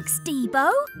 thanks,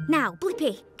 Debo. Now,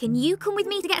 Blippi, can you come with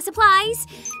me to get supplies?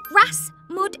 Grass,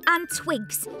 mud and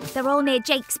twigs. They're all near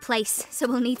Jake's place, so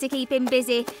we'll need to keep him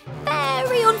busy.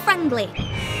 Very unfriendly.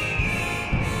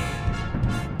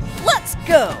 Let's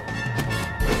go!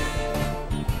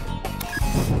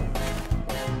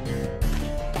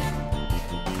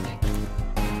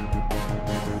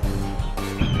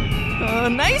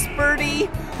 Nice birdie!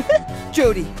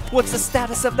 Jody, what's the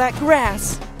status of that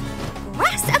grass?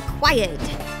 Grass acquired.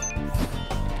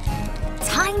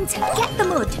 Time to get the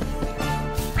mud.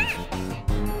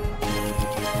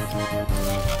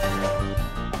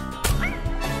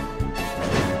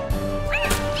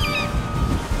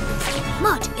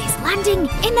 Mud is landing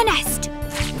in the nest.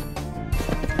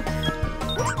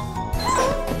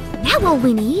 Now all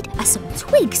we need are some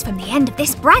twigs from the end of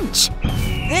this branch.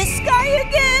 This guy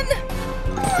again?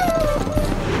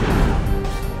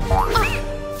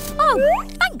 Oh,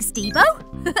 thanks, Debo.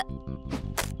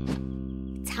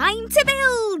 Time to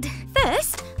build.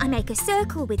 First, I make a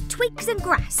circle with twigs and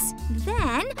grass.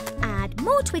 Then, add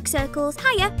more twig circles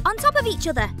higher on top of each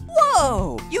other.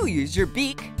 Whoa! You use your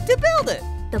beak to build it.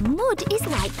 The mud is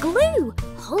like glue,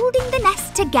 holding the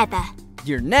nest together.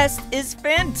 Your nest is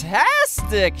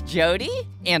fantastic, Jody.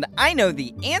 And I know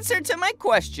the answer to my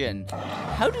question.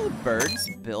 How do birds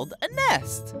build a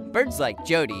nest? Birds like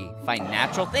Jody find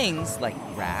natural things like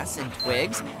grass and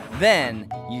twigs,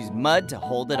 then use mud to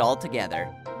hold it all together.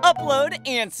 Upload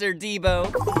answer,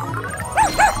 Debo.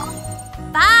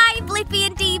 Bye, Blippi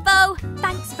and Debo.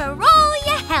 Thanks for all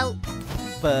your help.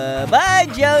 Bye-bye,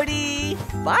 Jody.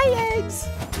 Bye, eggs.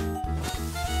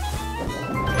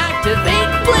 Activate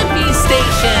Blippi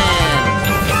Station!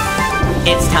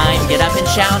 It's time, get up and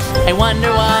shout. I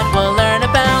wonder what we'll learn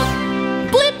about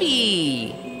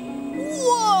Blippi!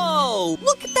 Whoa!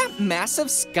 Look at that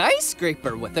massive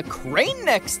skyscraper with a crane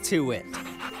next to it.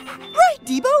 Right,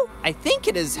 Debo. I think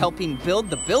it is helping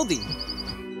build the building.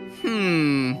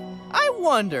 I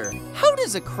wonder, how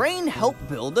does a crane help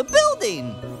build a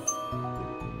building?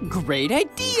 Great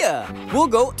idea! We'll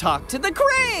go talk to the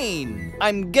crane!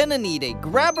 I'm gonna need a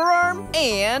grabber arm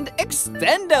and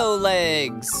extendo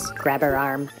legs! Grabber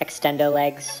arm, extendo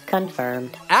legs,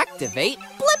 confirmed. Activate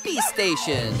Blippi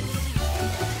Station!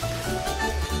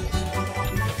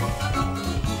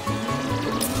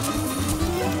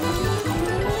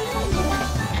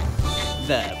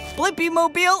 The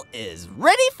BlippiMobile is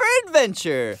ready for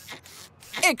adventure!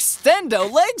 Extendo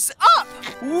legs up!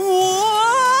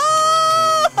 Whoa!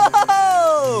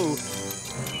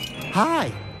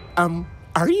 Hi.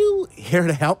 Are you here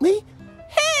to help me?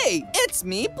 Hey, it's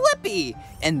me, Blippi.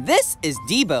 And this is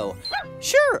Debo.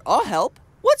 Sure, I'll help.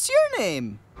 What's your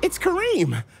name? It's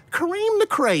Kareem. Kareem the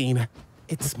Crane.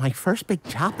 It's my first big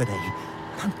job today.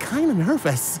 I'm kind of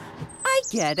nervous. I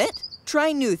get it.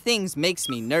 Trying new things makes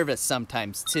me nervous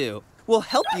sometimes, too. We'll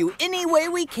help you any way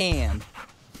we can.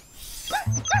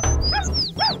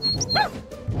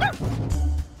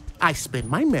 I spin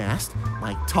my mast,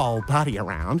 my tall body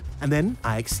around, and then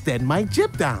I extend my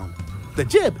jib down. The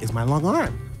jib is my long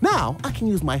arm. Now I can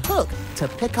use my hook to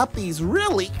pick up these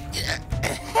really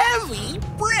heavy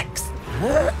bricks.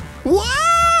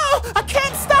 Whoa! I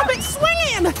can't stop it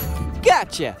swinging!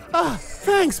 Gotcha.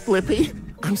 Thanks, Blippi.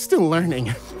 I'm still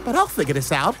learning, but I'll figure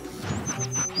this out.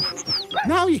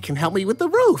 Now you can help me with the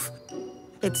roof.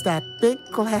 It's that big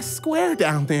glass square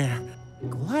down there.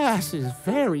 Glass is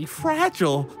very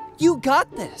fragile. You got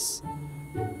this.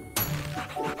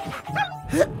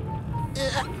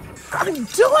 I'm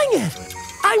doing it!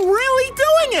 I'm really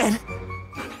doing it!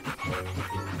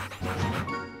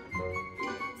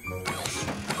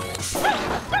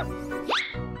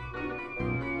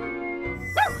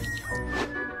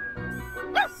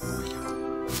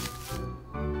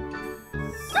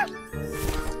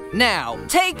 Now,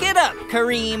 take it up,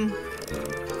 Kareem.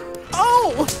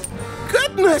 Oh,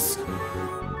 goodness!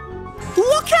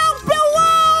 Look out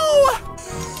below!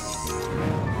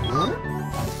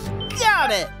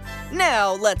 Got it!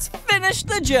 Now, let's finish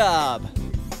the job.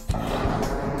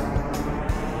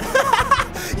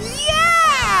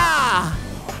 Yeah!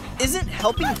 Isn't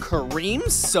helping Kareem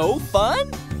so fun?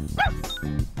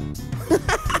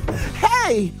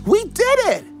 Hey, we did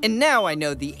it! And now I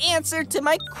know the answer to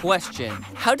my question.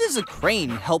 How does a crane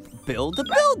help build a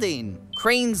building?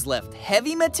 Cranes lift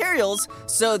heavy materials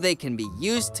so they can be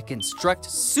used to construct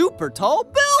super tall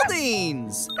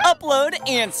buildings. Upload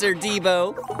answer,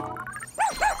 Debo.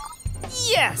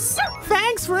 Yes!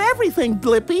 Thanks for everything,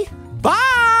 Blippi.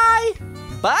 Bye!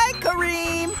 Bye,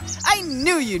 Kareem! I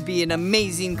knew you'd be an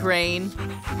amazing crane.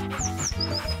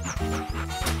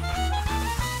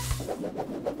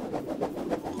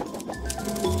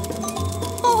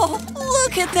 Oh,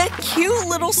 look at that cute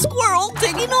little squirrel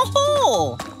digging a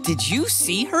hole. Did you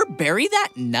see her bury that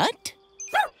nut?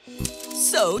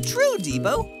 So true,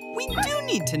 Debo. We do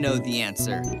need to know the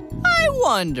answer. I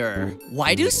wonder,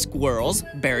 why do squirrels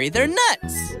bury their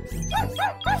nuts?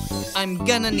 I'm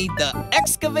gonna need the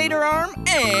excavator arm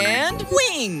and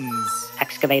wings.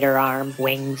 Excavator arm,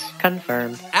 wings,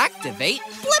 confirmed. Activate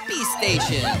Blippi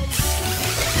Station.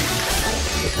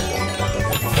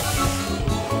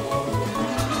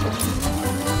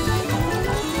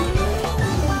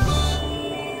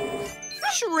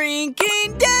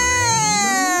 Shrinking down!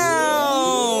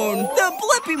 The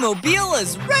BlippiMobile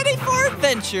is ready for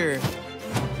adventure.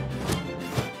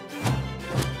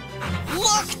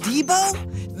 Look, Debo!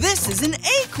 This is an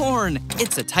acorn.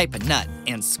 It's a type of nut,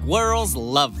 and squirrels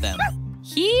love them.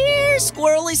 Here,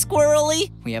 squirrely,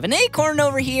 squirrely. We have an acorn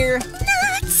over here.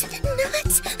 Nuts!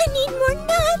 Nuts! I need more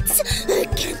nuts! I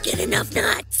can't get enough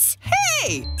nuts.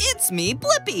 Hey, it's me,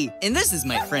 Blippi, and this is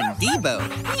my friend Debo.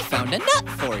 We found a nut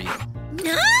for you.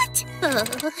 Nut? Oh,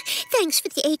 thanks for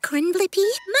the acorn, Blippi.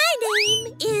 My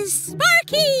name is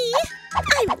Sparky.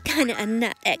 I'm kind of a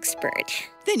nut expert.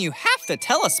 Then you have to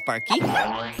tell us, Sparky.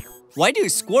 Why do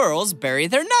squirrels bury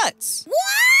their nuts?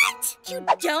 What? You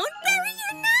don't bury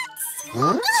your nuts?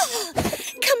 Huh?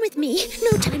 Come with me.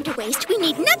 No time to waste. We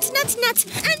need nuts, nuts, nuts,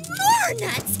 and more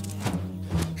nuts.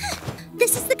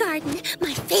 This is the garden,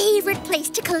 my favorite place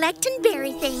to collect and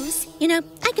bury things. You know,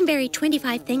 I can bury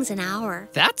 25 things an hour.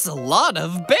 That's a lot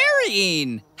of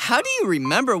burying. How do you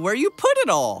remember where you put it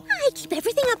all? I keep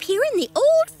everything up here in the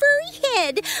old furry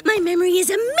head. My memory is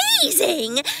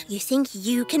amazing. You think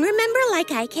you can remember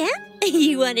like I can?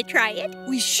 You want to try it?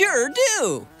 We sure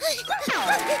do.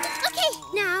 Okay,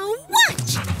 now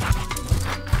watch.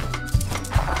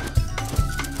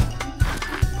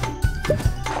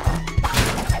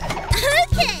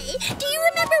 Okay, do you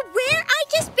remember where I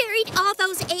just buried all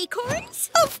those acorns?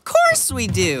 Of course we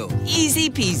do. Easy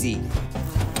peasy.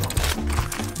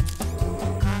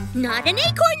 Not an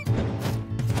acorn.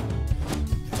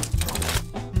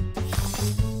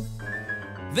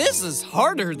 This is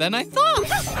harder than I thought.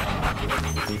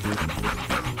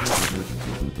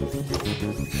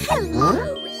 Hello,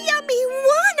 yummy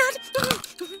walnut.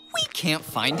 We can't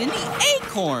find any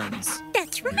acorns.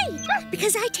 That's right,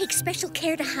 because I take special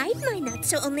care to hide my nuts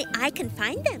so only I can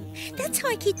find them. That's how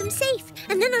I keep them safe.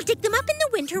 And then I'll dig them up in the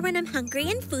winter when I'm hungry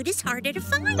and food is harder to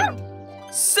find.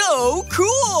 So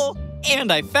cool!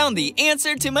 And I found the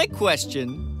answer to my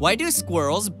question. Why do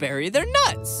squirrels bury their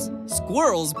nuts?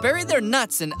 Squirrels bury their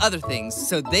nuts and other things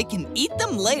so they can eat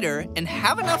them later and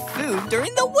have enough food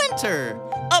during the winter.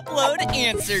 Upload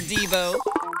answer, Devo.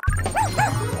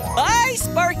 Bye,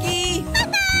 Sparky!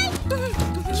 Bye-bye!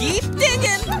 Keep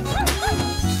digging!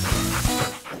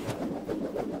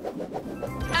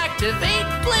 Activate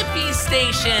Blippi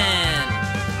Station!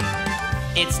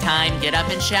 It's time, get up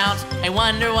and shout. I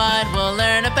wonder what we'll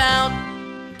learn about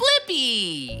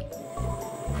Blippi!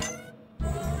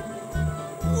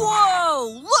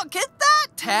 Whoa, look at that,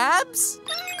 Tabs!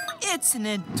 It's an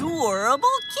adorable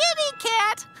kitty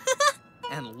cat!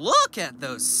 And look at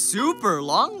those super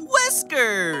long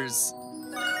whiskers!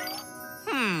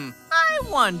 I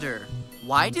wonder,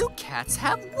 why do cats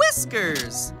have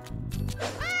whiskers?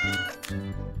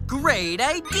 Great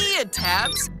idea,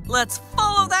 Tabs! Let's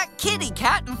follow that kitty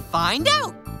cat and find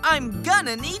out! I'm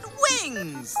gonna need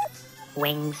wings!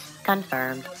 Wings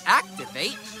confirmed.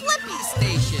 Activate Blippi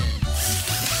Station!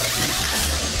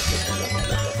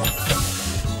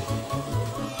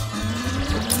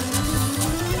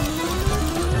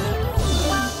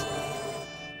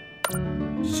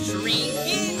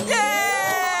 Shrinking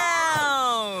down!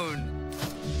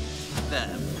 The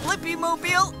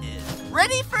BlippiMobile is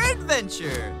ready for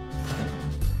adventure!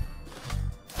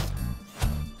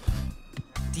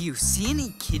 Do you see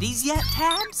any kitties yet,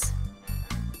 Tabs?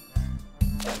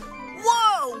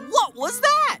 Whoa! What was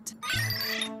that?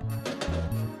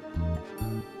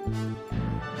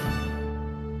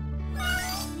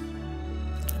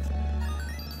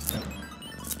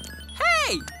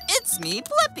 Hey! It's me,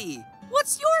 Blippi!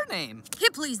 What's your name?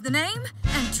 Kipley's the name,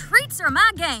 and treats are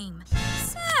my game.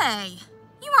 Say,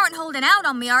 you aren't holding out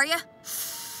on me, are you?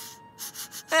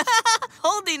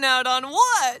 Holding out on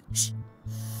what?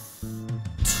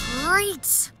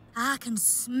 Treats. I can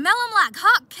smell them like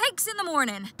hot cakes in the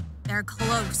morning. They're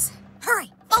close.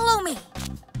 Hurry, follow me.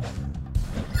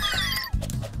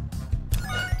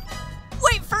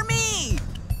 Wait for me!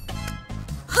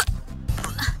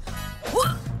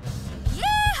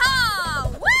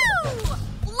 Yeehaw! Woo!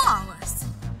 Flawless.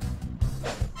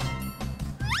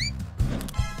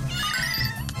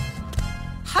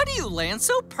 How do you land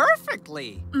so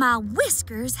perfectly? My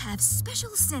whiskers have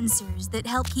special sensors that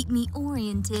help keep me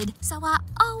oriented, so I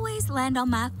always land on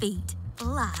my feet.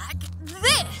 Like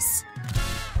this.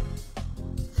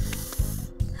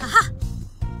 Haha.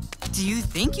 Do you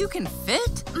think you can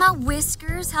fit? My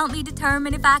whiskers help me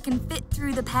determine if I can fit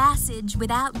through the passage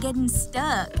without getting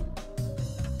stuck.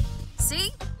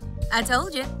 See? I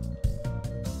told you.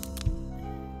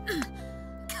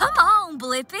 Come on,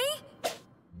 Blippi.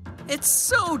 It's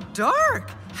so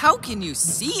dark. How can you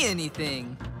see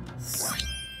anything?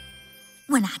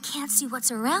 When I can't see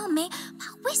what's around me, my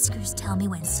whiskers tell me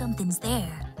when something's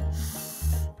there.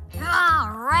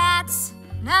 Ah, rats.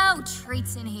 No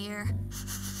treats in here.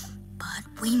 But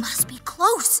we must be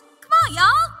close. Come on,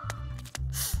 y'all.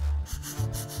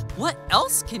 What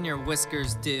else can your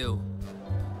whiskers do?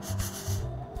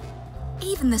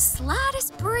 Even the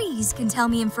slightest breeze can tell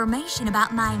me information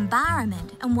about my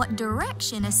environment and what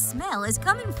direction a smell is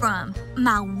coming from.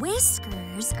 My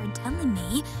whiskers are telling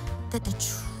me that the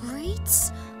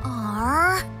treats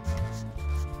are...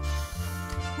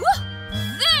 Woo!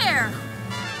 There!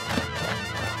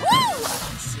 Woo!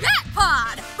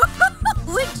 Jackpot!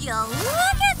 Would you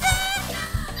look at that?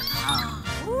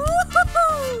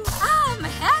 Woo-hoo-hoo! I'm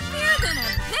happier than a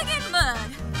pig in mud.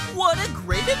 What a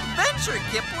great adventure,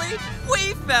 Kipley!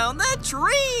 We found the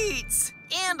treats!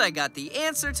 And I got the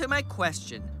answer to my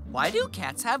question. Why do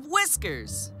cats have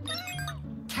whiskers?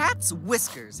 Cats'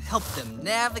 whiskers help them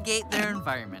navigate their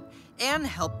environment and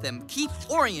help them keep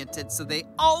oriented so they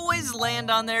always land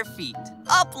on their feet.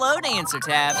 Upload answer,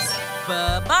 Tabs.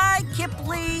 Bye-bye,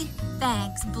 Kipley.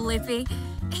 Thanks, Blippi.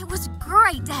 It was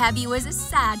great to have you as a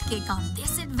sidekick on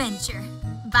this adventure.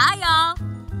 Bye, y'all.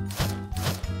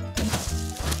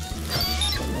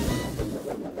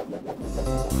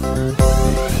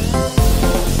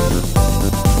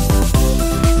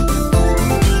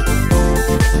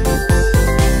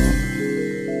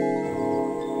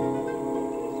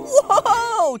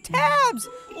 Whoa, Tabs!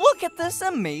 Look at this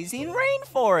amazing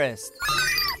rainforest.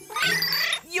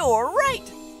 You're right.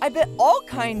 I bet all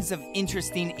kinds of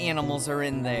interesting animals are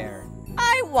in there.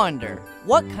 I wonder,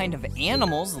 what kind of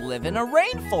animals live in a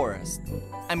rainforest?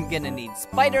 I'm gonna need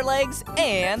spider legs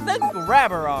and the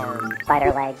grabber arm.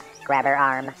 Spider legs, grabber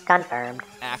arm, confirmed.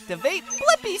 Activate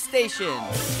Blippi Station.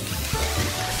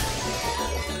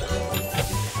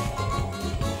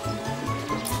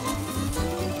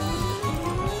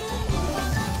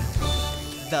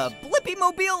 The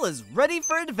BlippiMobile is ready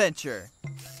for adventure.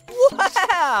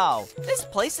 Wow! This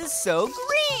place is so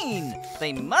green!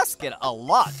 They must get a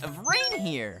lot of rain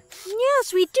here.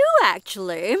 Yes, we do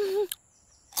actually.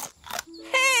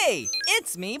 Hey!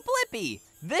 It's me, Blippi.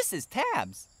 This is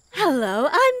Tabs. Hello,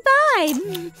 I'm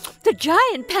Bi, the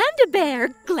giant panda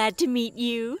bear. Glad to meet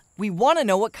you. We want to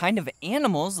know what kind of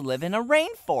animals live in a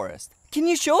rainforest. Can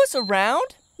you show us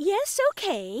around? Yes,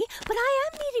 okay, but I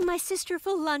am meeting my sister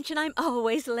for lunch and I'm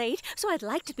always late, so I'd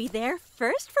like to be there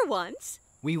first for once.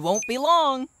 We won't be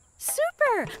long.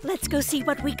 Super! Let's go see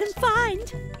what we can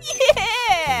find.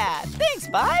 Yeah! Thanks,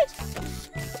 Bi.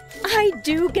 I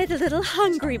do get a little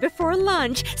hungry before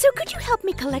lunch, so could you help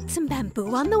me collect some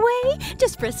bamboo on the way?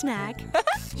 Just for a snack.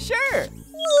 Sure.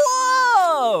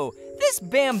 Whoa! This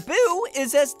bamboo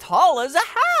is as tall as a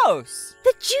house.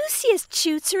 The juiciest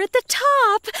shoots are at the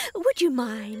top. Would you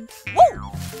mind?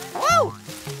 Whoa! Whoa!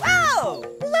 Whoa!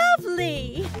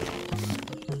 Lovely!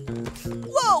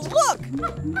 Whoa, look!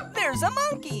 There's a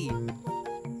monkey.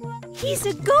 He's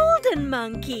a golden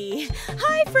monkey.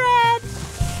 Hi, Fred.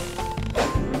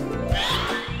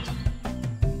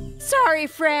 Sorry,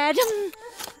 Fred.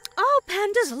 All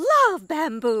pandas love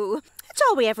bamboo. It's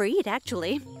all we ever eat,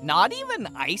 actually. Not even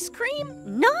ice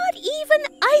cream? Not even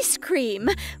ice cream.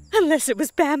 Unless it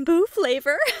was bamboo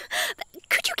flavor.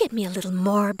 Could you get me a little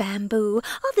more bamboo?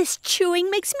 All this chewing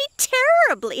makes me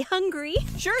terribly hungry.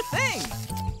 Sure thing.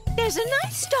 There's a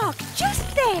nice stalk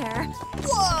just there.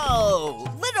 Whoa!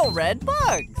 Little red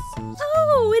bugs.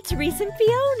 Oh, it's Reese and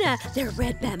Fiona. They're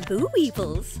red bamboo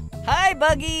weevils. Hi,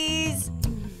 buggies.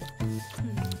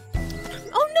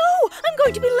 Oh no! I'm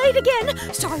going to be late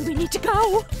again. Sorry, we need to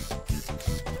go.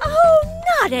 Oh,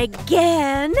 not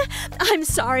again. I'm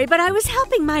sorry, but I was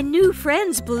helping my new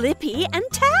friends Blippi and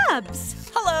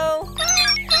Tabs. Hello.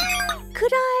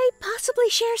 Could I possibly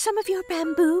share some of your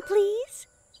bamboo, please?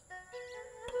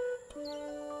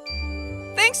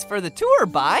 Thanks for the tour,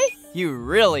 Bi. You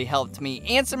really helped me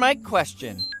answer my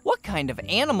question. What kind of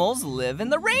animals live in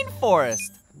the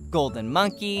rainforest? Golden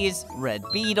monkeys, red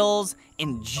beetles,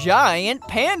 and giant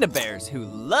panda bears who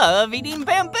love eating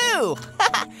bamboo.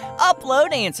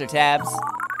 Upload answer, Tabs.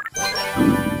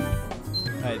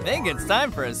 I think it's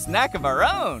time for a snack of our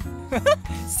own.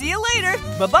 See you later.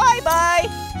 Bye-bye, Bi.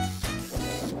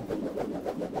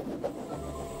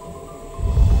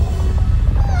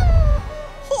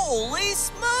 Holy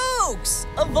smokes!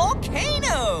 A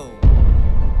volcano!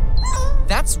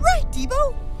 That's right,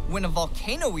 Debo. When a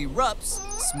volcano erupts,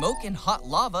 smoke and hot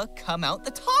lava come out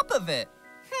the top of it.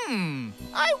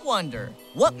 I wonder,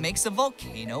 what makes a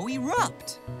volcano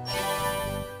erupt?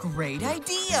 Great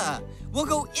idea! We'll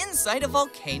go inside a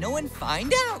volcano and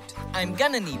find out. I'm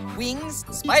gonna need wings,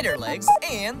 spider legs,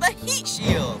 and the heat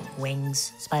shield.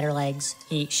 Wings, spider legs,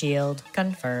 heat shield,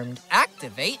 confirmed.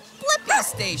 Activate Blippi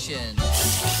Station.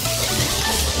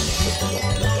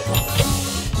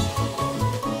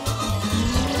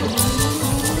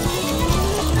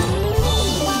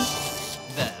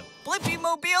 The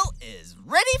BlippiMobile is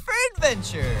ready for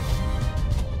adventure.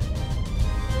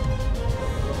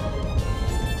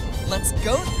 Let's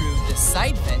go through the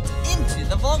side vent into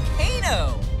the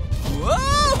volcano.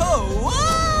 Whoa!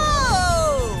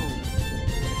 Whoa!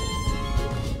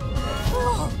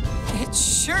 Oh, it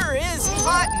sure is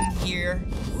hot in here.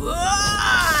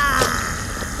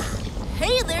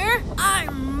 Hey there,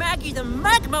 I'm Maggie the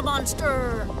Magma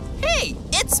Monster. Hey,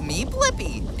 it's me,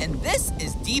 Blippi, and this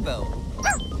is Debo.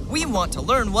 We want to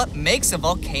learn what makes a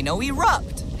volcano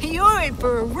erupt. You're in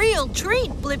for a real treat,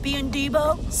 Blippi and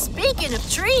Debo. Speaking of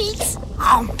treats...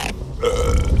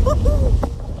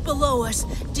 Below us,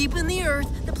 deep in the earth,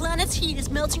 the planet's heat is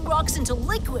melting rocks into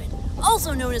liquid,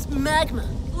 also known as magma,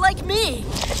 like me.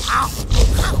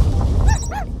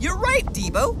 You're right,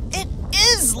 Debo. It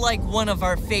is like one of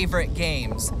our favorite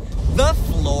games. The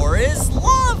floor is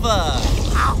lava.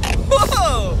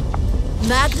 Whoa!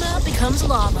 Magma becomes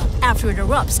lava after it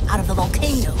erupts out of the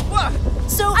volcano. What?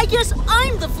 So I guess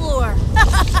I'm the floor.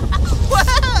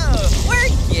 Whoa! We're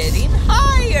getting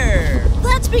higher.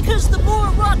 That's because the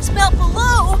more rocks melt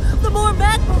below, the more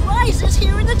magma rises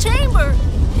here in the chamber.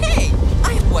 Hey,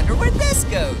 I wonder where this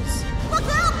goes. Look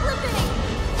out, Blippi!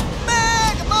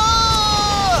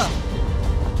 Magma!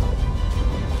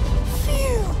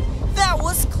 Phew, that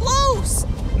was close.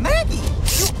 Maggie,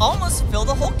 you almost fill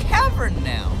the whole cavern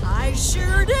now. I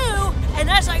sure do. And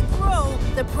as I grow,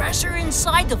 the pressure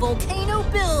inside the volcano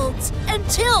builds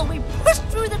until we push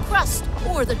through the crust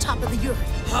or the top of the earth.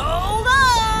 Hold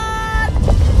on!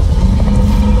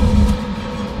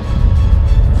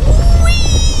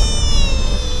 Whee!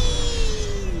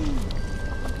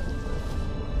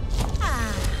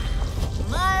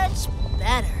 Much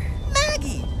better.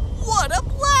 Maggie, what a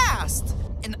blast!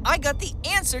 And I got the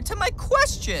answer to my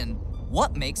question.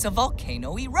 What makes a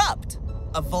volcano erupt?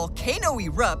 A volcano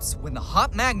erupts when the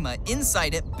hot magma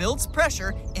inside it builds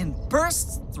pressure and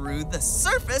bursts through the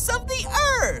surface of the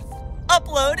Earth.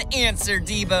 Upload answer,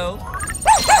 Debo.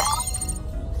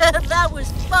 That was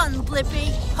fun,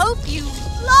 Blippi. Hope you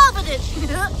loved it.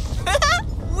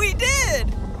 We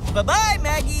did. Bye-bye,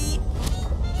 Maggie.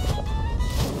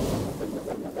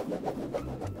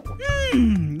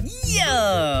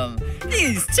 Yum!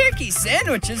 These turkey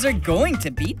sandwiches are going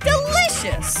to be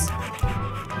delicious.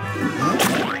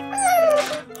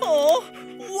 Oh,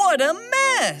 what a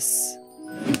mess!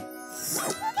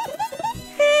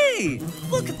 Hey,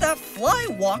 look at that fly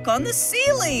walk on the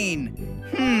ceiling.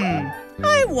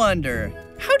 I wonder,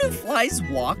 how do flies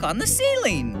walk on the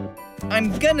ceiling?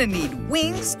 I'm gonna need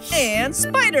wings and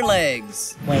spider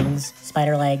legs. Wings,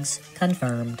 spider legs,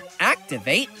 confirmed.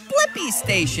 Activate Blippi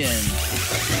Station.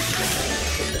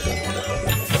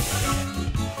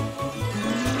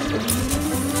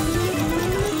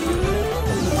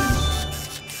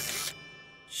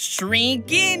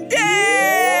 Shrinking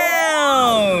down!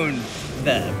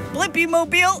 The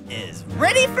BlippiMobile is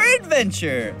ready for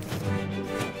adventure.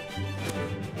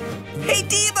 Hey,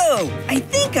 Devo! I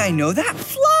think I know that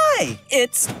fly.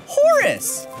 It's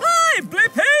Horace. Hi,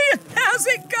 Blippi! How's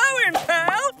it going,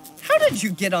 pal? How did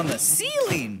you get on the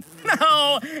ceiling?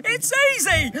 No, it's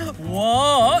easy.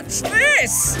 Watch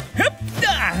this.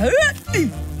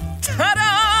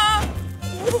 Ta-da!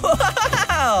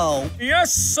 Wow!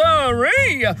 Yes,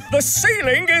 sirree! The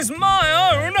ceiling is my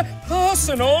own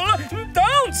personal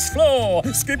dance floor.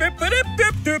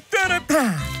 Skip-it-bit-it-bip-dip-dip-dip.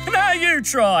 Now you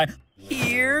try.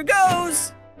 Here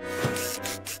goes.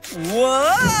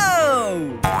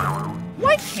 Whoa!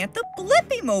 Why can't the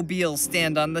BlippiMobile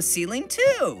stand on the ceiling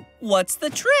too? What's the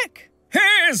trick?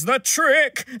 Here's the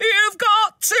trick. You've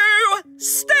got to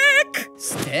stick.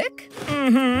 Stick?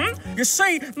 Mm-hmm. You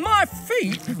see, my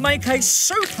feet make a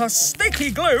super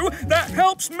sticky glue that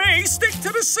helps me stick to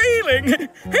the ceiling.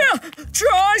 Here,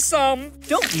 try some.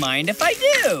 Don't mind if I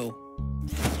do.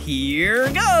 Here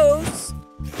goes.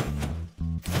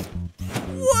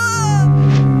 Whoa!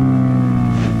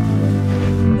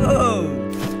 Oh,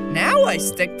 now I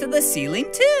stick to the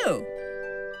ceiling too.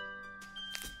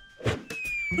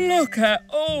 Look at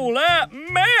all that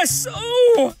mess!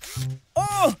 Oh!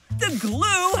 Oh, the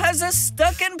glue has us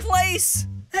stuck in place.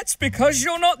 That's because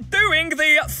you're not doing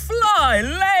the fly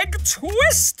leg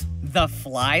twist. The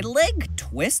fly leg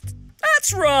twist?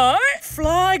 That's right.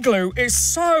 Fly glue is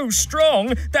so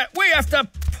strong that we have to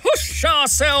push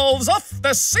ourselves off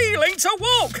the ceiling to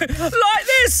walk. Like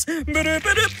this.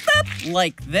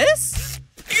 Like this?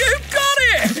 You got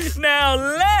it. Now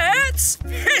let's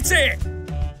hit it.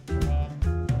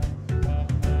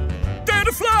 Do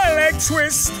the fly leg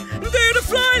twist. Do the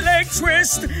fly leg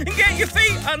twist. Get your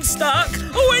feet unstuck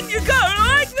when you go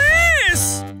like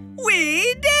this.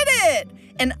 We did it!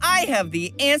 And I have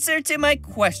the answer to my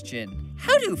question.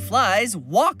 How do flies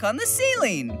walk on the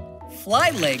ceiling?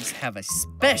 Fly legs have a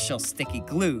special sticky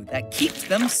glue that keeps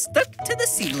them stuck to the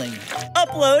ceiling.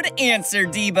 Upload answer,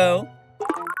 Debo.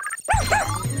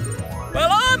 Well,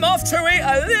 I'm off to eat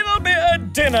a little bit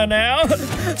of dinner now.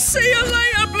 See you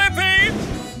later, Blippi.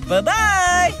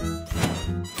 Bye-bye.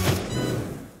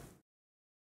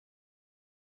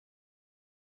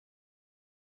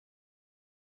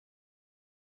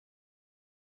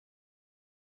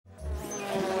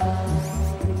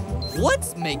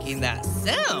 What's making that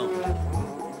sound?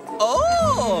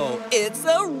 Oh, it's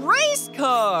a race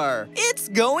car! It's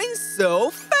going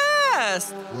so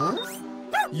fast! Huh?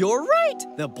 You're right,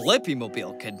 the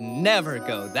BlippiMobile could never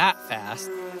go that fast.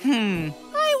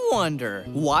 I wonder,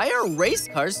 why are race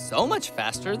cars so much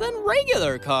faster than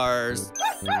regular cars?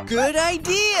 Good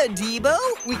idea, Debo!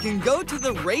 We can go to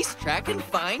the racetrack and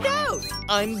find out.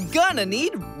 I'm gonna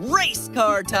need race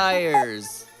car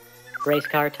tires. Race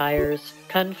car tires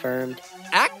confirmed.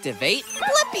 Activate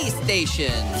Blippi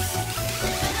Station.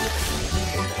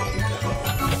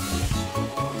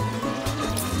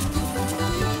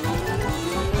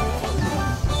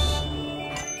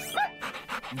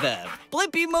 The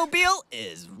BlippiMobile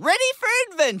is ready for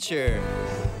adventure.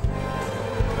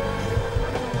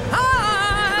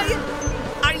 Hi!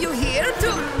 Are you here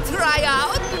to try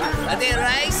out the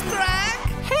race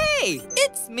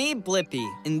It's me, Blippi,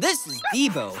 and this is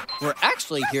Debo. We're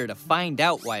actually here to find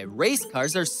out why race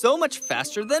cars are so much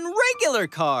faster than regular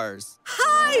cars.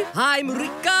 Hi, I'm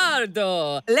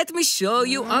Ricardo. Let me show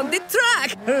you on the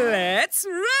track. Let's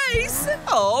race.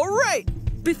 All right.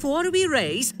 Before we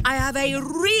race, I have a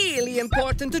really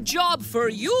important job for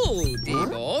you,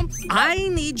 Debo. I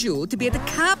need you to be the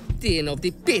captain of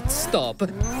the pit stop.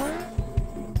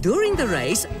 During the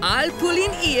race, I'll pull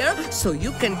in here so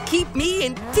you can keep me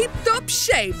in tip-top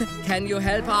shape. Can you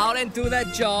help out and do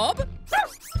that job?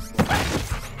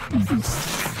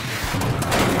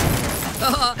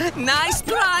 Oh, nice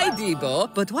try, Debo.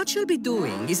 But what you'll be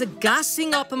doing is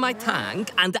gassing up my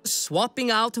tank and swapping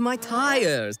out my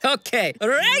tires. Okay,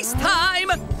 race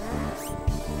time!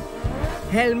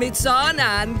 Helmets on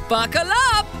and buckle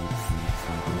up!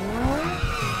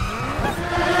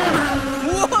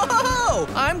 Whoa!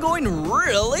 I'm going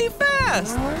really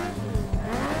fast!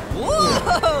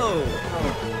 Whoa!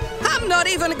 I'm not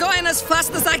even going as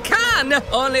fast as I can!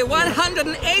 Only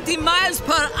 180 miles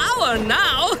per hour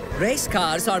now! Race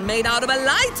cars are made out of a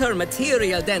lighter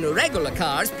material than regular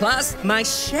cars, plus my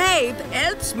shape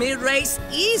helps me race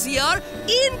easier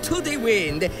into the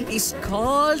wind. It's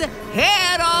called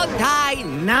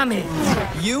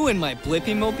aerodynamics. You and my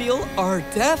BlippiMobile are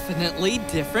definitely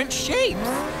different shapes.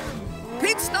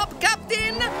 Pit stop,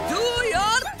 Captain! Do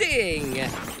your thing!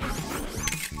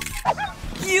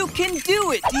 You can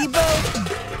do it, Debo!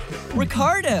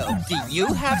 Ricardo, do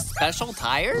you have special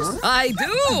tires? I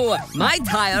do! My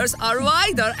tires are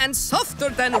wider and softer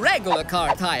than regular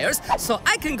car tires, so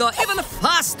I can go even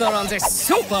faster on this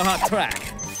super hot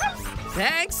track.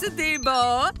 Thanks,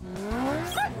 Debo.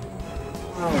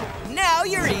 Now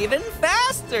you're even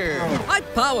faster! My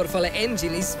powerful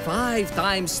engine is 5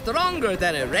 times stronger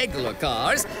than a regular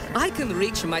car's. I can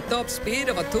reach my top speed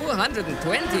of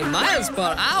 220 miles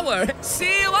per hour.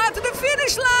 See you at the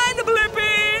finish line,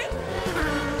 Blippi!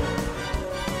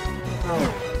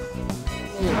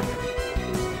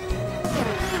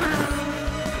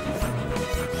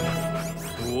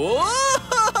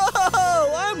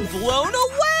 Whoa! I'm blown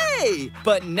away!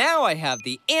 But now I have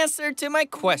the answer to my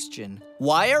question.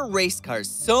 Why are race cars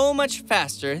so much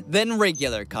faster than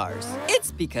regular cars?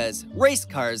 It's because race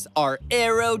cars are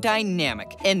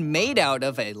aerodynamic and made out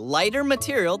of a lighter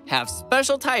material, have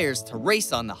special tires to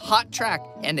race on the hot track,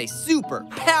 and a super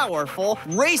powerful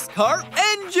race car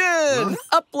engine!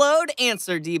 Upload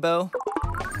answer, Debo.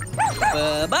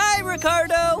 Bye-bye,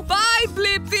 Ricardo. Bye,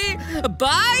 Blippi.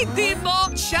 Bye,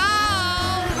 Debo.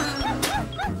 Ciao.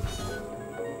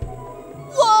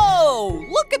 Whoa!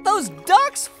 Look at those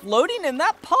ducks floating in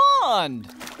that pond.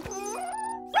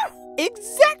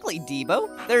 Exactly, Debo.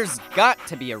 There's got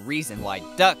to be a reason why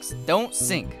ducks don't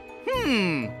sink.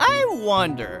 I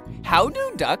wonder, how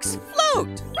do ducks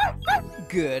float?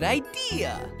 Good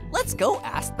idea. Let's go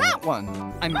ask that one.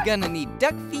 I'm gonna need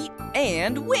duck feet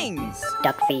and wings.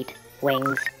 Duck feet,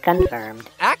 wings, confirmed.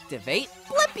 Activate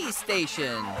Blippi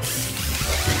Station.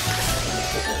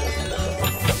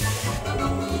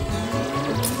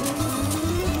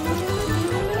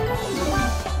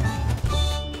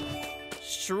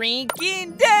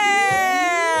 Shrinking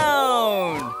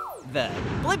down! The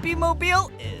BlippiMobile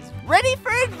is ready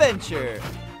for adventure.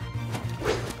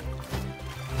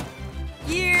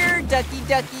 Here, ducky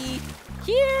ducky.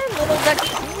 Here, little ducky.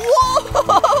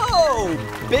 Whoa!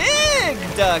 Big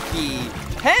ducky!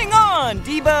 Hang on,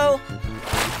 Debo.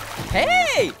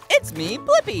 Hey, it's me,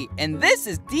 Blippi, and this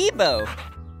is Debo.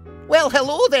 Well,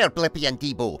 hello there, Blippi and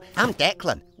Debo. I'm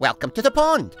Declan. Welcome to the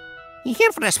pond. You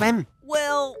here for a swim?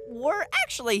 Well, we're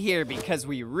actually here because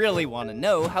we really want to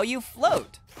know how you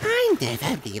float. I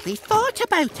never really thought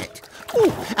about it.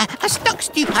 Oh, us ducks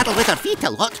do paddle with our feet a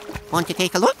lot. Want to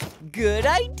take a look? Good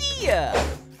idea.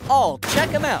 I'll check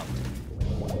them out.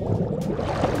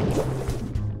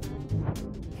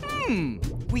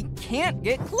 We can't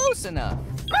get close enough.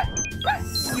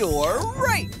 You're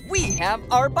right. We have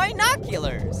our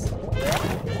binoculars.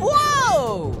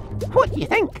 Whoa! What do you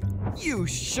think? You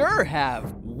sure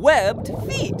have webbed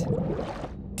feet.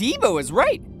 Debo is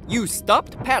right. You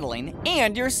stopped paddling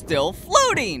and you're still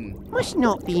floating. Must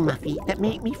not be my feet that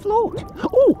make me float.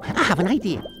 Oh, I have an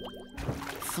idea.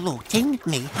 Floating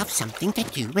may have something to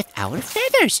do with our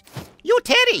feathers. Yo,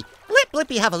 Terry, let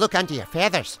Blippi have a look under your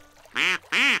feathers.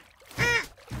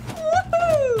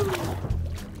 Woohoo!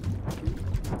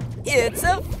 It's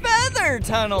a feather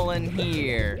tunnel in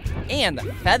here. And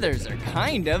the feathers are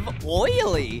kind of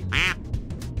oily.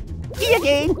 See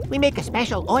again, we make a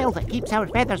special oil that keeps our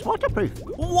feathers waterproof.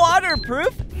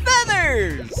 Waterproof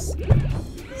feathers!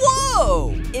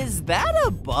 Whoa! Is that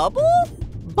a bubble?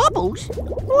 Bubbles?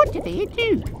 What do they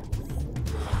do?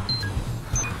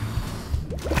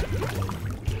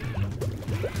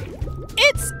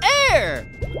 It's air!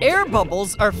 Air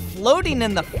bubbles are floating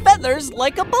in the feathers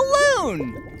like a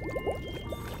balloon.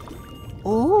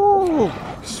 Oh,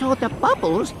 so the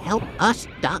bubbles help us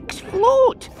ducks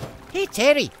float. Hey,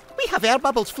 Terry, we have air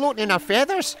bubbles floating in our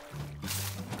feathers.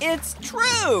 It's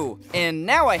true! And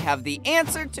now I have the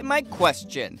answer to my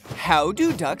question. How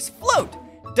do ducks float?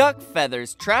 Duck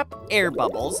feathers trap air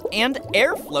bubbles and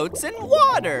air floats in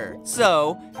water.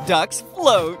 So, ducks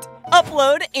float.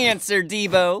 Upload answer,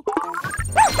 Devo.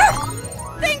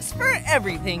 Thanks for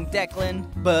everything,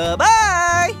 Declan.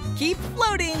 Bye-bye! Keep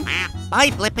floating.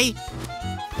 Bye, Blippi.